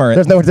No, conglomerate.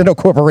 there's no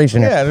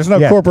corporation. Yeah, there's no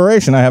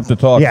corporation I have to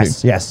talk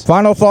Yes, to. yes.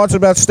 Final thoughts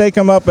about Steak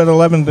 'em Up at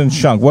 11th and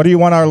Shunk. What do you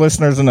want our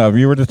listeners to know? If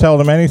you were to tell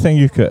them anything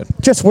you could.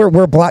 Just we're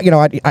blocked.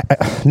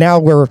 Now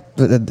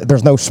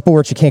there's no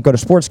sports. You can't go to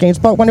sports games.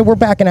 But when we're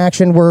back in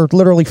action, we're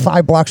literally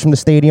 5 blocks from the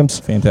stadiums.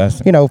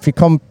 Fantastic. If you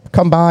come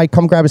by,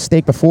 come grab a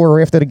steak before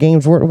or after the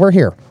games. We're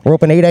here. We're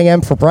open 8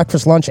 a.m. for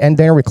breakfast, lunch, and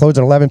dinner. We close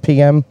at 11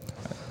 p.m.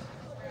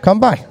 Come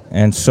by.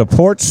 And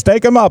support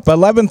Steak 'em Up,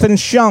 11th and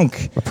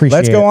Shunk. Appreciate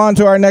Let's go it. on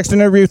to our next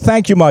interview.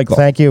 Thank you, Michael.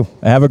 Thank you.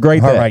 Have a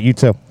great day. All right, you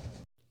too.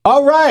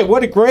 All right,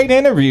 what a great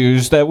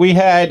interviews that we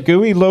had.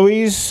 Gooey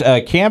Louis,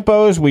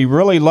 Campos. We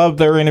really loved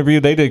their interview.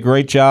 They did a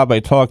great job.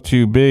 I talked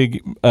to Big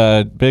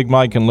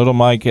Mike and Little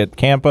Mike at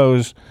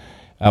Campos.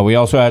 We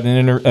also had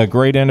a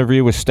great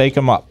interview with Steak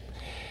 'em Up.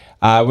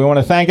 We want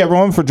to thank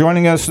everyone for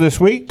joining us this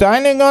week.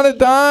 Dining on a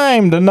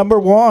Dime, the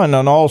 #1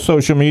 on all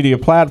social media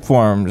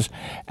platforms.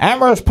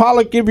 Amaris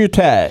Pollock, give your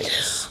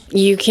tags.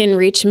 You can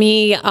reach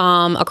me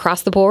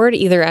across the board,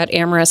 either at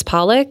Amaris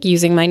Pollock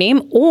using my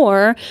name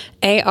or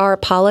AR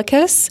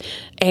Pollockus,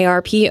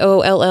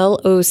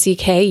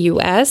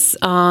 ARPOLLOCKUS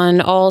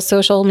on all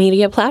social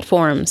media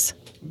platforms.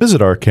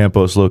 Visit our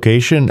Campos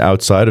location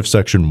outside of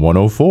Section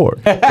 104.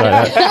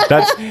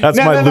 That's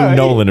my Lou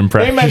Nolan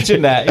impression. They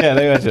mentioned that. Yeah,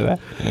 they mentioned that.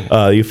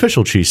 The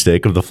official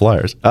cheesesteak of the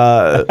Flyers.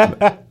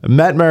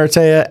 Matt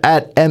Maratea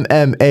at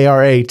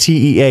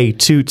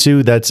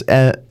MMARATEA22. That's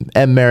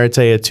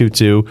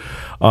MMaratea22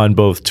 on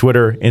both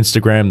Twitter,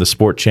 Instagram, the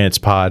Sport Chance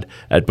Pod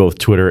at both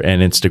Twitter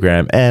and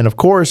Instagram. And of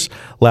course,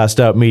 Last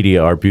Out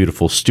Media, our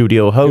beautiful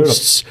studio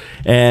hosts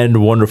and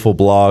wonderful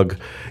blog.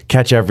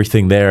 Catch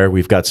everything there.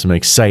 We've got some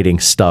exciting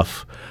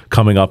stuff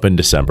coming up in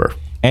December.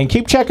 And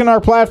keep checking our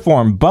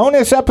platform.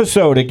 Bonus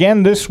episode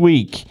again this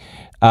week.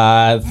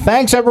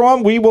 Thanks,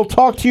 everyone. We will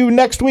talk to you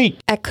next week.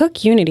 At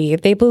Cook Unity,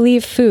 they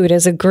believe food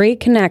is a great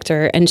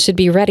connector and should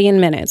be ready in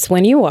minutes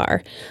when you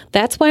are.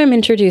 That's why I'm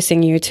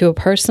introducing you to a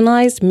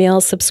personalized meal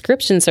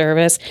subscription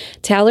service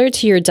tailored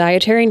to your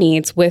dietary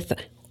needs with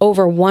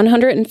over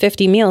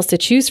 150 meals to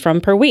choose from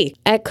per week.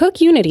 At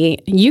Cook Unity,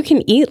 you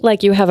can eat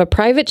like you have a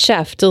private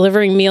chef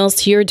delivering meals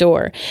to your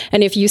door.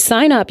 And if you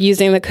sign up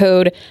using the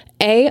code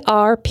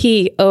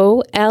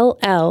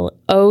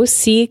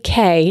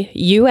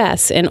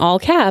ARPOLLOCKUS in all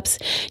caps,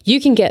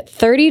 you can get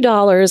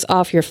 $30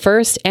 off your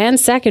first and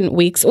second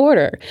week's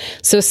order.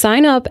 So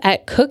sign up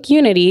at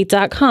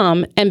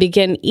cookunity.com and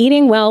begin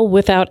eating well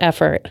without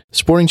effort.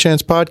 Sporting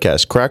Chance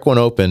Podcast. Crack one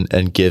open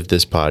and give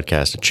this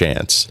podcast a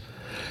chance.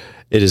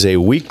 It is a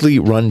weekly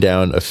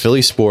rundown of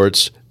Philly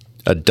sports,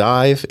 a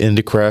dive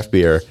into craft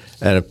beer,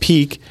 and a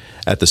peek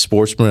at the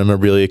sports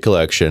memorabilia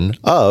collection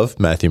of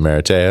Matthew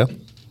Maratea,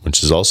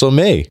 which is also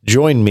me.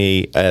 Join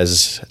me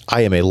as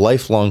I am a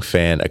lifelong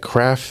fan, a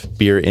craft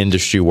beer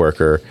industry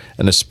worker,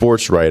 and a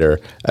sports writer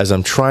as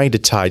I'm trying to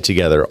tie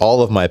together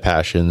all of my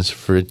passions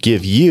for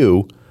give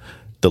you,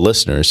 the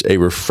listeners, a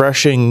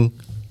refreshing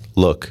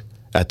look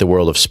at the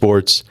world of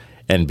sports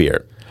and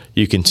beer.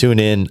 You can tune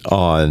in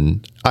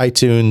on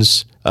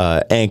iTunes,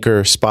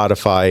 Anchor,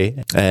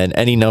 Spotify, and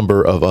any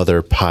number of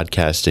other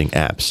podcasting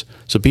apps.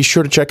 So be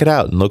sure to check it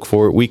out and look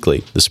for it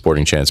weekly, the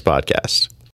Sporting Chance Podcast.